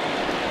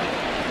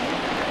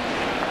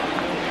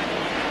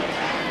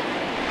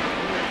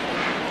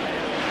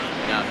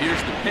 Now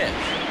here's the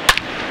pitch.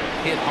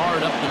 Hit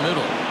hard up the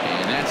middle.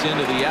 And that's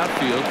into the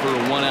outfield for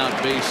a one-out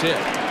base hit.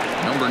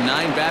 Number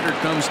 9 batter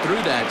comes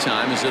through that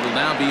time as it'll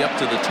now be up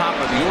to the top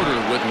of the order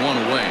with one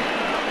away.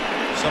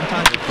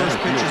 Sometimes the first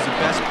pitch is the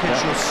best pitch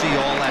you'll see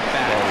all at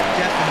bat.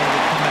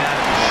 Definitely coming out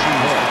of the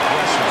shoes,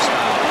 aggressive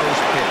style.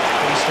 First pitch,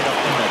 face it up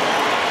the middle.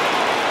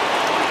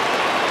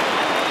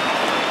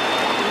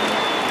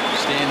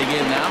 Standing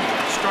in now,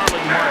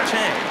 Starling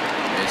Marte.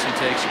 As he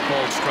takes a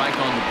called strike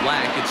on the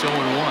black, it's 0-1.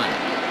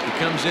 He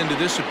comes into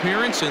this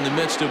appearance in the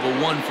midst of a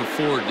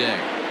 1-for-4 day.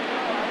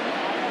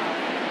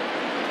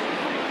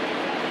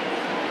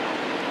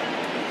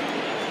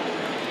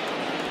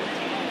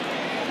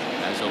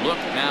 A look,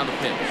 now the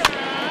pitch.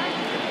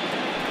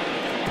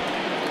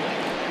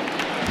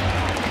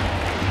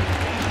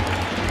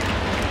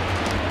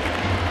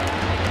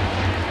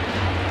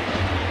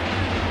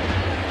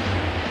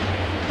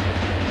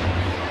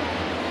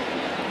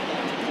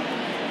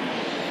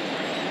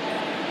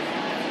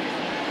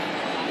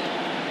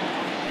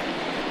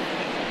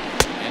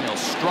 And he'll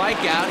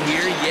strike out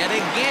here yet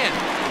again.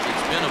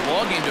 It's been a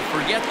ballgame to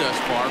forget thus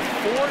far.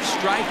 4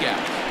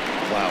 strikeouts.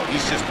 Wow,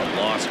 he's just a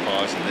lost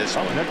cause in this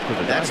one.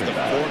 That's the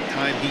 4th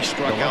time he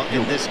struck out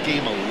in this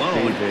game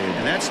alone,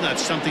 and that's not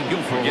something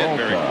you'll forget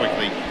very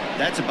quickly.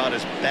 That's about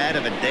as bad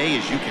of a day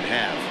as you can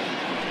have.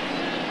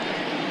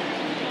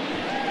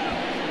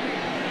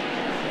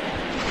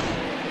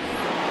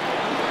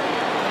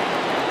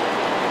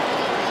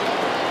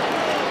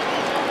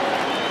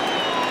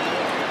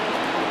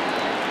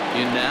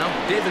 In now,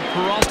 David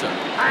Peralta.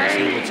 As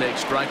he will take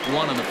strike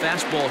 1 on the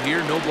fastball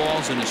here. No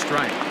balls and a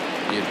strike.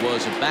 It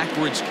was a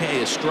backwards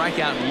K, a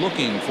strikeout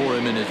looking for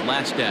him in his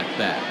last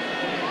at-bat.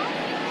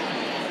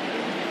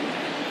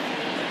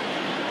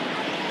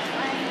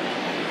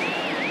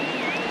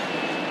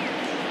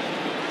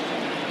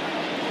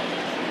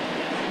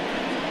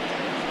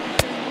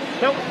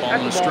 Ball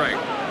and a strike.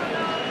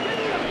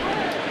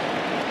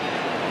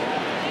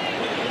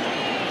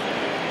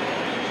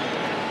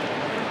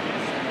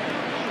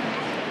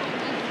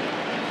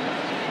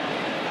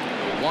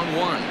 The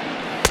 1-1.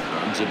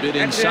 Comes a bit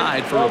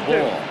inside for a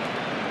ball.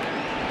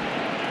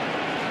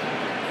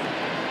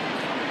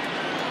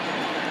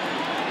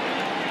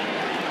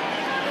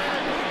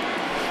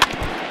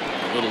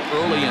 A little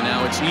early, and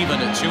now it's even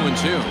at 2-2. 2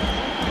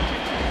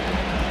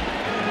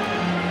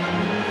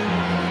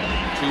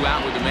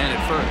 out with the man at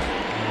first.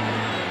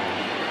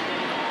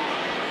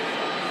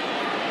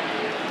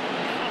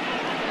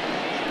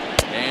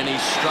 And he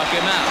struck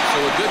him out.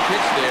 So a good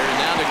pitch there, and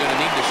now they're going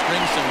to need to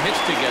string some hits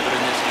together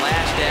in this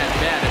last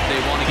at-bat if they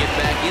want to get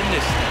back in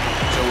this thing.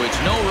 So it's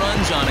no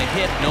runs on a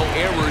hit, no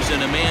errors,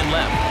 and a man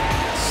left.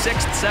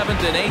 6th, 7th,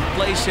 and 8th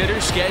place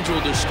hitters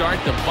scheduled to start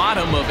the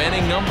bottom of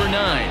inning number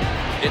 9.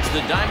 It's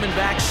the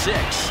Diamondbacks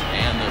 6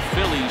 and the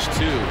Phillies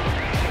 2.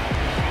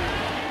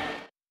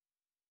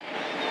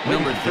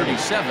 Number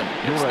 37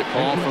 gets the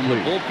call from the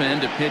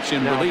bullpen to pitch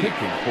in relief.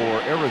 Pitching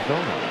for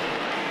Arizona,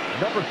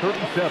 number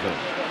 37.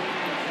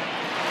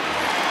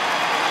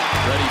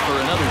 Ready for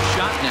another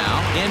shot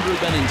now. Andrew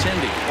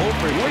Benintendi, 0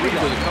 for 3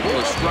 with a couple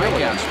of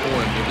strikeouts for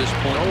him at this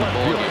point in the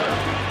ballgame.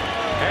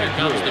 Here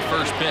comes the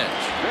first pitch.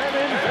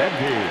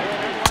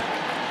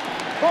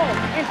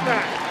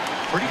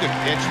 Pretty good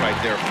pitch right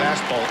there.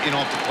 Fastball in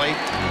off the plate.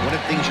 One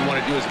of the things you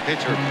want to do as a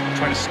pitcher,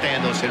 try to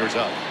stand those hitters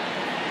up.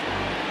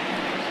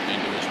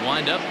 Into his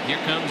windup. Here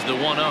comes the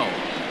 1-0.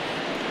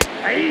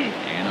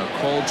 And a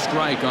cold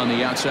strike on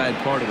the outside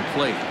part of the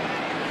plate.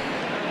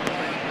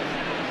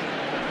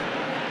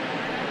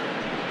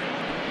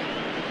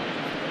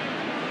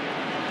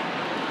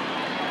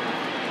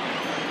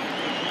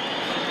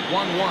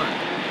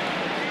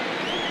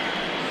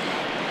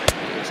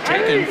 It's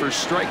taken for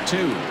strike 2. A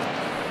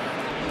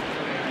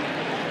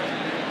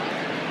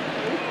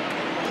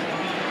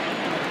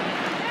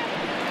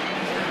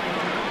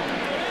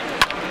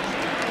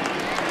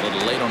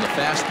little late on the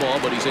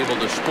fastball, but he's able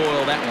to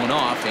spoil that one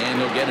off, and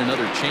he'll get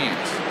another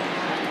chance.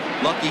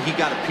 Lucky he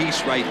got a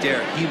piece right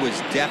there. He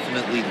was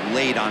definitely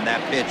late on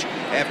that pitch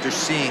after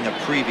seeing a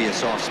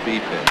previous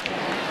off-speed pitch.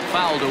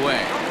 Fouled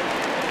away.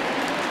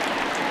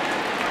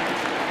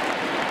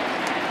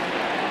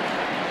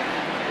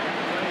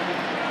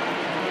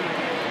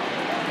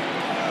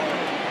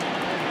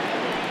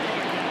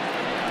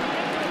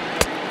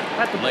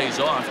 Lays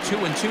off 2-2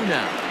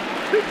 now.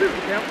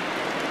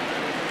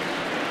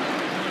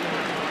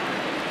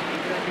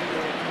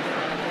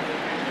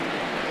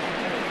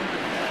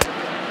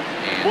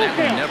 And that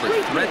one never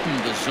threatened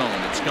the zone.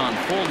 It's gone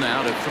full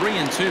now to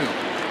 3-2.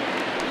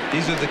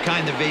 These are the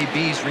kind of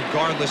ABs,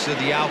 regardless of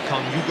the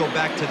outcome. You go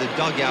back to the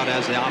dugout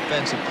as an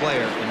offensive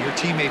player, and your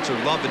teammates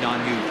are loving on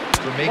you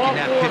for making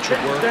that pitcher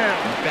work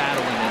and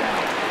battling it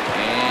out.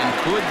 And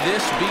could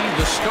this be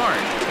the start?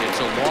 It's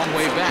a long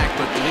way back,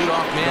 but the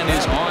leadoff man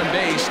is on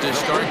base to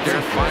start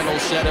their final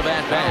set of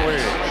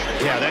at-bats.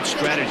 Yeah, that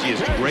strategy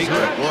is great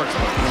when it works,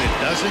 but when it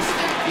doesn't,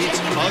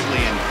 it's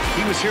ugly. And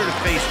he was here to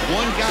face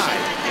one guy,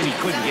 and he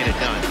couldn't get it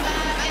done.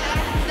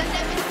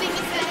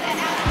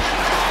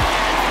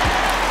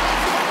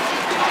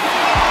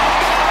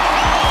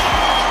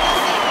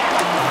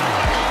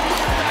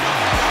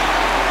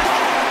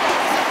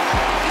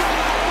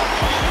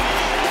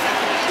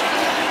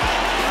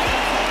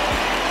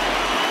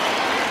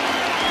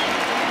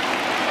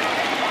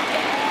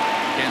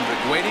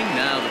 Waiting,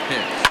 now the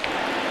pitch.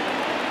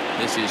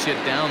 This is hit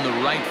down the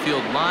right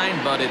field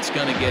line, but it's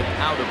going to get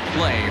out of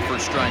play for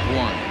strike 1.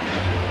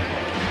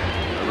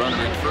 A runner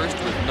at first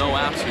with no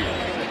outs here.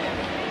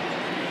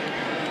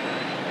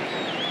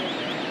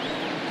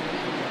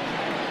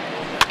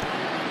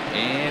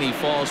 And he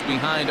falls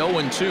behind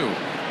 0-2.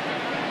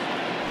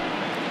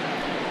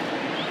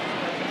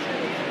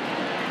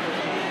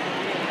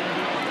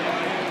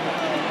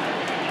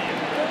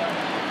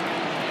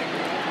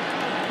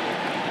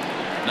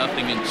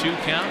 Nothing in 2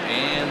 count,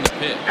 and the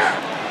pitch.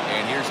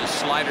 And here's a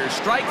slider.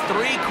 Strike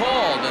 3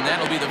 called, and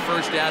that'll be the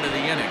first out of the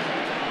inning.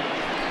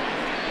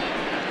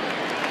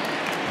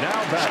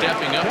 Now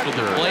stepping up to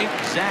the plate,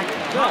 Zach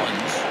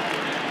Collins.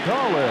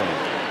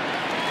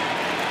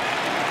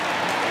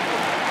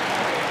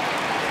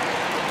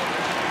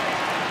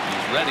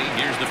 He's ready.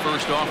 Here's the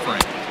first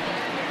offering.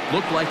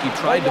 Looked like he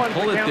tried to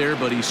pull it there,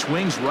 but he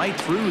swings right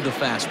through the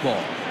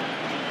fastball.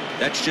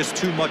 That's just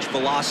too much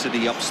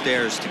velocity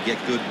upstairs to get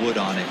good wood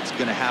on it. He's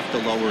going to have to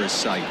lower his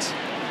sights.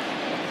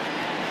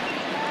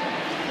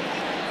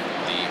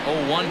 The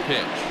 0-1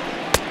 pitch.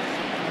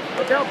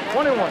 Look out,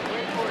 21.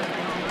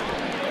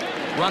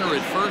 Runner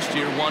at first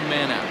here, 1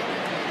 man out.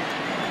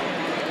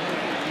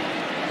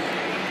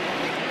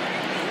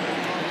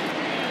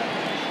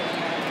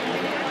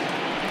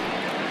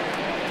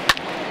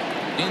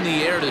 In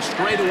the air to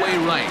straightaway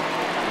right.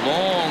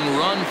 Long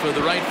run for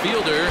the right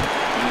fielder.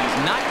 He's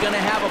not going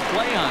to have a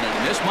play on it.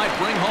 And this might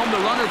bring home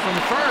the runner from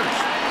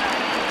first.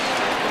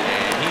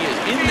 And he is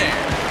in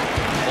there.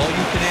 All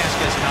you can ask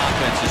as an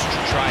offense is to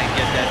try and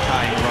get that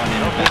tying run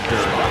in a big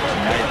third.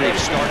 They've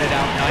started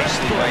out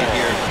nicely right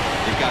here.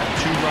 They've got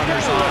 2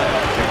 runners on.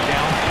 They're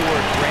down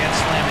 4. Grand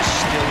slam is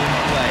still in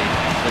play.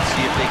 Let's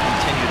see if they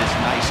continue this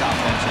nice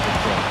offensive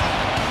approach.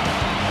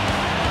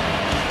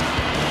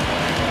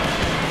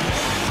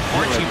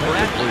 Archie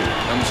Bradley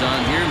comes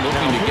on here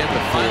looking to get the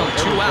final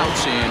 2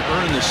 outs and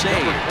earn the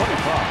save.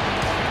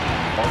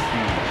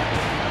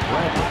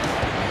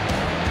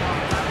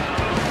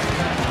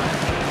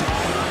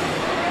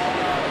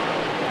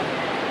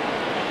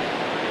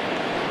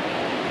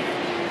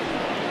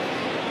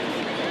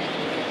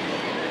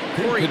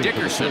 Corey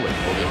Dickerson will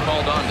be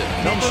called on to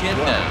pinch hit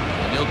now,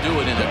 and he'll do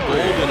it in a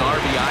golden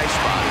RBI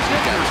spot as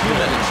he's got 2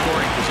 men in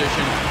scoring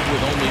position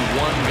with only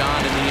 1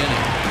 gone in the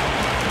inning.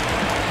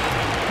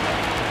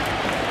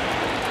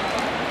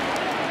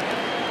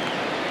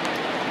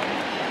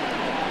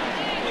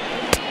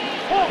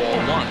 Ball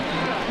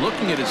 1.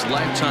 Looking at his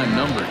lifetime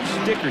numbers,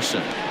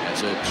 Dickerson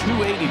has a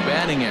 .280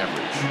 batting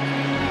average.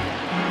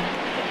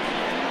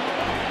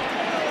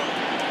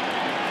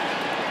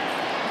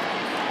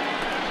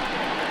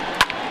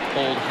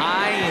 Hold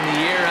high in the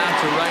air out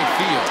to right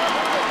field.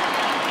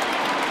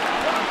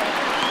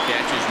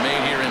 Catch is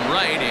made here in right.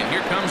 right, and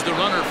here comes the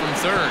runner from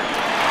third.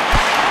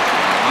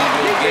 He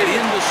will get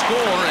in the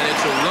score, and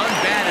it's a run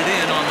batted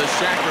in on the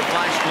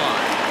sacrifice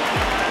fly.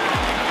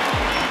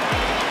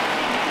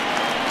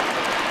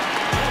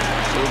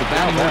 So the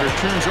batting order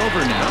turns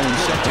over now and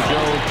set to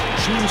go.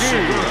 Gene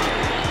Segura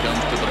comes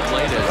to the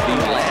plate as the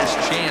last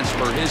chance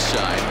for his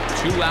side.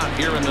 2 out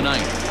here in the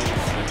ninth.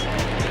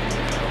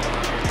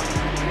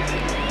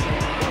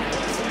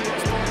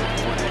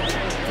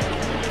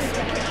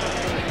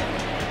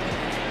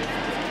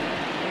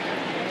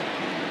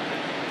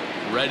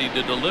 Ready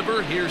to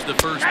deliver. Here's the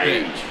first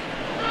pitch.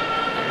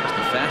 There's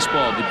the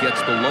fastball that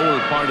gets the lower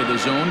part of the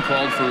zone,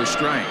 called for a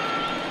strike.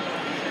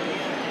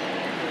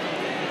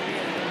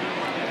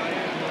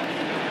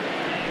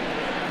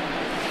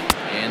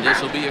 And this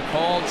will be a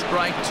called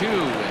strike 2.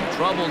 In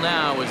trouble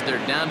now as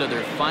they're down to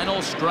their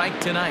final strike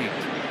tonight.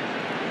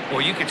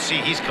 Well, you can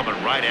see he's coming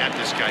right at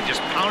this guy, just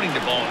pounding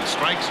the ball in the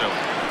strike zone.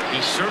 He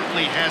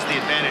certainly has the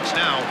advantage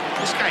now.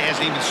 This guy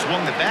hasn't even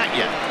swung the bat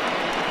yet.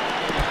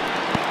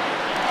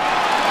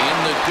 In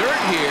the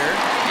dirt here,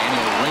 and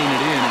he'll rein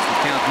it in as the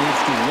count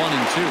moves to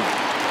 1-2.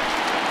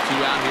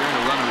 2 out here and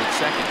a runner at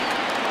second.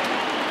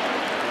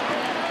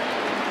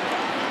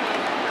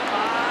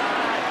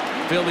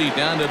 Philly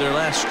down to their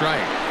last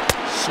strike.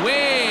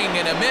 Swing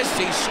and a miss.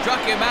 He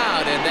struck him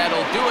out, and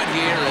that'll do it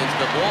here as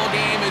the ball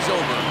game is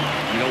over.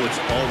 You know,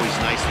 it's always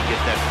nice to get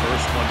that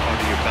first one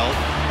under your belt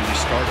when you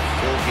start a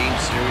full game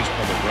series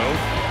on the road.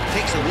 It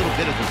takes a little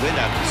bit of the wind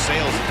out of the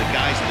sails of the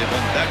guys in their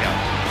own dugout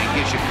and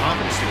gives you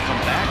confidence to come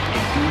back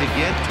and do it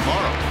again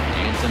tomorrow.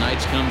 And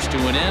tonight's comes to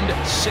an end.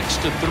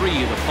 6-3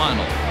 the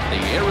final. The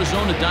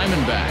Arizona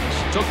Diamondbacks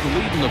took the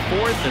lead in the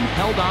fourth and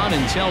held on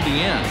until the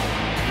end.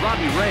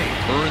 Robbie Ray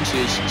earns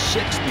his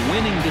 6th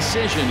winning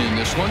decision in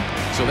this one.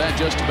 So that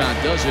just about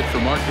does it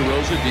for Mark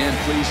DeRosa, Dan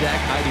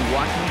Plesac, Heidi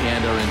Watney, and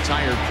our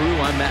entire crew.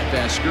 I'm Matt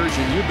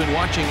Vasgersian. You've been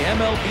watching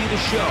MLB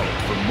The Show.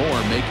 For more,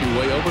 make your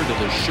way over to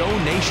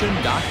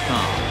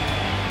theshownation.com.